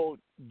 you know,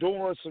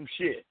 doing some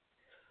shit.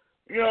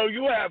 You know,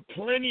 you have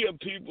plenty of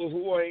people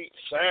who ain't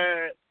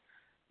signed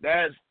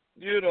that's,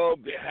 you know,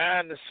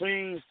 behind the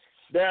scenes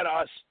that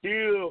are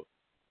still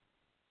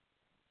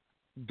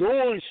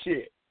doing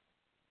shit.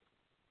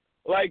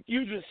 Like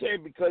you just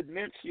said, because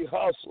Nipsey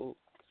Hussle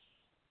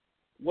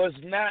was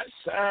not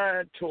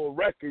signed to a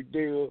record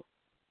deal,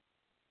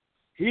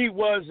 he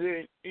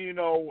wasn't, you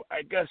know,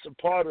 I guess a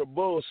part of the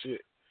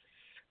bullshit.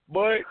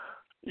 But,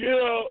 you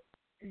know,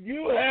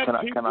 you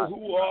have people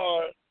who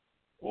are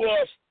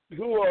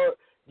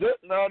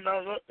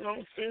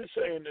I'm finished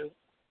saying this.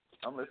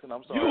 I'm listening.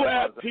 I'm sorry. You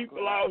have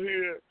people out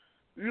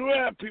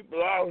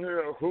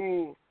here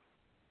who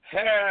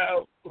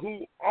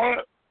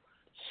aren't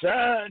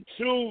signed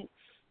to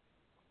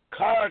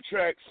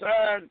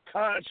signed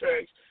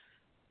contracts,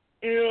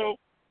 you know,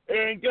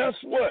 and guess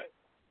what?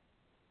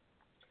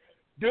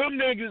 Them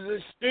niggas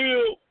is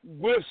still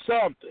with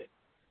something.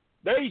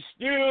 They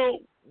still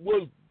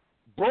was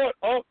brought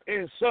up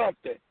in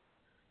something.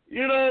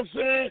 You know what I'm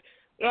saying?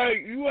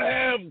 Like, you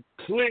have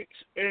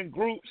cliques and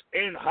groups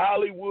in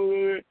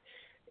Hollywood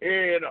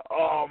and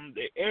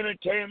the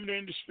entertainment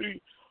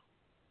industry.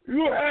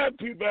 You have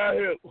people out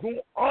here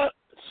who aren't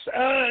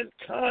signed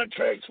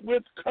contracts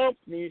with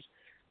companies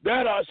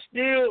that are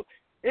still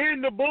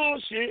in the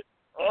bullshit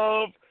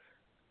who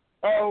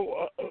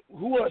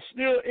are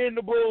still in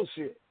the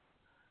bullshit.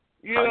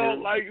 You know,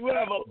 like you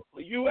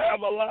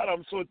have a lot of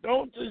them. So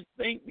don't just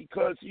think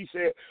because he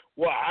said,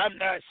 "Well, I'm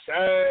not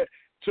signed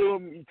to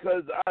them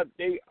because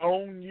they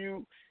own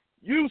you."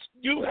 You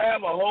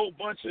have a whole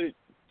bunch of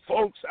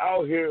folks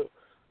out here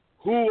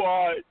who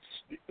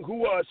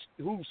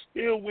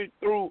still went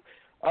through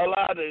a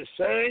lot of the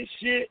same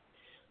shit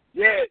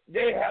that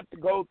they have to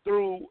go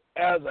through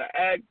as an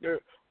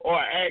actor or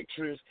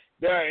actress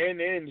that are in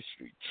the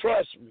industry.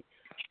 Trust me.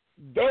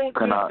 I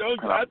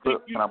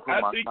think you're a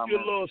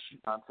little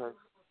context.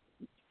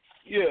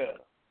 Yeah.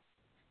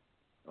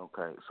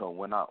 Okay, so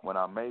when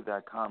I made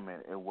that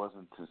comment, it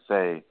wasn't to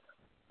say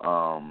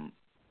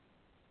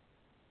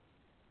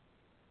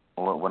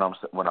what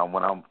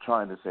I'm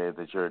trying to say is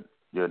that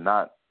you're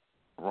not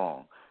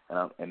wrong,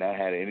 and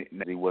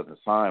that he wasn't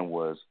signed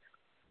was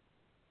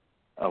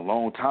a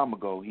long time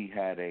ago. He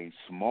had a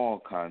small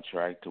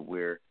contract to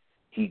where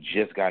he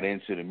just got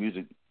into the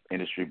music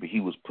industry, but he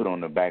was put on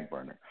the back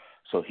burner.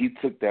 So he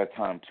took that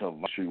time till the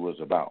industry was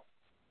about.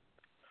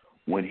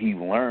 When he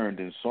learned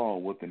and saw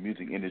what the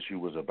music industry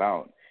was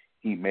about,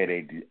 he made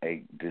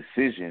a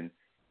decision.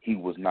 He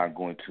was not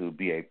going to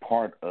be a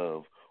part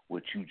of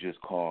what you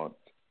just called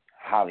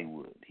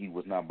Hollywood. He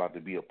was not about to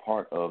be a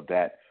part of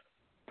that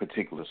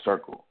particular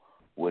circle.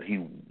 What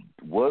he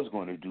was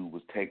going to do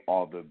was take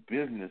all the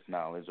business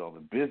knowledge, all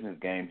the business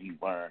game he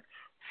learned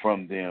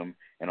from them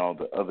and all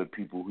the other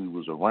people he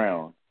was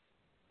around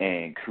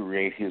and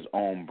create his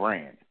own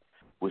brand,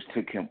 which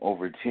took him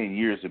over 10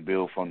 years to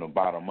build from the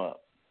bottom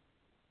up.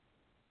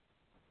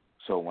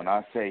 So when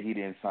I say he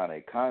didn't sign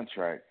a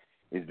contract,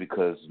 it's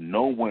because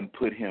no one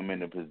put him in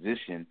the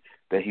position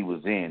that he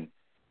was in.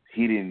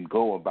 He didn't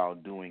go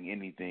about doing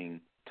anything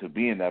to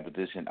be in that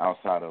position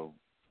outside of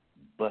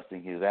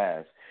busting his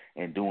ass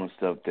and doing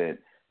stuff that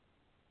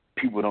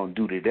people don't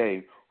do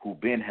today who've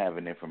been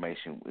having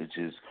information, which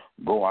is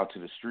go out to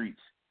the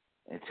streets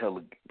and tell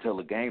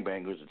the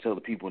gangbangers or tell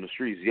the people in the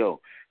streets, yo,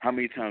 how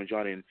many times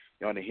y'all didn't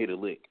hit a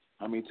lick?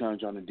 How many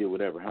times y'all didn't do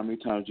whatever? How many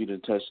times you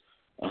didn't touch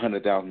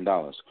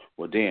 $100,000?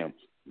 Well, damn,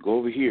 go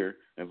over here,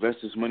 invest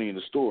this money in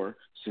the store.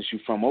 Since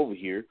you're from over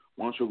here,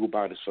 why don't you go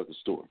buy this fucking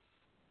store?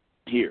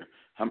 Here,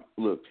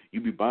 look,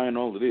 you be buying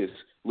all of this.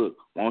 Look,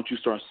 why don't you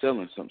start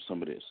selling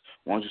some of this?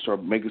 Why don't you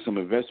start making some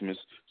investments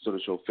so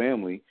that your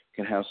family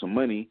can have some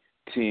money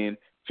 10,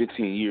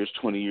 15 years,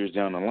 20 years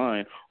down the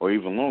line, or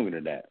even longer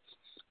than that?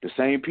 The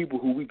same people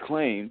who we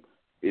claim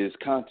is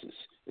conscious,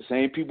 the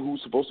same people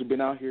who's supposed to have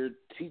been out here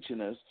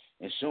teaching us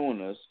and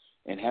showing us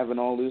and having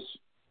all this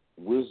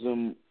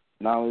wisdom,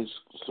 knowledge,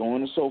 so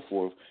on and so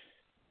forth,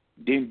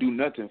 didn't do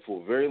nothing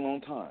for a very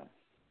long time.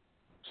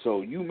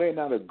 So you may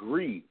not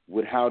agree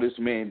with how this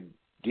man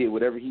did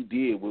whatever he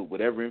did with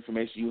whatever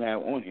information you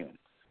have on him,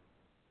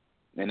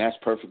 and that's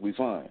perfectly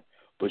fine.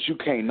 But you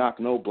can't knock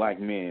no black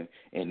man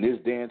in this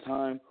day and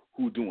time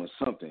who doing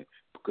something,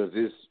 because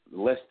it's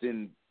less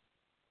than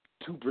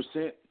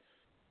 2%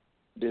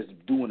 that's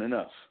doing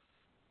enough.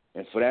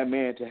 And for that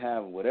man to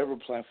have whatever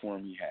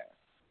platform he has,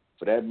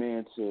 for that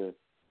man to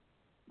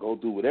go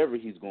through whatever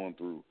he's going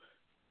through,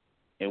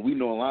 and we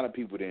know a lot of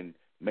people then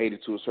made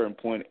it to a certain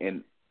point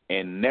and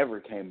and never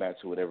came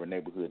back to whatever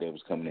neighborhood they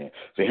was coming in.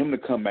 For him to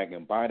come back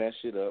and buy that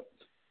shit up,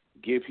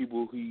 give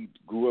people he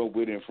grew up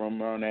with and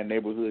from around that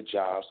neighborhood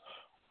jobs,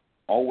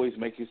 always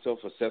make himself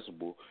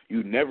accessible.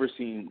 You never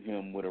seen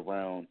him with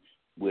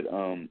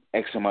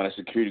X amount of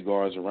security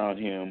guards around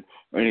him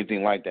or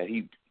anything like that.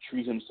 He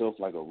treats himself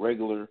like a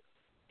regular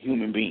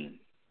human being,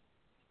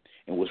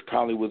 and which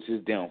probably was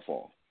his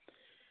downfall.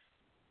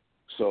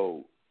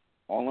 So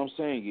all I'm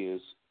saying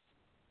is,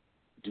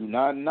 do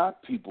not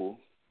knock people.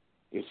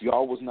 If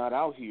y'all was not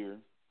out here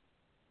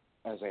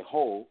as a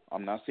whole,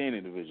 I'm not saying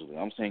individually,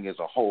 I'm saying as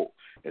a whole,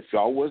 if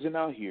y'all wasn't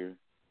out here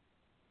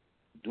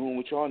doing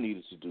what y'all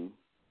needed to do,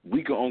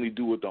 we can only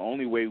do it the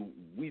only way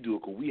we do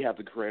it because we have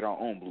to create our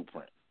own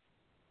blueprint.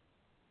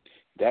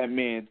 That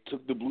man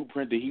took the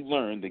blueprint that he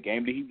learned, the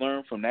game that he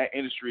learned from that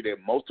industry that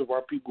most of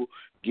our people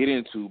get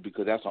into,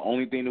 because that's the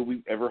only thing that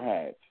we've ever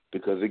had.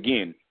 Because,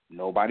 again,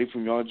 nobody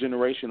from your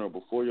generation or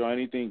before y'all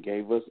anything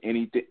gave us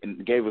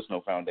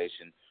no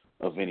foundation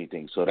of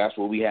anything. So that's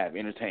what we have,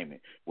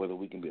 entertainment. Whether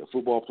we can be a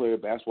football player,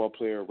 basketball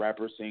player,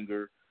 rapper,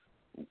 singer,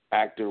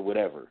 actor,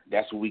 whatever.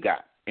 That's what we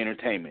got,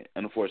 entertainment,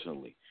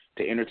 unfortunately,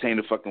 to entertain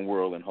the fucking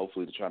world and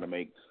hopefully to try to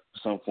make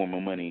some form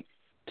of money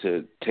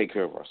to take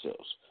care of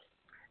ourselves.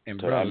 And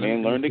so brother, that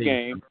man learned the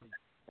game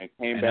and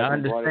came and back. I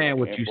and brought understand it,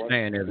 what and you're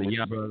saying as a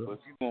young brother. But if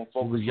you're going to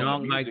focus was young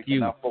on the music like and you.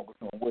 not focus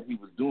on what he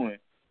was doing,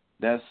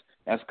 that's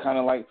kind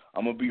of like,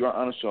 I'm going to be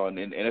honest, y'all,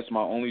 and that's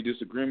my only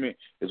disagreement,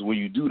 is when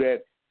you do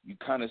that, you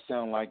kind of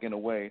sound like, in a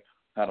way,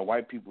 how the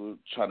white people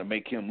try to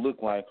make him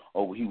look like,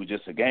 oh, he was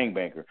just a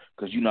gangbanger,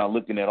 because you're not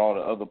looking at all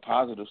the other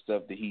positive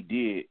stuff that he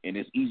did, and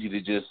it's easy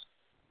to just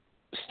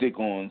stick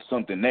on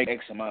something negative,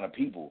 X amount of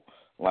people.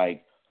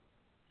 But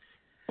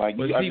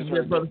here's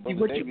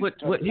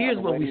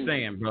what we're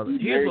saying, brother.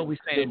 Here's what we're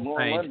saying at the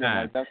same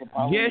time.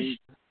 Yes,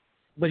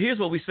 but here's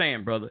what we're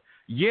saying, brother.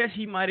 Yes,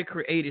 he might have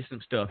created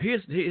some stuff.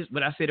 Here's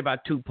what I said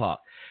about Tupac.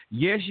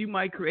 Yes, you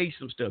might create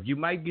some stuff. You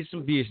might get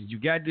some business. You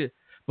got to,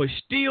 but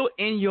still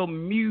in your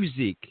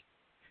music,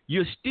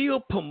 you're still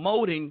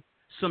promoting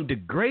some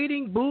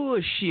degrading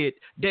bullshit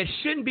that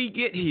shouldn't be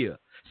get here.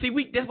 See,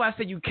 that's why I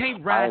said you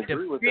can't ride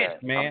the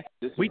fence, man.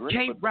 We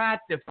can't ride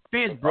the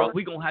fence, bro.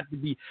 We're going to have to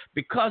be,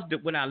 because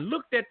when I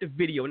looked at the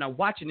video and I'm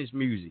watching his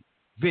music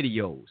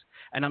videos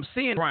and I'm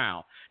seeing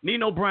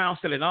Nino Brown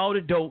selling all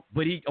the dope,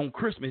 but on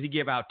Christmas he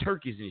give out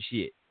turkeys and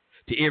shit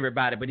to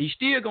everybody, but he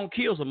still going to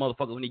kill some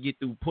motherfucker when he get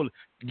through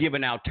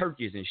giving out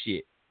turkeys and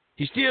shit.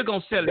 He's still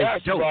going to sell his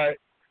dope. Right.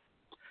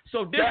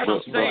 So this is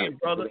what I'm saying,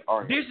 brother.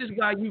 This is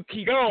why you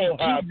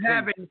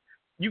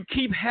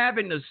keep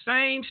having the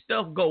same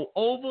stuff go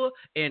over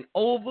and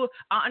over.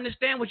 I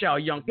understand what y'all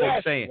young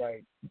folks saying.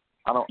 Right.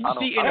 In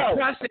the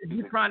process,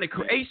 you're trying to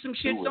create some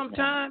shit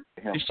sometimes.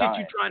 The shit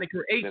you're trying to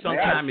create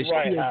sometimes is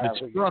still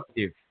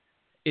destructive.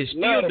 It's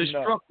still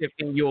destructive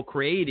in your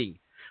creating.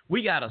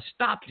 We got to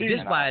stop this.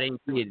 That's why it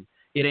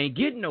ain't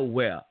getting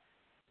nowhere.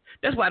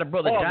 That's why the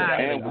brother died at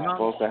a young age,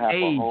 supposed to have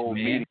a whole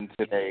meeting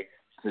today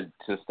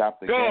to stop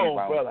the gang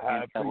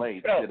violence in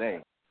LA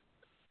today.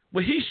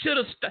 Well, he should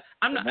have.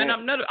 I'm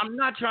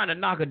not trying to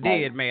knock a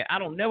dead man. I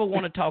don't never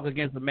want to talk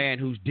against a man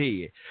who's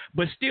dead.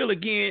 But still,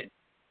 again,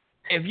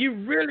 if you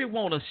really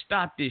want to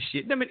stop this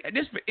shit,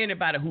 this for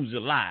anybody who's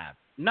alive,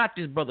 not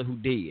this brother who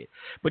dead.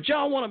 But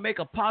y'all want to make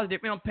a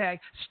positive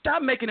impact.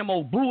 Stop making them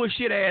old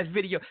bullshit ass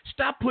video.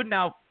 Stop putting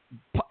out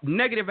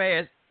negative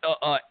ass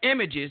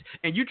images,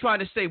 and you trying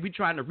to say we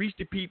trying to reach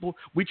the people,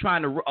 we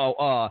trying to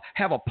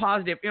have a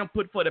positive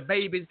input for the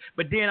babies,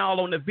 but then all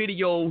on the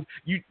videos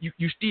you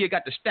still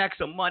got to stack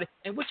some money.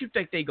 And what you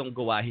think they gonna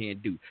go out here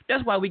and do?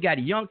 That's why we got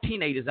young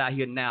teenagers out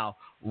here now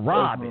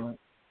robbing,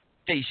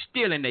 they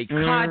stealing, they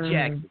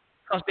carjacking,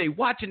 because they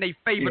watching their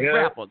favorite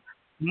rappers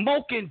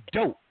smoking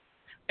dope.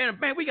 And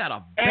man, we got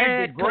a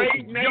bad group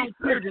of young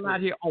children out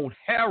here on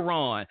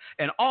heroin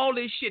and all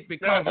this shit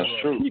because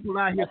people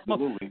out here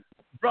smoking.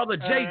 Brother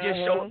Jay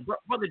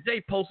Brother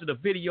Jay posted a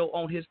video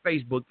on his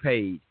Facebook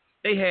page.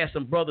 They had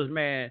some brothers,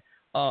 man.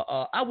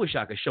 I wish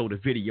I could show the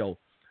video.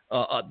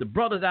 The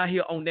brothers out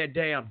here on that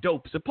damn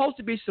dope. Supposed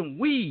to be some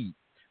weed,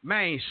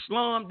 man.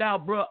 Slummed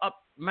out, bro.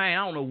 Man,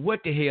 I don't know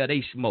what the hell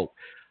they smoke.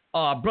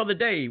 Brother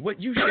Dave,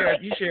 what you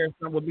shared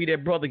something with me,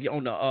 that brother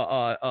on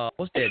the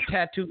what's that,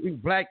 tattoo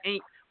black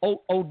ink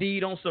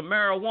OD'd on some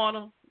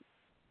marijuana.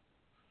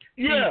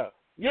 Yeah.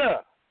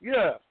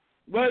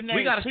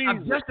 We gotta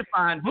stop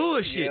justifying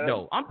bullshit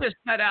though. I'm just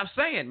flat out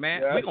saying,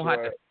 man, we're gonna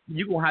have to.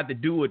 You're gonna have to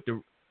do it.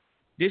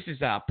 This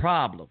is our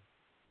problem.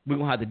 We're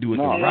gonna have to do it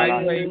the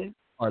right way,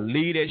 or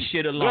leave that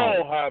shit alone.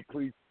 No, high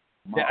priest.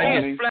 Just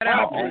flat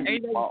out.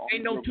 Ain't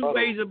no two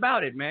ways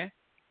about it, man.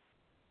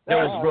 My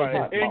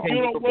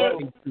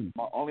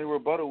only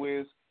rebuttal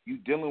is you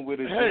dealing with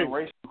a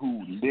generation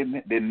who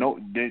didn't know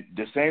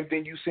the same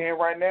thing you saying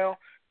right now.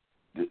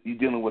 You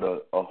dealing with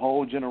a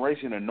whole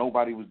generation, and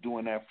nobody was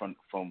doing that from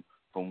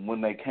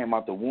when they came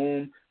out the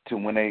womb to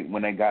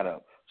when they got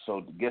up.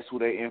 So guess who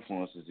their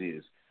influences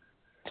is?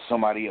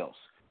 Somebody else.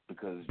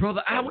 because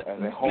brother, as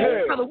a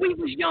whole, brother, we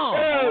was young.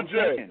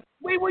 LJ.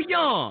 We were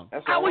young.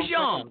 I was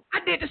young. Saying. I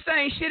did the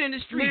same shit in the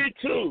street. Me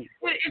too.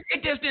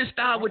 It just didn't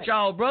start with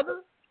y'all,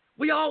 brother.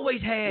 We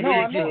always had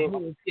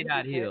shit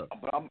out here.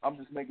 But I'm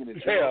just making a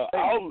general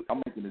statement.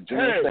 I'm making a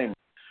general statement.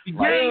 The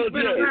game's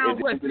been around At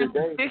the end of the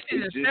day,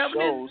 it just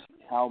shows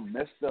how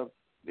messed up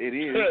it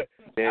is.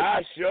 That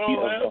I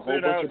sure have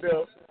been out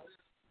there.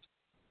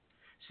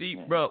 See,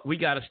 bro, we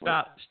gotta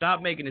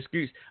stop making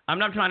excuses. I'm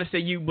not trying to say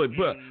you, but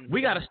bro,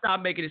 we gotta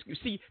stop making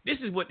excuses. See, this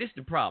is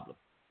the problem,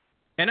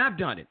 and I've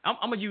done it. I'm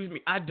gonna use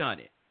me. I've done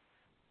it.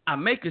 I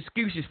make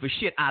excuses for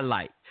shit I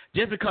like.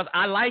 Just because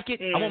I like it,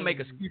 I won't make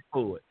an excuse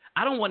for it.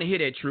 I don't want to hear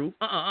that truth.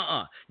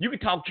 You can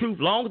talk truth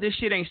long as this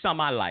shit ain't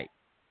something I like.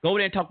 Go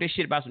there and talk this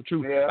shit about some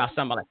truth about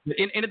something I like.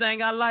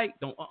 Anything I like,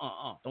 don't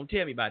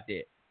tell me about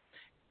that.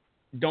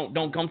 Don't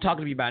come talking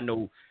to me about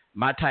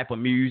my type of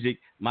music,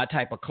 my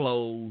type of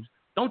clothes.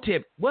 Don't tell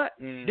what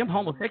them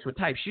homosexual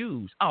type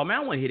shoes. Oh man, I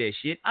want to hear that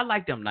shit. I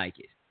like them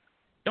Nikes.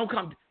 Don't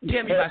come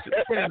tell me about the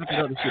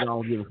other shit I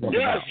don't give a fuck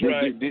about.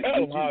 Right. Did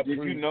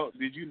you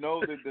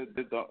know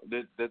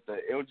that the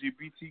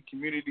LGBT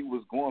community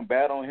was going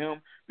bad on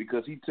him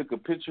because he took a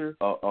picture,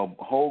 a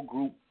whole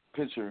group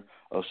picture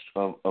of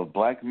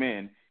black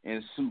men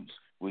in suits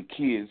with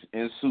kids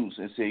in suits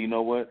and said, you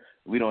know what,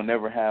 we don't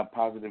never have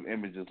positive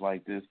images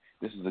like this.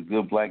 This is a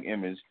good black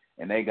image,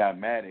 and they got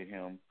mad at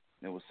him.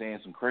 They was saying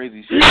some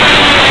crazy shit.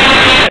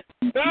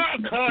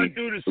 Farrakhan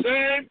do the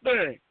same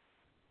thing.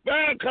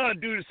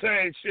 Farrakhan do the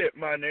same shit,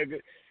 my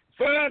nigga.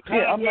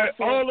 Farrakhan wear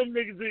all them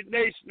niggas in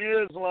Nation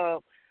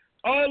Islam.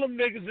 All them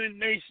niggas in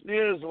Nation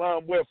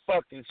Islam wear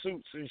fucking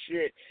suits and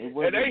shit. And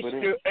they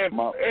still and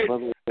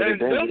them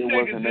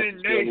niggas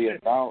in Nation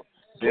about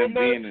them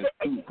being in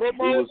suits.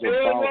 Promote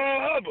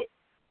Hubbard.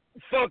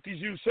 Fuck is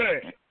you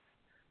saying?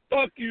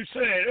 Fuck you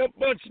saying? A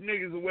bunch of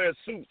niggas that wear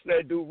suits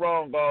that do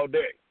wrong all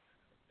day.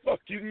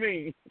 Fuck you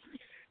mean?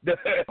 What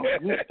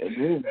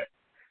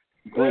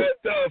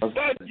the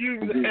fuck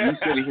you? You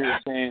sitting here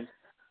saying,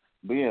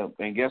 but yeah,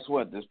 and guess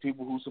what? There's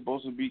people who's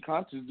supposed to be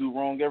conscious do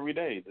wrong every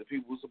day. The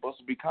people who's supposed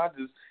to be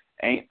conscious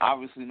ain't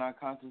obviously not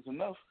conscious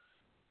enough.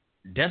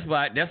 That's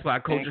why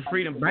Culture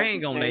Freedom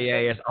bang on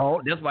their ass.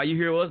 Oh, that's why you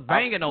hear us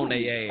banging on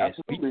their ass.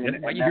 Absolutely.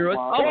 That's why you hear us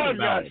talking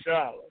about it.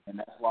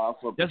 And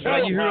that's why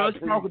you hear us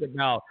talking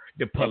about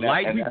the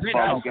polite. We've been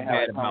talking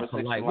about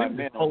polite. We've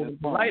been holding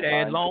polite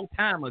ass a long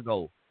time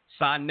ago.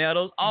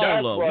 Sonettas,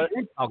 all of them. We've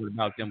been talking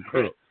about them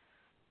crooks.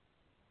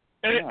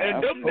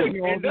 And them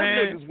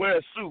niggas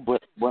wear suits.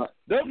 But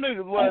them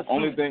niggas wear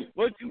only suits. Thing,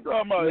 what you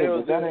talking about? Yeah,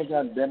 but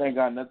that ain't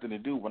got nothing to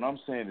do. What I'm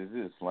saying is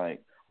this,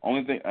 like,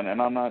 only thing,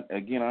 and I'm not,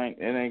 again, it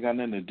ain't got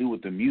nothing to do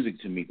with the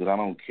music to me because I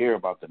don't care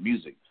about the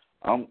music.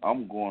 I'm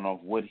going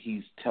off what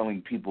he's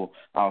telling people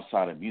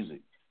outside of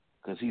music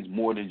because he's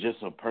more than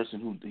just a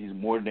person he's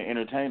more than an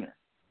entertainer.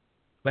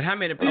 But how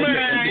many black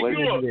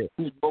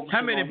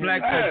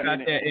folks out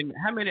there, and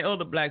how many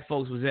other black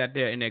folks was out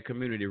there in that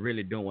community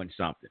really doing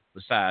something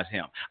besides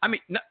him? I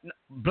mean,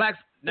 blacks.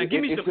 Now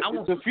give me some. I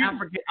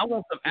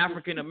want some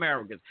African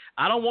Americans.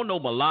 I don't want no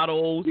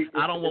mulattoes.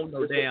 I don't want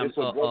no damn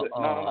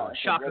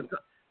shockers.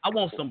 I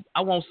want some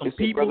people.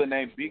 It's a brother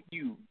named Big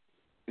U.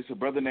 It's a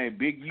brother named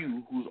Big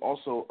U who's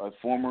also a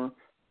former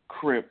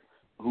Crip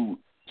who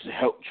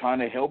trying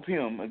to help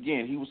him.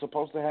 Again, he was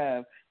supposed to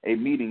have a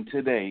meeting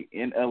today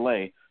in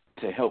L.A.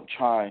 to help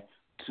try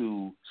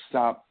to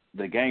stop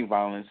the gang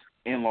violence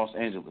in Los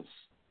Angeles.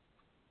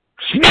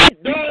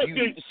 Snoop Dogg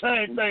did the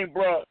same thing,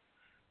 bro.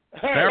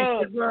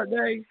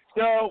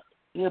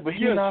 Yeah, but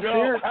he's not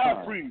fair.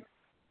 High Priest.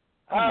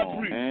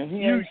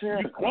 You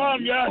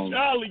Kwame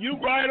Yashala, you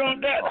right on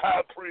that,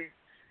 High Priest.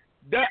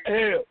 That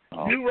hell,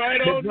 you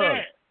right on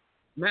that.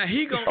 Now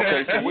he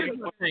gonna.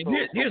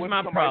 Here's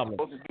my problem.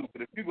 But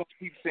if you're gonna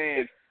keep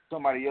saying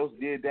somebody else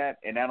did that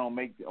and that don't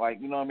make, like,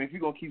 you know what I mean, if you're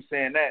gonna keep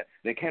saying that,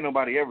 then can't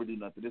nobody ever do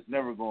nothing. It's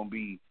never gonna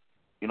be,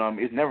 you know what I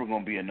mean, it's never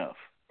gonna be enough.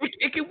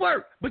 It can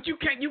work, but you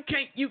can't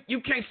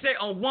say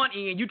on one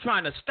end you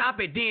trying to stop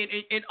it, then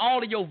in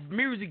all of your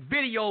music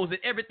videos and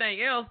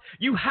everything else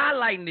you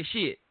highlighting the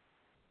shit,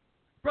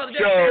 brother.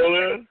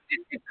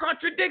 It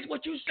contradicts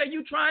what you say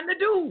you trying to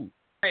do.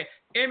 Hey,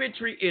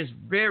 imagery is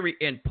very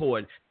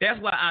important.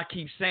 That's why I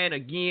keep saying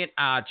again,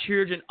 our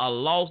children are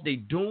lost. They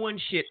doing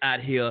shit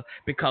out here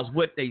because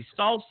what they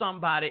saw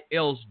somebody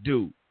else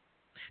do.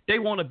 They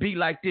want to be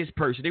like this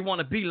person. They want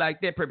to be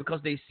like that person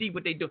because they see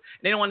what they do.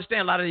 They don't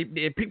understand a lot of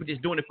the people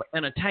just doing it for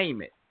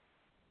entertainment.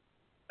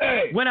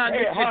 When I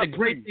look at the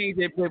great things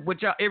that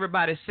what y'all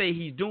everybody say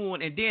he's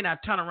doing, and then I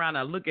turn around and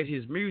I look at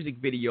his music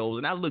videos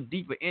and I look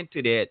deeper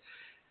into that,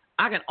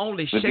 I can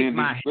only shake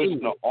my head.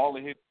 Listen to all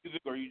of his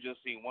music, or you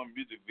just seen one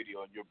music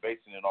video and you're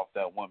basing it off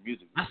that one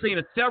music video? I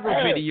seen several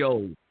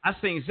videos.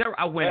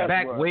 I went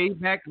back way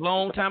back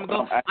long time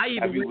ago. I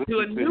even went to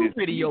a new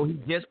video he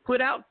just put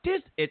out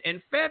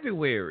in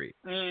February.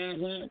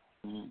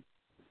 Mm-hmm.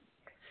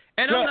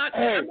 And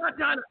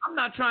I'm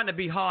not trying to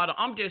be hard.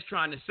 I'm just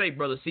trying to say,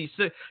 brother. See,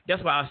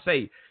 that's why I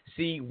say,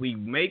 we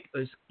make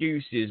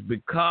excuses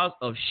because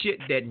of shit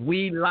that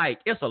we like.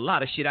 It's a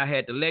lot of shit I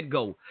had to let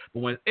go. But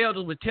when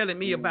elders were telling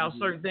me about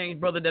certain things,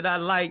 brother, that I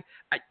like,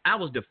 I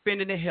was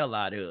defending the hell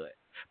out of it.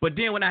 But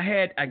then when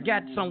I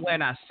got somewhere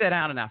and I sat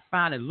down and I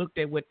finally looked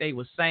at what they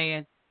were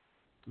saying,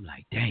 I'm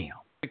like, damn.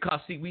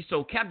 Because, see, we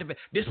so captivated.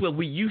 This is what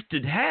we used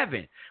to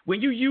having.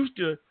 When you used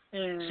to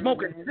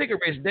smoking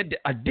cigarettes, that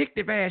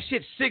addictive ass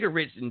shit,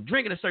 cigarettes and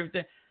drinking a certain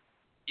thing,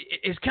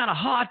 it's kind of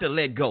hard to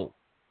let go.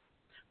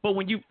 But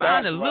when you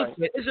finally look at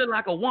it, it's just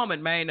like a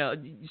woman, man.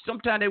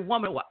 Sometimes that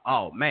woman,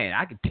 oh, man,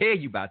 I can tell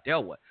you about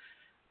that one.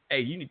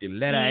 Hey, you need to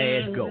let her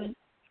ass go.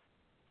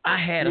 I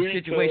had a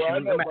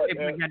situation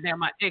where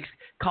my ex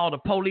called the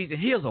police, and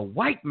here's a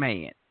white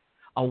man.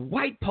 A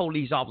white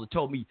police officer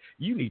told me,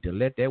 you need to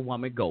let that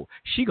woman go.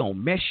 She gonna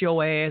mess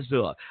your ass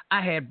up.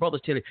 I had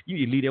brothers tell me, you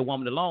need to leave that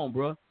woman alone,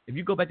 bro. If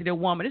you go back to that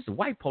woman, this is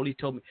white police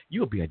told me,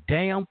 you'll be a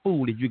damn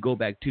fool if you go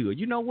back to her.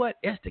 You know what?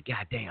 That's the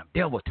goddamn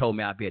devil told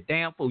me I'd be a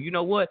damn fool. You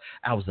know what?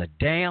 I was a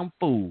damn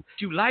fool.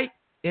 You like,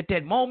 at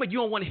that moment, you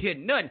don't want to hear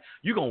nothing.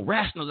 You're gonna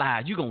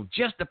rationalize. You're gonna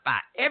justify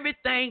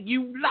everything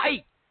you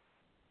like.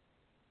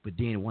 But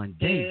then one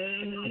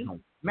day, I'm gonna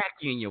smack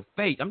you in your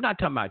face. I'm not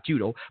talking about you,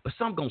 though, but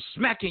some gonna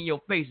smack you in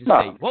your face and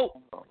say, whoa,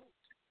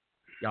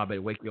 y'all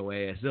better wake your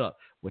ass up.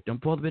 What them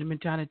brothers been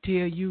trying to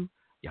tell you,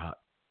 y'all.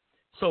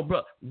 So,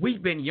 bro,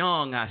 we've been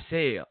young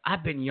ourselves.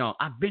 I've been young.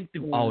 I've been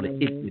through all the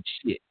ignorant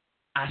shit.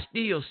 I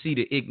still see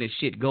the ignorant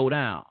shit go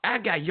down. I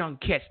got young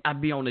cats I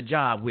be on the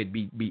job with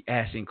be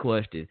asking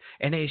questions,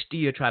 and they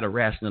still try to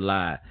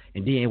rationalize.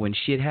 And then when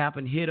shit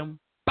happen, hit them,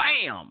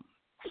 bam.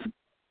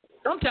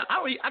 Sometimes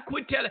I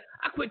quit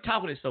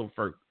talking to some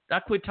folks. I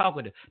quit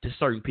talking to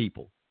certain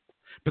people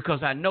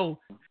because I know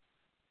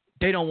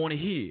they don't want to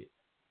hear it.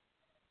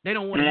 They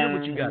don't want to hear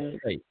what you got to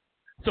say.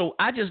 So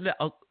I just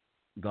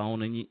go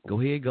on and go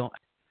ahead, go.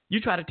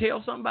 You try to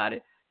tell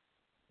somebody,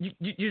 you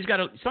just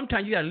gotta.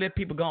 Sometimes you gotta let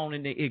people go on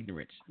in their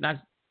ignorance. What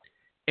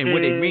they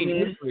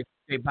mean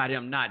is by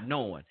them not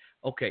knowing.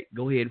 Okay,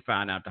 go ahead and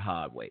find out the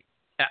hard way.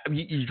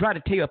 You try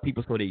to tell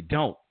people so they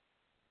don't.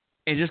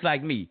 And just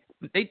like me,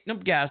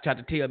 them guys try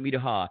to tell me the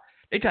hard.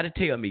 They try to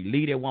tell me,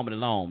 leave that woman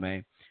alone,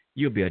 man.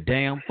 You'll be a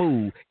damn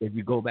fool if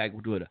you go back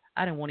with her.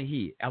 I didn't want to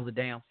hear it. I was a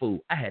damn fool.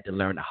 I had to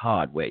learn the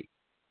hard way.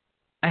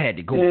 I had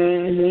to go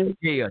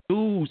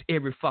lose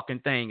every fucking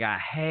thing I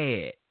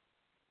had.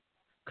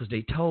 Because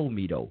they told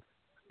me, though,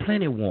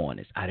 plenty of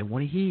warnings. I didn't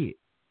want to hear it.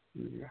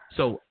 Yeah.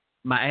 So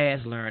my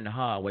ass learned the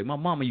hard way. My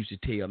mama used to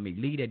tell me,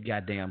 leave that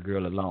goddamn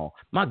girl alone.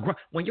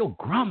 When your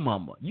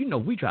grandmama,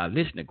 we try to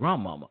listen to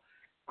grandmama.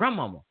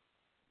 Grandmama,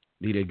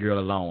 leave that girl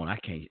alone. I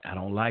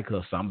don't like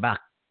her. Something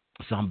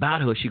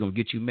about her, she gonna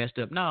get you messed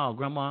up. No,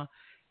 grandma.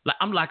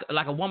 I'm like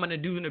a woman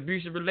that do an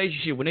abusive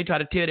relationship. When they try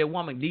to tell that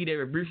woman leave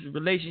their abusive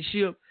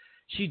relationship,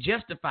 she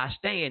justifies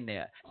staying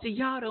there. See,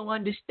 y'all don't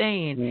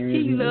understand.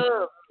 He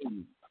loves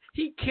me.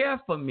 He cares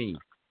for me.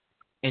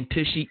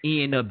 Until she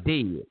end up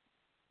dead.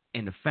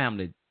 And the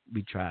family,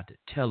 we tried to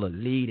tell her,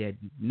 leave that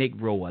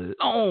Negro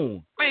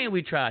alone. Man,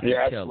 we tried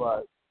to tell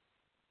her.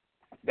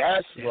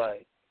 That's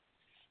right.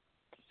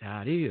 That's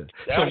how it is.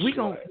 So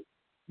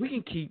we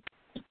can keep.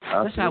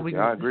 That's how we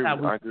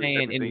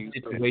stand in the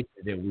situation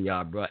that we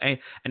are, bro.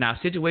 And our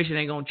situation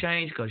ain't gonna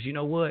change because you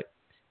know what?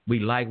 We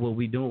like what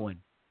we doing.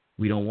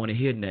 We don't want to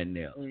hear nothing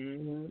else.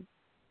 And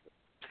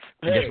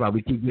that's why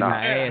we keep getting our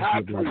ass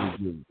whipped like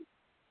we do.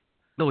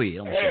 Go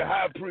ahead.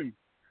 High priest.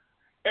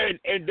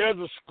 And there's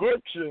a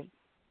scripture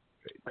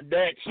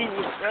that she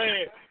was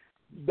saying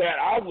that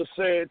I was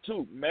saying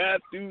too.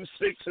 Matthew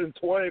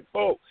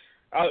 6:24,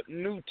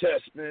 New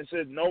Testament, it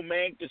says no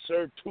man can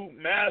serve two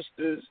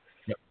masters.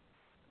 Yep.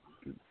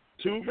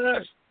 Two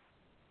masters.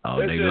 All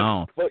day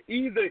long. For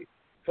either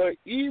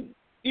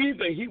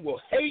he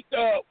will hate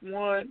the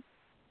one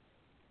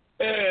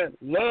and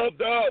love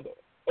the other,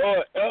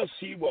 or else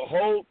he will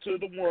hold to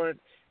the one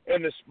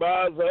and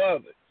despise the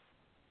other.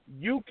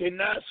 You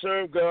cannot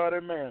serve God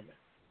and mammon.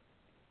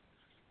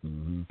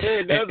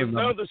 And there's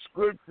another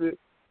scripture.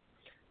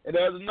 And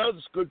there's another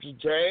scripture,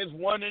 James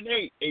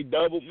 1:8. A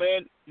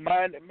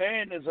double-minded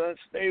man is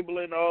unstable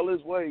in all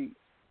his ways.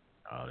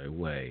 All his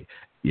way.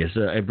 Yes,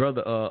 sir. Hey,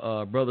 brother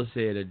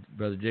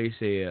Jay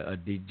said, a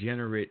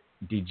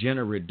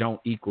degenerate don't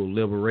equal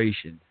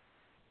liberation.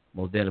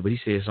 Most definitely.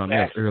 But he said something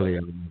else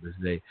earlier this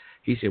day.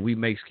 He said we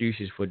make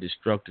excuses for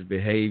destructive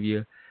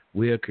behavior.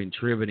 We're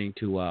contributing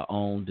to our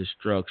own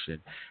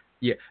destruction.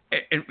 Yeah,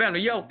 and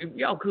family, if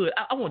y'all could,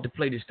 I want to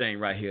play this thing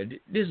right here.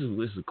 This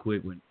is a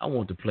quick one. I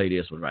want to play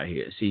this one right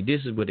here. See,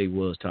 this is what they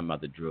was talking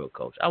about the drug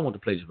culture. I want to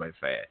play this right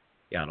fast.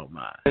 Y'all don't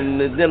mind. And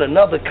then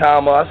another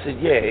comma, I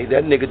said, yeah,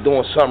 that nigga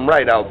doing something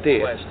right out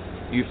there.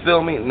 You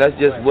feel me? And that's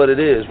just what it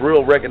is.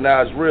 Real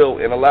recognize real,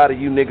 and a lot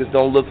of you niggas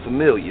don't look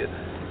familiar.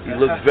 You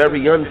look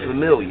very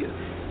unfamiliar.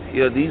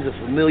 Yeah, these are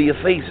familiar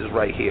faces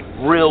right here.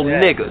 Real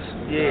niggas.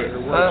 Yeah.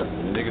 Huh?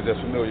 Niggas that's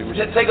familiar with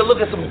Just take a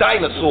look at some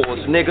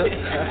dinosaurs, nigga.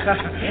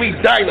 We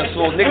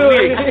dinosaurs, nigga.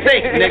 We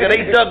extinct, nigga.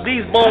 They dug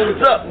these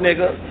bones up,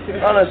 nigga.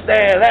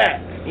 Understand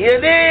that?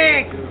 You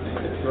dig?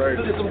 Right.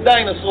 Look at some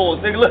dinosaurs,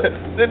 nigga. Look,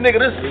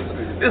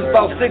 this is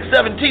about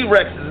 6-7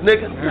 T-Rexes,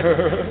 nigga.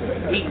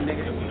 Eat,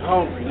 nigga.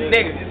 Hungry,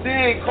 nigga. You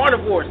dig?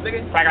 Carnivores,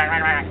 nigga.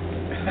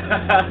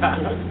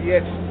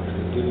 Yes.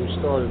 Get him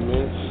started,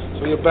 man.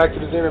 So you're back to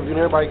this interview,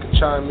 and everybody can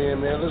chime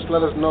in, man. Let's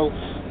let us know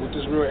what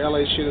this real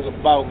LA shit is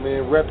about,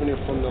 man. Repping it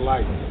from the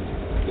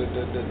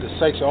the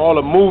section, all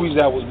the movies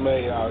that was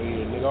made out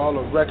here, nigga. All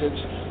the records,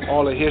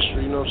 all the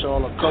history, you know what I'm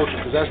saying, all the culture,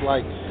 because that's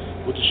like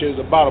what the shit is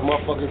about. A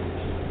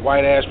motherfucking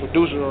white ass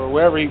producer or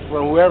wherever he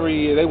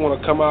is, they want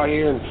to come out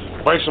here and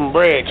break some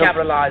bread.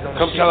 Capitalize on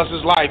come tell us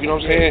his life, you know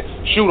what I'm saying?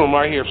 Shoot him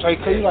right here. Say,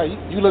 cause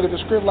you look at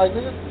the script like,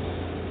 nigga,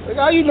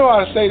 how you know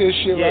how to say this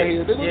shit right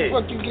here? Nigga,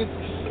 what the fuck you get?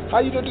 How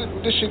you know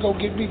this shit gonna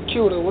get me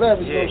killed or whatever?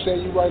 You know what I'm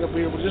saying? You right up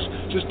here, but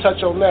just touch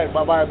on that.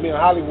 By being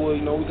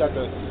Hollywood, you know, we got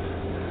the,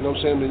 you know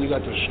what I'm saying? Then you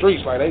got the streets,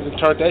 like they just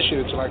turned that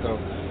shit into like a,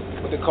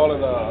 what they call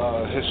it,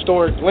 a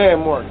historic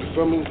landmark. You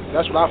feel me?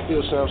 That's what I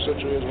feel South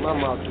Central is when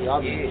I'm out there.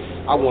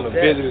 I want to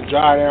visit and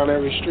drive down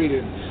every street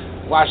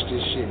and watch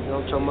this shit. You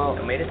know what I'm talking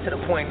about? I mean, it's to the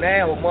point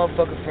now where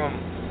motherfucker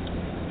from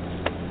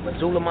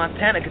Missoula,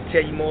 Montana could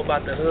tell you more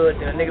about the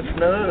hood than a nigga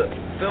from the hood.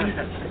 Feel me?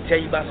 Could tell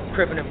you about some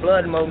Crippin' and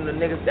Blood more than the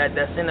niggas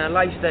that's in that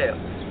lifestyle.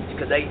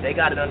 Because they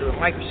got it under a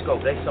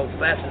microscope. They so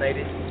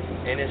fascinated,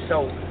 and it's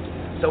so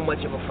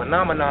much of a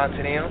phenomenon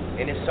to them,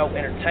 and it's so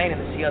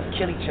entertaining to see us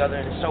kill each other,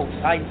 and it's so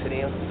exciting to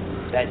them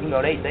that, you know,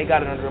 they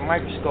got it under a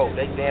microscope.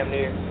 They damn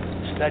near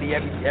study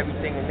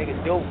everything a nigga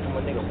do, from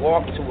a nigga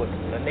walk to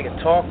a nigga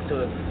talk to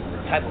the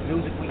type of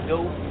music we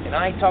do. And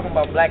I ain't talking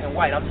about black and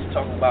white. I'm just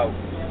talking about,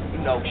 you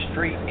know,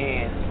 street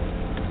and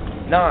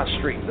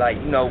non-street, like,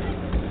 you know,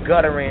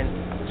 gutter and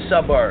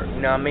suburb,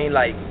 you know what I mean?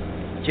 Like,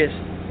 just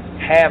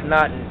have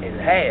not and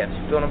haves,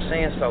 you feel what I'm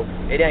saying? So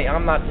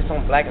I'm not just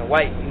on black and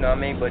white, you know what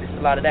I mean? But it's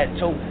a lot of that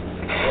too.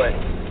 But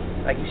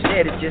like you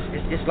said,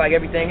 it's like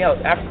everything else.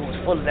 Africa was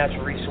full of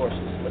natural resources.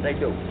 What they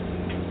do?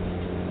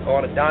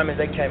 All the diamonds,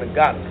 they came and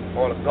got it.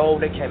 All the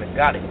gold, they came and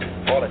got it.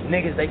 All the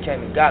niggas, they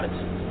came and got it.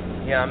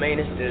 You know what I mean?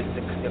 It's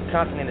the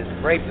continent is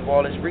raped of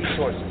all its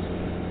resources.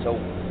 So,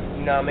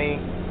 you know what I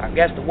mean? I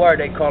guess the word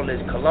they call it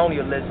is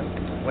colonialism,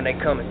 when they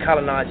come and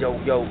colonize your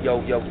land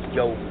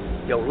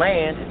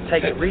and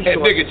take the resources.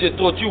 That nigga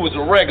just thought you was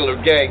a regular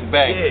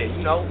gangbanger. Yeah,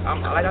 you know,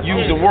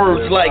 using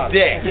words like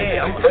that.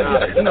 Yeah,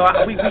 you know,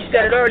 we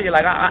said it earlier.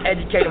 Like I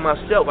educated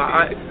myself.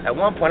 At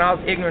one point I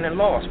was ignorant and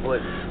lost,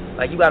 but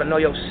like you got to know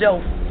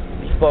yourself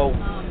before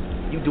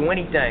you do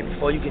anything.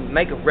 Before you can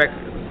make a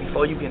record,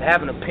 before you can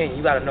have an opinion,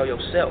 you got to know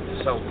yourself.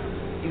 So,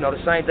 you know, the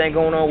same thing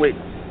going on with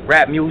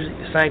rap music.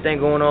 The same thing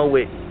going on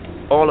with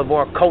all of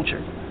our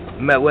culture.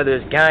 Whether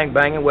it's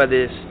gangbanging, whether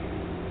it's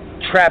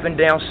trapping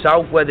down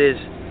south, whether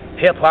it's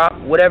hip hop,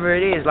 whatever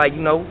it is, like,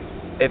 you know,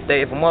 if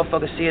a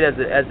motherfucker see it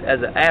as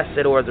an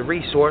asset or as a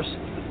resource,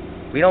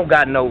 we don't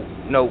got no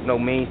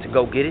means to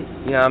go get it.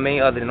 You know what I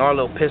mean? Other than our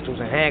little pistols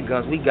and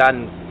handguns, we got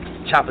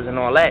choppers and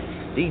all that.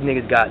 These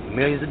niggas got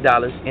millions of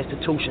dollars,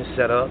 institutions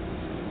set up,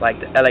 like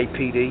the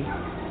LAPD,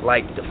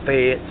 like the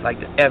Feds, like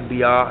the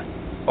FBI.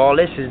 All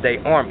this is their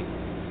army,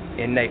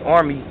 and their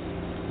army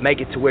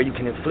make it to where you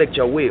can inflict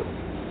your will.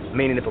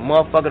 Meaning, if a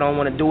motherfucker don't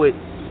want to do it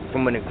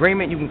from an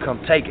agreement, you can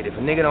come take it. If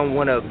a nigga don't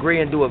want to agree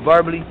and do it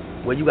verbally,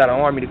 well, you got an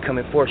army to come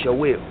enforce your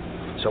will.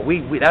 So we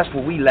that's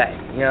what we lack.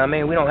 You know what I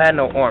mean? We don't have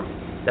no army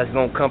that's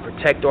gonna come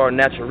protect our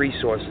natural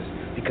resources,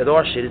 because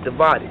our shit is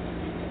divided.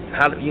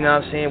 How, you know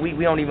what I'm saying? We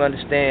don't even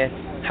understand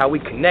how we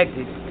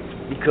connected,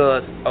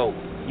 because, oh,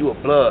 you a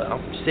blood,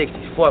 I'm from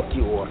 60s, fuck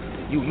you, or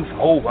you from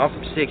Over, I'm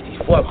from 60s,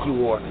 fuck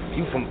you, or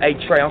you from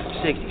A-Tray, I'm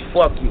from 60s,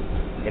 fuck you.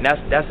 And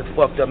that's a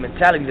fucked up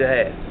mentality to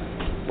have.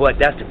 But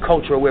that's the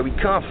culture of where we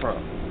come from.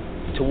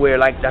 To where,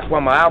 like, that's why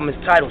my album is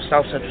titled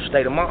South Central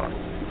State of Mind.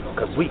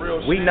 Because we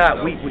yeah.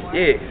 The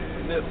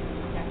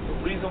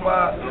reason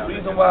why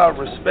I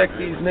respect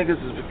these niggas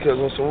is because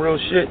on some real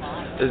shit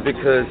is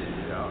because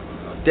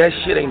that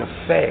shit ain't a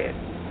fad.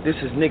 This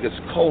is niggas'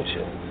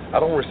 culture. I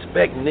don't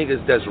respect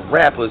niggas that's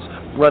rappers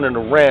running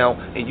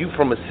around and you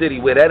from a city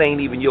where that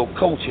ain't even your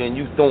culture and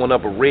you throwing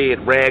up a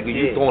red rag or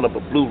you throwing up a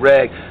blue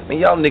rag. Man,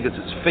 y'all niggas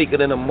is faker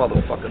than a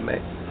motherfucker,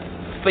 man.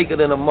 Faker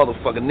than a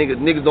motherfucker.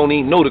 Niggas don't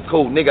even know the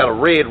code. Nigga got a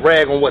red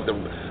rag on what, the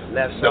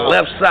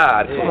left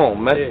side. Yeah. Come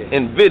on, man. Yeah.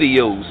 And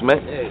videos,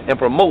 man. Yeah. And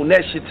promoting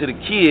that shit to the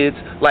kids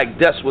like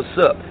that's what's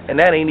up. And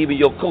that ain't even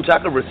your culture. I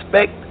can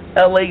respect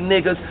LA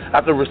niggas.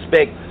 I can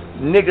respect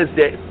niggas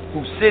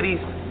whose cities,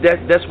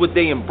 that's what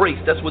they embrace.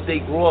 That's what they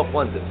grow up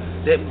under.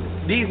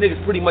 These niggas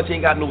pretty much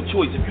ain't got no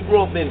choice. If you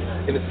grow up in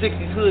the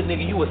 60s hood,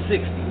 nigga, you a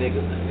 60 nigga.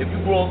 If you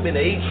grow up in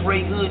the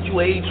A-Tray hood, you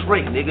a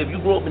A-Tray nigga. If you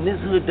grow up in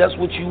this hood, that's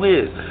what you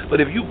is.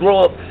 But if you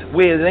grow up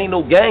where there ain't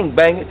no gang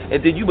banging,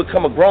 and then you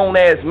become a grown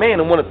ass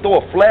man and want to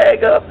throw a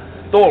flag up,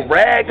 throw a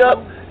rag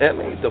up, that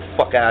means get the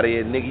fuck out of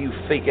here, nigga. You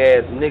fake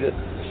ass nigga.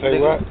 Say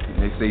nigga. What?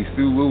 They say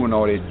Suwu and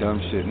all that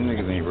dumb shit. Them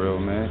niggas ain't real,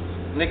 man.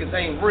 Niggas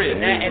ain't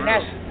real. And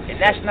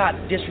that's not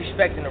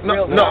disrespecting the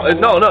real. No,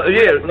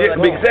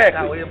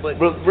 exactly. But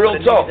real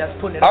talk.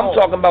 I'm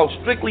talking about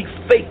strictly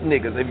fake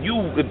niggas.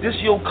 If this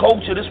your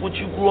culture, this what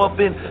you grew up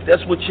in,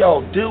 that's what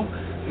y'all do.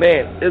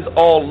 Man, it's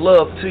all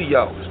love to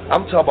y'all.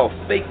 I'm talking about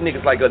fake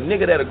niggas, like a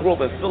nigga that'll grow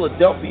up in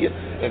Philadelphia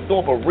and throw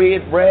up a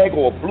red rag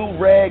or a blue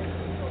rag.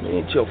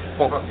 Man, get the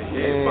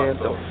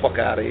fuck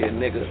out of here,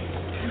 nigga.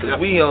 Cause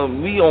we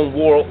on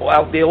war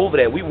out there over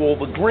that. We war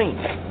over green.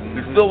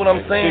 You feel what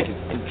I'm saying?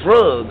 And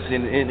drugs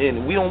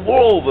and we on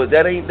war over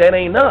that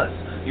ain't us.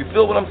 You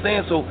feel what I'm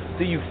saying? So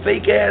to you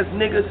fake ass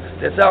niggas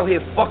that's out here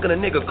fucking a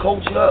nigga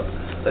culture up,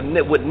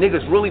 what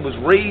niggas really was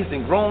raised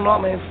and grown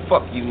on, man,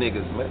 fuck you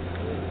niggas,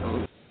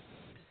 man.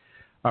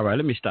 All right,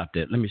 let me stop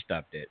that.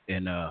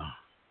 And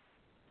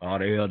all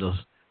the elders,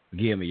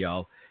 forgive me,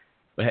 y'all,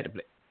 but I had to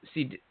play.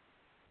 See,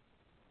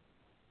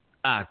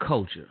 our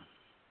culture.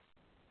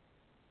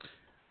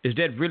 Is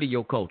that really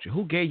your culture?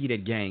 Who gave you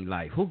that gang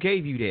life? Who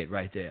gave you that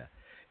right there?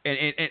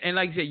 And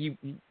like I said, you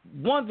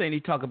one thing you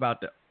talk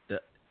about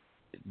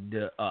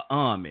the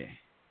army.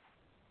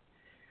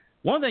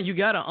 One thing, you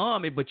got an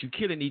army, but you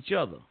killing each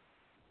other.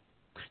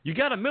 You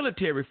got a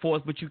military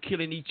force, but you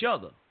killing each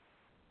other.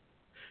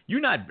 You're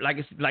not like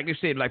I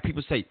said, like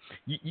people say,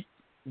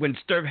 when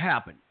stuff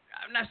happened.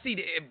 I see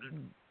the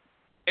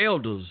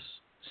elders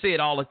say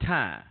it all the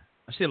time.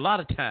 I say a lot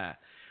of time.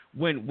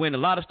 When a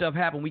lot of stuff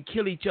happen, we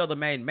kill each other,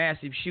 man,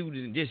 massive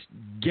shootings and just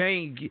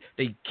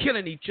they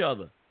killing each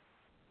other.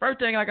 First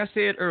thing, like I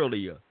said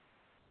earlier,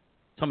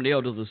 some of the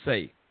elders will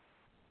say,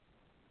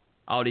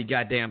 all these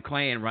goddamn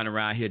clan running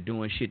around here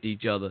doing shit to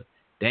each other,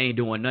 they ain't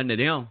doing nothing to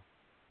them.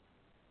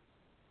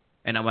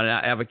 And I'm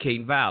not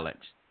advocating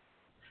violence.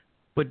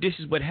 But this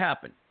is what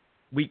happened.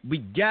 We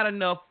got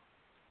enough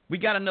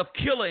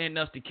killer in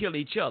us to kill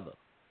each other.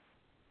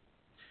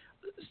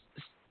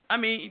 I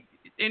mean,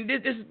 and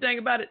this is the thing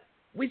about it.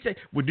 We say,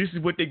 well, this is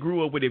what they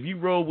grew up with. If you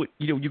roll with,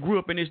 you grew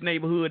up in this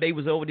neighborhood, they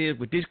was over there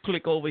with this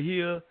clique over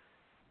here.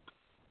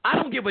 I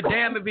don't give a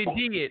damn if it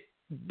did.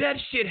 That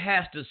shit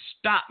has to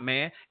stop,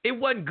 man. It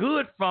wasn't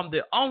good from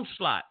the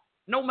onslaught,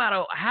 no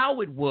matter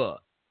how it was.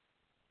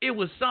 It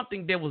was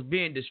something that was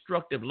being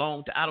destructive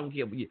long time. I don't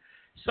care.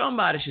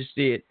 Somebody should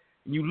say it.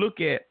 You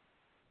look at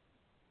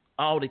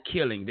all the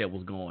killing that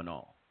was going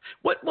on.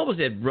 What was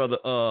that, brother?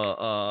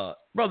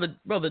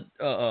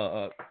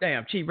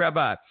 Damn, Chief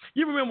Rabbi.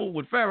 You remember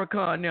with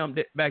Farrakhan and them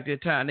back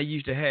that time? They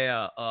used to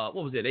have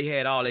what was it? They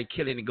had all that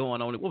killing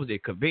going on. What was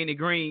it? Convenient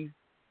Green,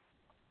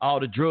 all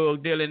the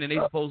drug dealing, and they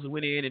supposed to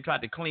went in and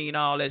tried to clean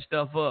all that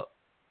stuff up.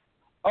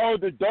 Oh,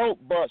 the dope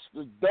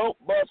busters,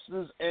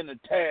 and the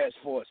task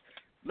force.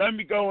 Let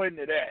me go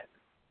into that.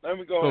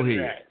 Go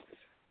ahead.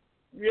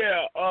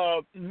 Yeah,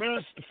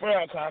 Minister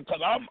Farrakhan,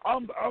 because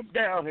I'm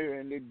down here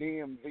in the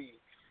DMV.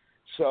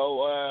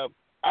 So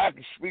I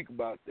can speak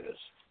about this.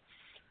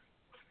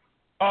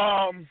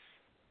 Farrakhan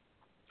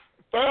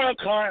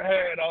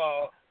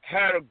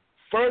had a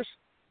first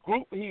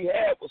group he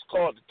had was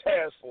called the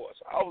Task Force.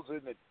 I was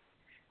in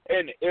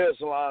the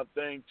Islam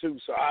thing too,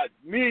 so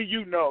me and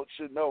you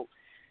should know.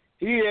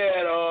 He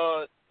had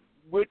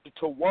with the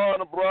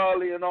Tawana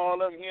Brawley and all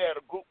them. He had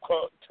a group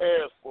called the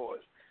Task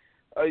Force,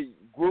 a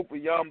group of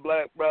young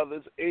black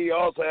brothers. He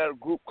also had a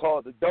group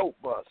called the Dope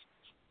Busters,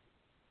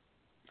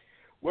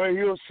 where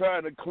he was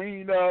trying to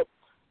clean up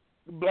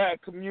the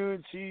black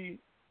community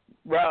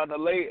around the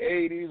late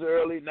 80s,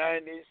 early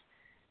 90s.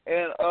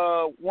 And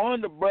one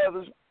of the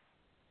brothers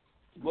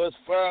was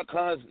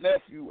Farrakhan's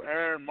nephew,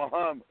 Aaron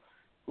Muhammad,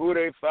 who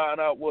they found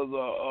out was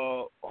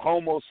a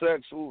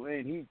homosexual,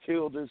 and he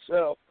killed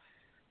himself.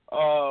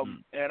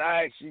 And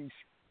I actually,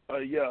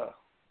 the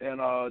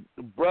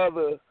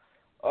brother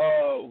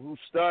who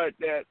started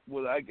that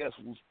was, I guess,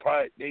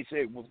 they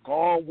said was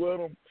gone with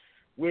him,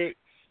 with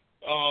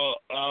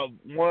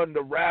one of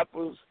the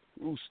rappers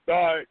who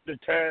started the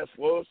Task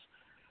Force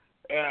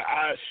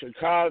out of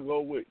Chicago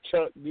with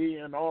Chuck D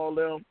and all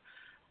them.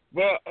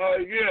 But,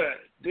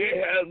 they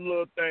had a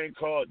little thing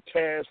called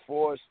Task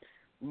Force,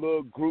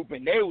 little group,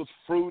 and they was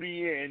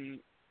fruity and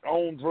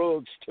on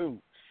drugs,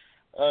 too.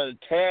 The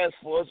Task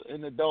Force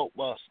and the Dope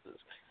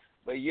Busters.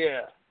 But,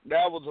 yeah,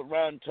 that was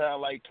around the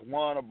time like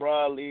Tawana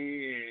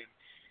Brawley and,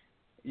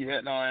 the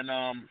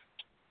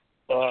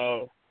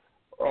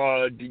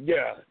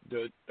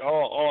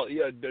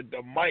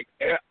Mike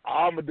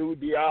Amadou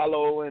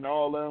Diallo and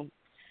all them.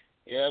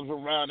 Yeah, it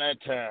was around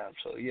that time.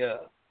 So yeah,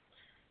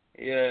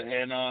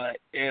 and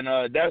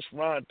that's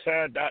around the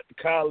time Dr.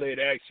 Khaled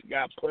actually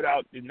got put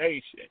out the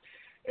nation.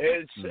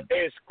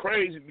 It's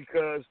crazy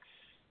because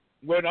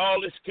when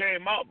all this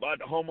came out about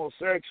the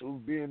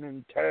homosexuals being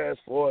in the Task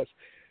Force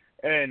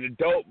and the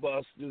Dope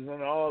Busters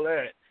and all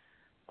that,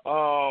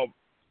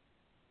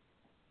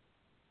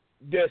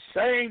 the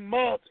same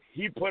month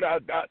he put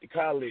out Dr.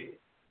 Khaled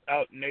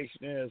out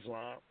Nation of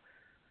Islam.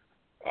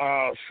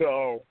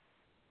 So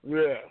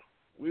yeah,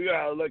 we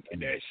gotta look at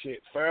that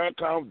shit.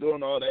 Farrakhan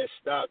doing all that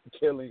stop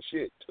killing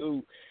shit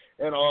too,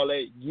 and all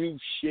that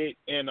youth shit.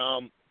 And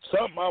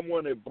something I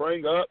want to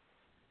bring up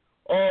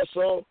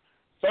also,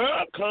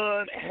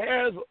 Farrakhan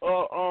has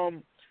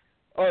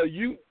a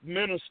youth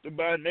minister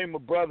by the name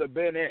of Brother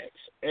Ben X,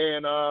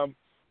 and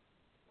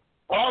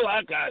all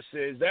I gotta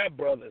say is that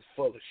brother's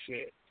full of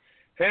shit.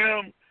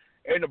 Him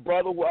and the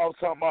brother who I was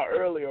talking about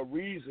earlier,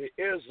 Reza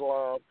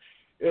Islam,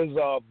 is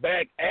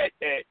back at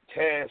that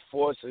task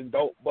force and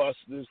dope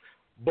busters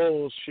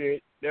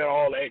bullshit. They're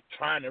all that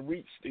trying to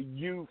reach the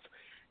youth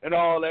and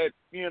all that.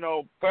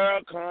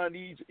 Farrakhan,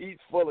 he's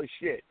full of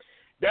shit.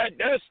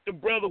 That's the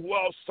brother who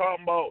I was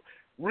talking about.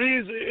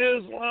 Reza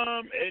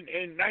Islam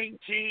and 19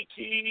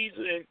 Keys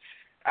and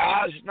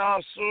Aj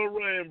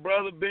Nasura and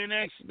Brother Ben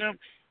X and them.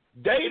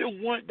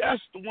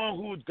 That's the one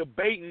who was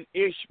debating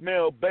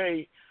Ishmael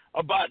Bey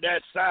about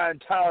that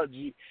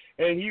Scientology,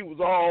 and he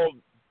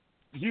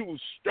was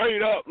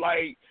straight up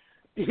like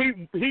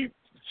he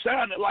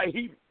sounded like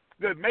he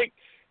could make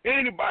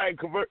anybody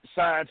convert to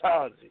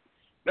Scientology.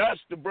 That's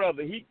the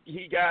brother.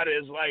 He got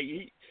it as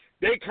like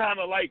they kind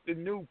of like the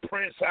new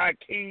Prince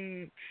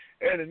Hakeem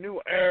and the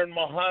new Aaron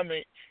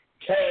Muhammad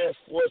task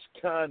force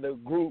kind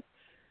of group.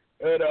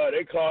 And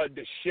they call it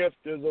the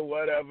Shifters or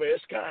whatever.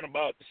 It's kind of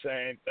about the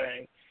same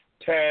thing.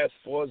 Task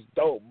force,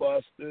 dope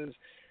busters,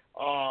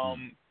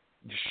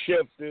 the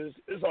Shifters.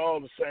 It's all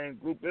the same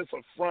group. It's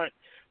a front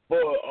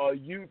for a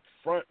youth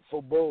front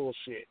for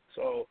bullshit.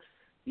 So,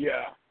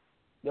 yeah,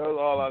 that's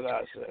all I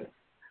gotta say.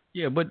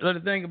 Yeah, but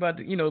the thing about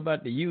the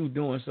youth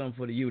doing something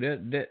for the youth,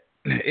 that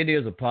it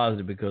is a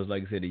positive because,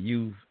 like I said, the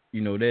youth,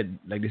 that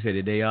like they said,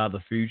 that they are the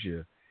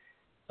future.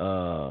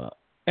 And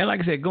like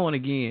I said,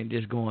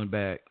 going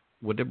back,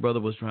 what that brother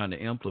was trying to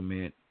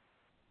implement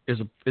is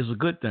a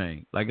good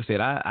thing. Like I said,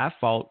 I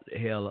fought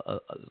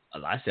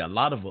a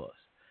lot of us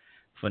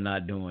for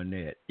not doing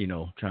that.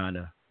 Trying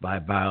to buy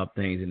up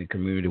things in the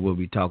community where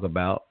we talk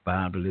about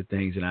buying the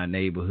things in our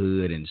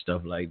neighborhood and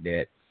stuff like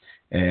that.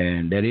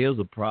 And that is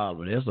a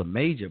problem. That's a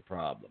major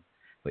problem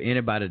for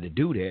anybody to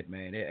do that,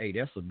 man. Hey,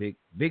 that's a big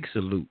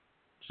salute.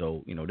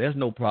 So, there's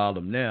no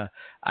problem there.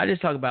 I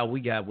just talk about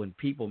when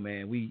people,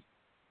 man,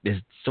 that's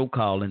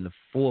so-called in the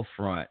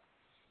forefront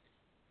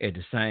at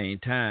the same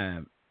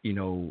time,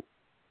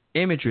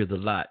 imagery is a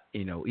lot,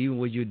 even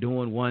when you're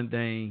doing one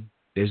thing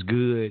that's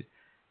good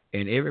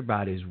and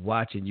everybody's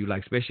watching you,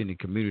 like especially in the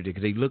community,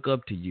 because they look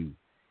up to you.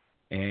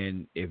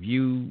 And if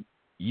you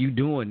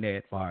doing that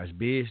as far as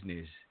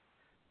business,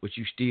 but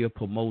you still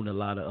promoting a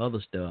lot of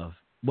other stuff,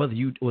 whether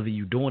you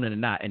doing it or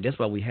not, and that's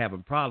why we have a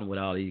problem with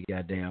all these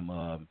goddamn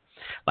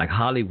like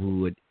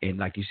Hollywood and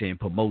like you saying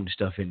promoting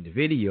stuff in the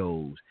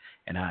videos,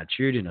 and our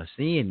children are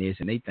seeing this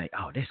and they think,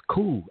 oh, that's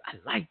cool, I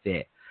like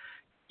that,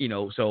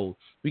 So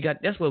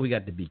that's what we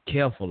got to be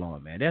careful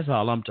on, man. That's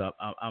all I'm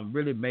talking. I'm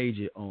really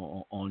major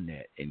on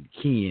that and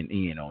keying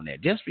in on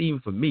that. Just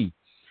even for me,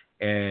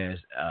 as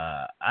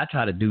I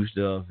try to do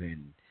stuff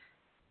and.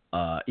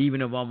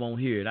 Even if I'm on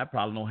here, and I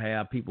probably don't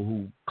have people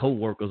who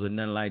co-workers or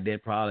nothing like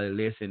that probably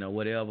listen or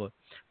whatever,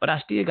 but I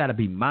still got to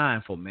be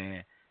mindful,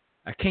 man.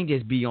 I can't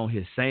just be on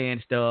here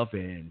saying stuff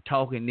and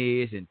talking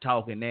this and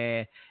talking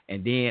that,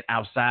 and then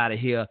outside of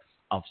here,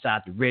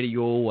 outside the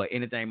radio or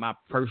anything in my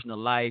personal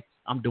life,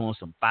 I'm doing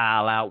some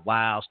foul out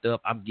wild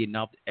stuff. I'm getting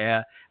off the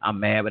air. I'm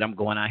mad, but I'm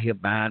going out here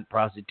buying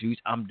prostitutes.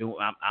 I'm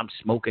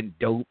smoking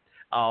dope.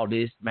 All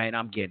this, man.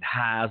 I'm getting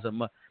high as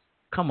a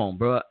come on,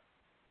 bro.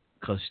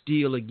 Cause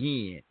still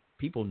again.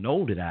 People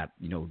know that I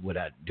what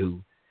I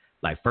do.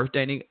 Like first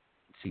thing,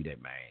 see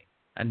that man.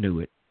 I knew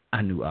it.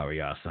 I knew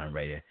Ariel son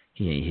right there.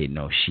 He ain't hitting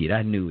no shit.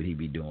 I knew it. He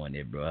be doing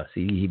it, bro.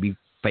 See, he be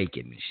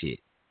faking and shit.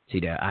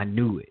 See that? I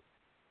knew it.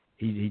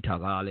 He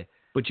talk all that,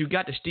 but you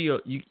got to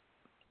still you.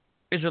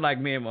 It's just like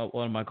me and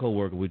one of my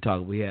coworkers.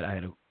 I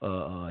had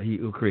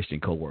a Christian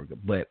coworker,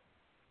 but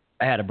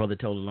I had a brother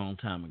told a long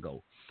time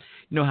ago.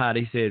 You know how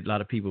they said a lot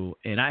of people,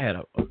 and I had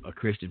a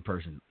Christian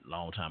person a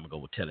long time ago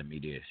was telling me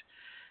this,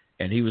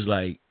 and he was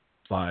like.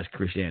 Far as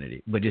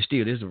Christianity, but it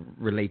still doesn't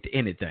relate to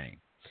anything.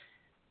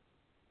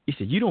 He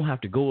said, you don't have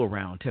to go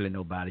around telling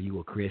nobody you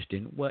a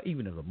Christian, well,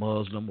 even as a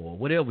Muslim or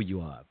whatever you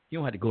are. You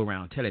don't have to go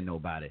around telling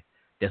nobody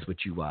that's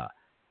what you are.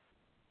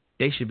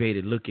 They should be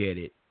able to look at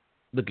it,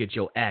 look at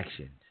your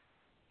actions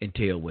and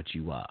tell what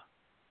you are.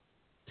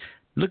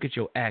 Look at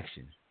your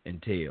actions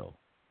and tell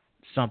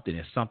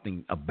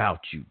something about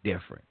you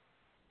different.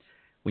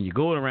 When you're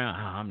going around,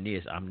 I'm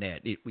this, I'm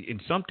that.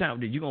 And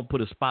sometimes you're going to put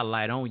a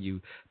spotlight on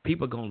you.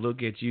 People are going to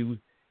look at you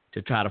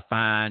to try to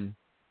find,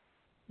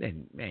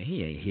 man,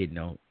 he ain't hitting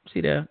no.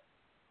 See that?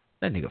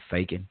 That nigga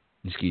faking.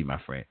 Excuse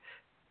my friend.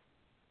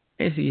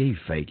 And see, he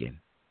faking.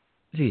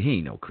 See, he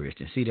ain't no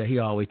Christian. See that? He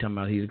always talking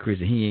about he's a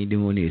Christian. He ain't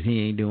doing this. He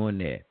ain't doing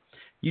that.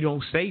 You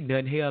don't say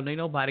nothing. Hell, ain't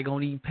nobody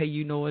going to even pay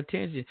you no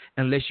attention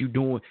unless you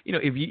doing,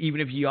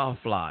 even if you are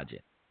flogging.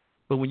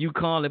 But when you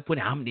call and put,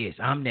 I'm this,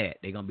 I'm that,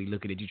 they're going to be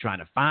looking at you trying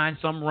to find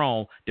something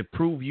wrong to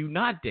prove you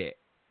not that.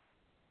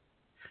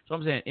 So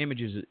I'm saying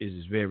images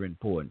is very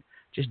important.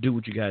 Just do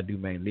what you got to do,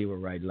 man. Live a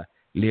right life.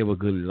 Live a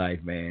good life,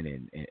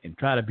 man, and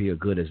try to be a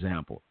good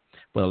example.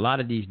 But a lot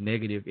of these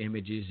negative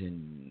images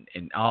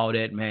and all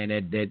that, man,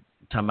 that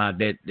talking about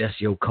that's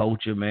your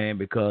culture, man,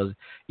 because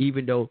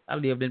even though I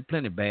lived in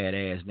plenty of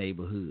badass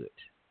neighborhoods,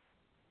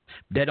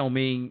 That don't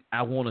mean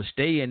I want to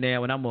stay in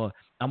there when I'm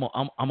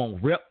gonna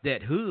rep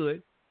that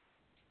hood,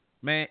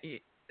 man.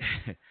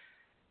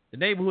 The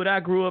neighborhood I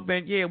grew up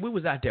in, yeah, we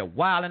was out there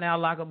wilding out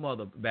like a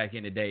mother back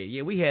in the day.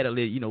 Yeah, we had a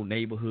little,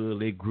 neighborhood,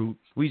 little group.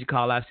 We used to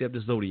call ourselves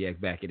the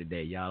Zodiac back in the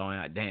day. Y'all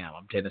don't, damn,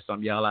 I'm telling some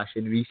of y'all I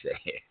shouldn't be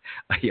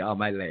saying. Y'all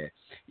might laugh.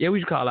 Yeah, we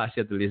used to call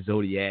ourselves the little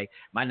Zodiac.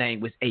 My name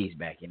was Ace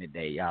back in the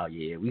day, y'all.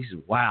 Yeah, we used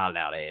to wild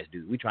out ass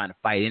dude. We trying to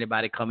fight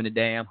anybody coming in the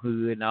damn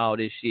hood and all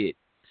this shit.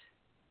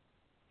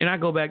 And I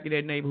go back to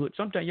that neighborhood.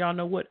 Sometimes y'all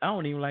know what? I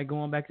don't even like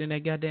going back to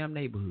that goddamn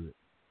neighborhood.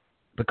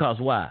 Because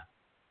why?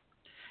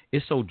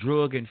 It's so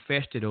drug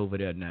infested over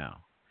there now.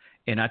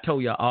 And I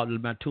told y'all all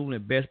my two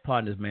best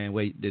partners, man,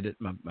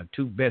 my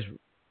two best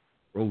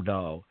road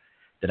dogs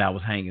that I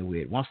was hanging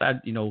with. Once I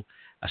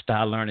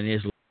started learning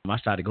Islam, I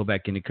started to go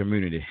back in the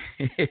community.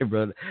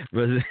 brother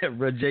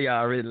J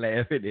already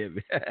laughing at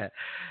me.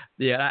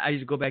 Yeah, I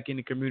used to go back in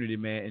the community,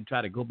 man, and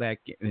try to go back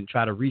and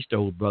try to reach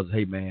those brothers.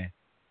 Hey, man,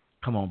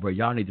 come on, bro,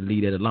 y'all need to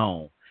leave that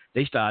alone.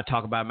 They started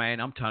talking about,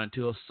 man, I'm turning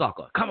to a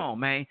sucker. Come on,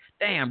 man.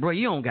 Damn, bro,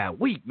 you don't got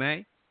weak,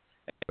 man.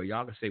 Hey,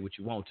 y'all can say what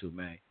you want to,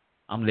 man.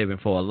 I'm living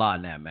for Allah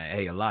now, man.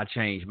 Hey, Allah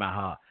changed my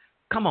heart.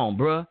 Come on,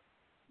 bro.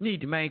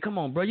 Need to, man. Come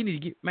on, bro. You need to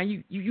get,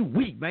 man. You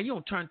weak, man. You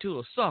don't turn to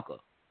a sucker.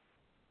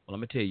 Well, let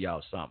me tell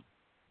y'all something.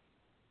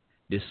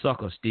 This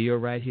sucker still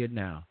right here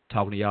now,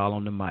 talking to y'all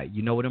on the mic.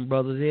 You know where them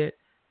brothers at?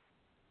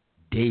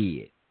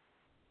 Dead.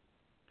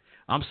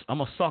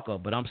 I'm a sucker,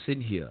 but I'm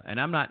sitting here,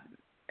 and I'm not.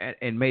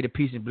 And may the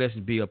peace and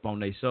blessings be upon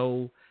their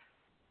soul.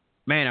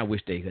 Man, I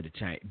wish they could have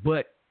changed,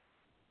 but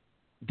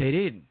they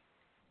didn't.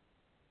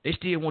 They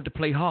still want to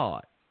play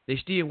hard. They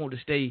still want to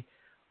stay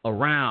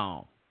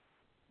around,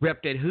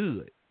 rep that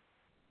hood.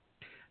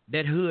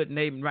 That hood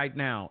name right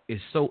now is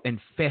so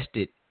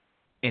infested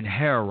in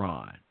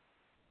heroin.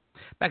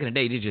 Back in the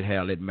day, they just had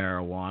a little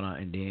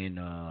marijuana and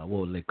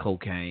then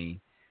cocaine,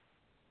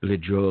 little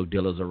drug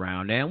dealers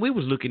around there. And we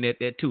was looking at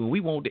that too, and we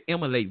wanted to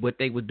emulate what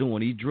they were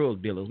doing, these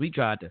drug dealers. We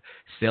tried to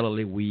sell a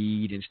little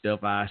weed and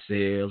stuff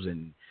ourselves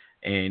and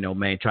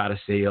try to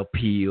sell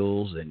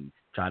pills and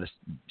try to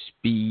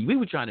speed. We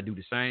were trying to do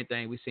the same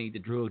thing we seen the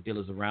drug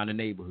dealers around the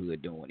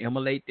neighborhood doing,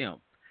 emulate them,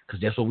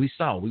 because that's what we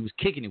saw. We was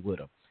kicking it with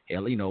them.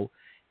 Hell,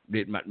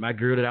 my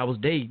girl that I was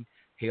dating,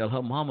 hell,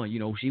 her mama,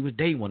 she was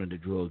dating one of the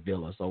drug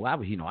dealers. So I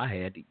was, I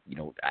had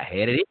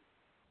it.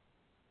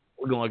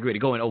 We're going to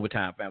go in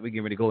overtime, fam. We're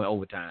getting ready to go in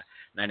overtime.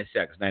 90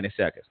 seconds.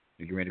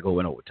 We're getting ready to go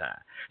in overtime.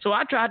 So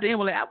I tried to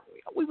emulate.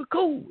 We were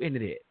cool into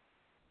that.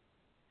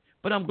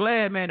 But I'm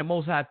glad, man, the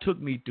Most High took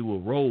me through a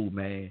road,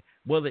 man.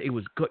 Whether it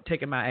was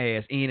taking my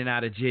ass in and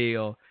out of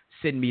jail,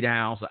 sitting me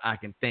down so I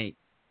can think.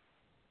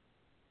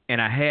 And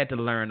I had to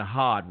learn the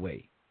hard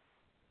way.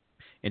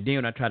 And then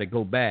when I try to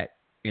go back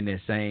in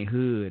that same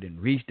hood and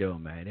reach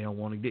them, man, they don't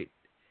want to get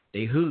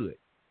they hood.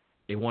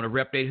 They want to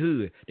rep their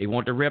hood. They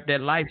want to rep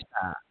that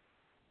lifestyle.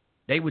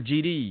 They were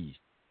GDs.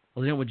 I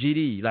was in with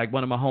GD, like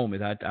one of my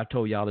homies. I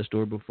told y'all this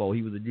story before.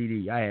 He was a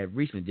GD. I had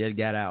recently just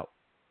got out.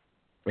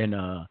 And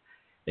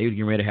they was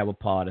getting ready to have a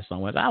party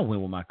somewhere. So I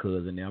went with my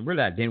cousin now.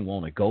 Really, I didn't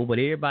want to go, but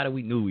everybody,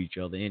 we knew each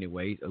other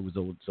anyway. It was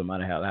over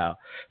somebody's house.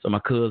 So my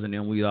cousin and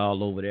them, we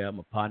all over there.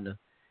 My partner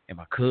and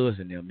my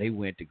cousin and them, they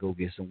went to go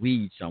get some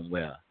weed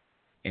somewhere.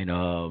 And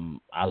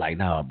I like,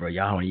 nah, bro,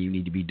 y'all don't even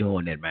need to be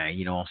doing that, man.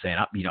 You know what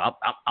I'm saying?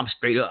 I'm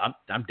straight up.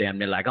 I'm damn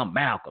near like I'm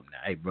Malcolm now.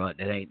 Hey, bro,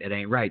 that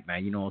ain't right,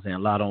 man. You know what I'm saying? A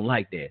lot don't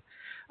like that.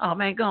 Oh,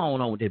 man, go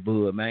on with that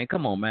bud, man.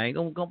 Come on, man.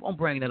 Don't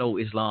bring that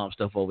old Islam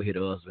stuff over here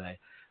to us, man.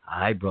 All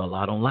right, bro, a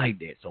lot don't like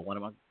that. So one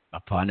of my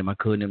partner, my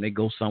cousin, them, they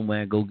go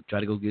somewhere and go try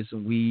to go get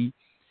some weed.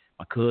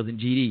 My cousin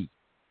GD,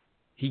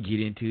 he get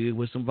into it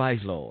with some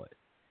Vice Lord.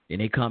 Then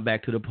they come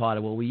back to the party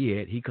where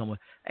we at. He come,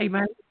 hey,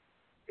 man.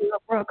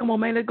 Bro, come on,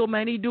 man, let's go,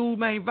 man. These dudes,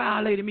 man,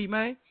 violated me,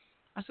 man.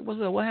 I said, what's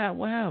up? What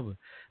happened?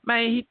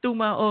 Man, he threw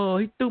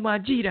my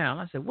G down.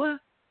 I said, what?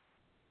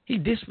 He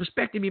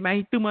disrespected me, man.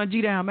 He threw my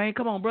G down, man.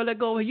 Come on, bro, let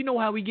go. You know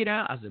how we get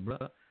out. I said, bro,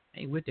 I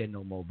ain't with that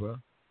no more, bro.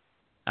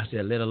 I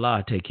said, let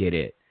Allah take care of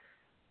that.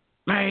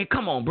 Man,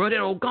 come on, bro.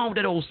 Go with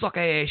that old sucker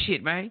ass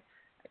shit, man.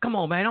 Come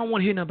on, man. I don't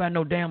want to hear nothing about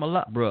no damn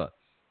Allah, bro.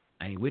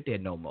 I ain't with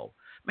that no more.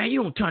 Man,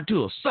 you don't turn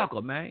to a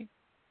sucker, man.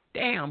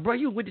 Damn, bro,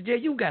 you went to jail.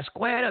 You got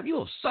squared up.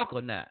 You a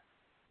sucker now.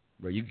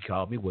 Bro, you can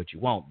call me what you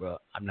want, bro.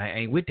 I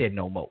ain't with that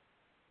no more.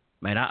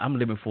 Man, I'm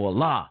living for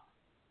Allah.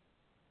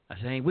 I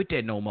said, I ain't with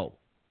that no more.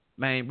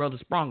 Man, brother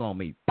sprung on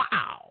me.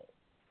 Pow!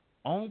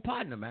 On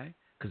partner, man.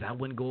 Because I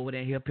wouldn't go over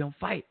there and help him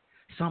fight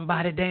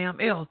somebody damn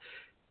else.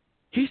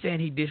 He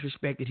saying he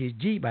disrespected his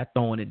G by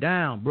throwing it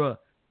down, bro.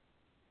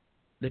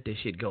 Let that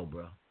shit go,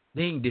 bro.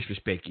 They ain't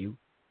disrespect you.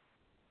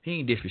 He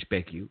ain't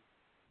disrespect you.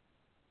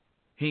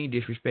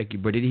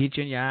 Bro. Did he hit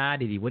you in your eye?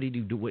 What did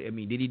he do?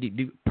 Did he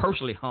do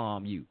personally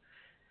harm you?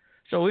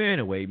 So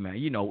anyway, man,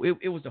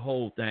 it was the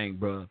whole thing,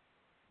 bro.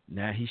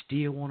 Now he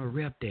still want to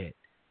rep that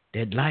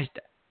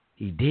lifestyle.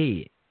 He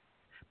did.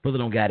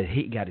 Brother got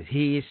his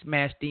head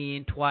smashed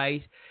in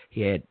twice.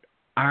 He had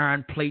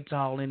iron plates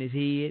all in his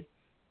head.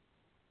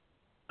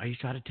 I used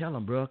to try to tell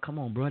him, bro, come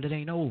on, bro, that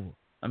ain't over.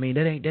 I mean,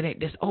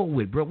 that's over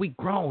with, bro. We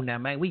grown now,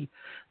 man.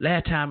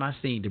 Last time I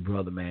seen the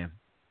brother, man.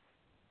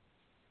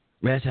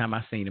 Last time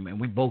I seen him, and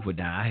we both were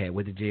down. I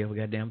went to jail for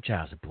goddamn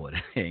child support.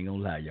 I ain't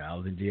gonna lie, y'all. I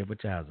was in jail for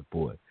child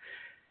support.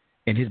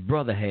 And his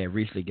brother had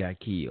recently got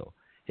killed.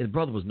 His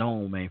brother was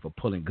known, man, for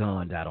pulling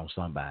guns out on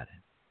somebody,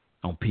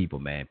 on people,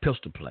 man,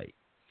 pistol play.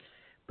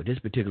 But this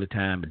particular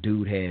time, the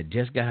dude had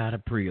just got out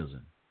of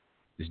prison.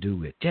 This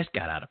dude had just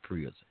got out of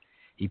prison.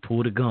 He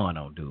pulled a gun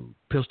on dude,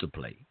 pistol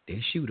play.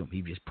 Didn't shoot him.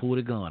 He just pulled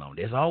a gun on.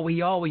 That's all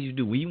he always used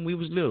to do. Even when we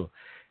was little,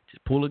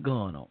 just pull a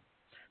gun on.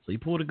 So he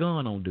pulled a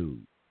gun on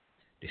dude.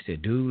 They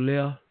said dude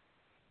left,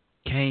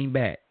 came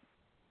back,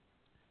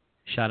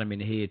 shot him in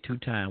the head 2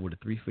 times with a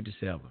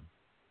 .357.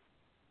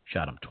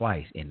 Shot him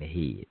twice in the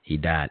head. He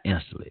died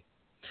instantly.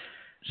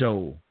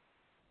 So,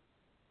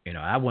 you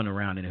know, I went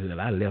around in the hood.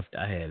 I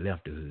had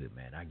left the hood,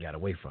 man. I got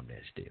away from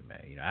that shit,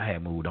 man. You know, I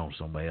had moved on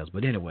somewhere else.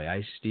 But anyway,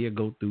 I still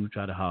go through,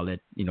 try to holler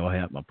at, you know,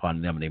 have my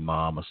partner, them and their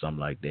mom or something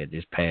like that.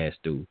 Just pass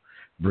through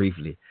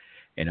briefly.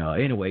 And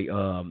anyway,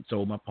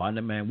 so my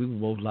partner, man, we were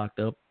both locked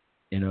up,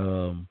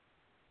 and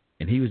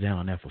he was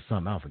down there for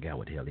something. I forgot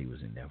what the hell he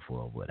was in there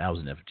for, but I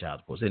was in there for child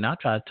support. And I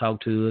tried to talk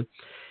to her.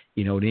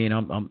 You know, then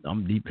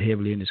I'm deep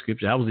heavily in the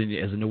scripture. I was in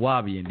as a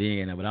Nawabian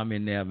then, but I'm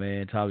in there,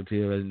 man, talking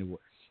to her as a Nawabian.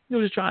 You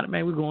know, just trying to,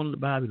 man, we're going to the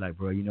Bible like,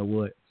 bro, you know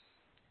what?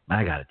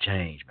 I got to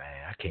change,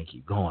 man. I can't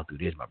keep going through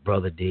this. My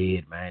brother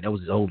dead, man. That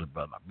was his older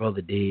brother. My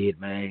brother dead,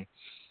 man.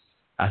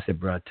 I said,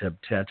 bro, I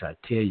tried to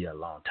tell you a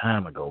long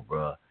time ago,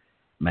 bro.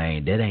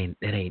 Man,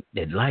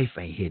 that life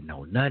ain't hitting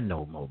on nothing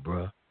no more,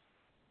 bro.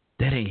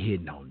 That ain't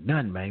hitting on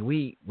nothing, man.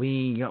 We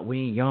ain't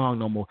young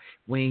no more.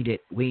 We ain't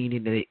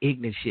into the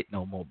ignorant shit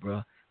no more,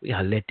 bro. We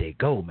gotta let that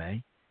go,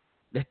 man.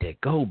 Let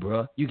that go,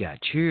 bro. You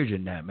got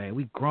children now, man.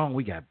 We grown.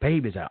 We got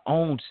babies our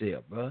own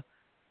self, bro.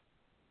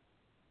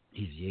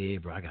 He said, yeah,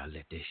 bro, I gotta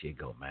let that shit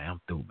go, man. I'm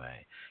through,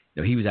 man.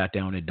 You know, he was out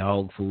there on the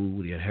dog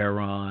food, the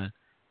heroin,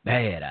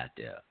 bad out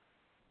there.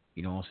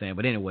 You know what I'm saying?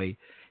 But anyway,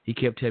 he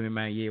kept telling me,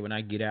 man, yeah, when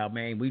I get out,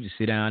 man, we just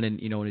sit down and,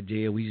 you know, in the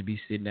jail, we just be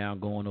sitting down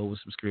going over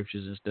some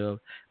scriptures and stuff.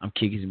 I'm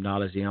kicking some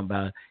knowledge in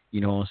about,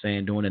 you know what I'm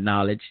saying, doing the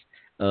knowledge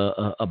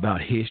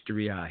about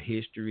history, our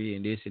history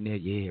and this and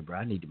that. Yeah, bro,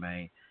 I need to,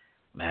 man,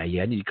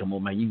 yeah, I need to come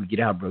on, man. You can get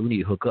out, bro. We need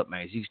to hook up,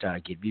 man. So you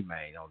start to get me,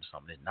 man, on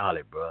some of this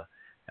knowledge, bro.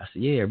 I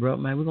said, yeah, bro,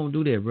 man, we're going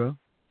to do that, bro.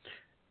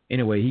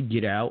 Anyway, he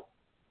get out.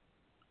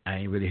 I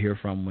ain't really hear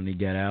from him when he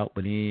got out,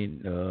 but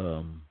then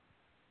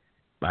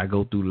I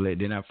go through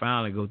then I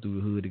finally go through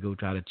the hood to go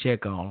try to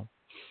check on him.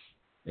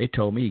 They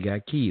told me he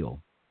got killed.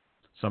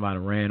 Somebody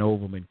ran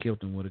over him and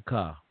killed him with a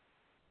car.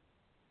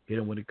 Hit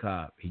him with a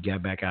car. He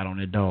got back out on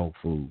that dog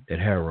food, that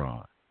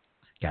heroin.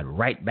 Got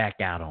right back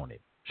out on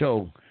it.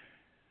 So,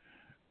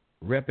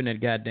 repping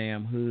that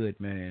goddamn hood,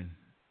 man,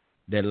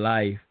 that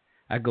life,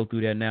 I go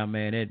through that now,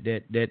 man.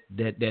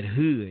 That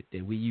hood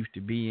that we used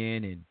to be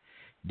in and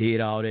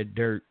did all that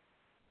dirt,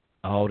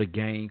 all the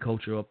gang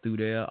culture up through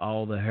there,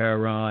 all the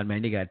heroin,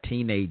 man. They got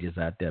teenagers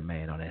out there,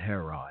 man, on that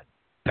heroin.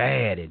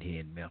 Bad in here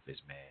in Memphis,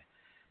 man.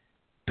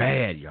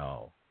 Bad,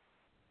 y'all.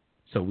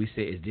 So we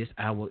said,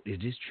 is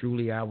this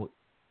truly our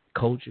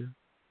culture?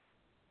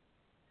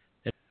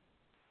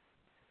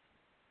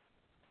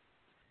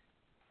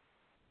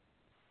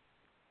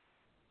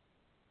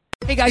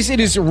 Hey guys, it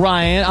is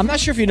Ryan. I'm not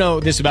sure if you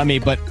know this about me,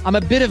 but I'm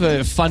a bit of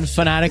a fun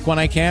fanatic when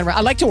I can. I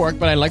like to work,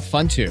 but I like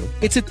fun too.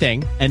 It's a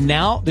thing. And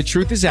now the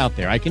truth is out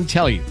there. I can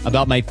tell you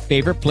about my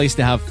favorite place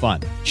to have fun.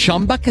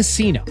 Chumba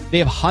Casino. They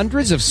have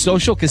hundreds of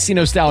social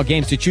casino style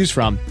games to choose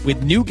from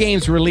with new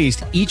games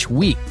released each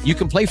week. You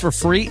can play for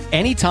free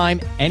anytime,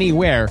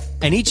 anywhere.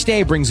 And each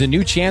day brings a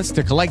new chance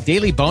to collect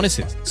daily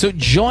bonuses. So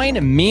join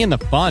me in the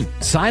fun.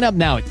 Sign up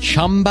now at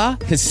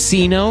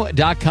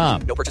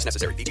ChumbaCasino.com. No purchase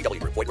necessary. VGW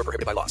Group. Void where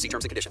prohibited by law. See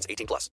terms and conditions. 18+.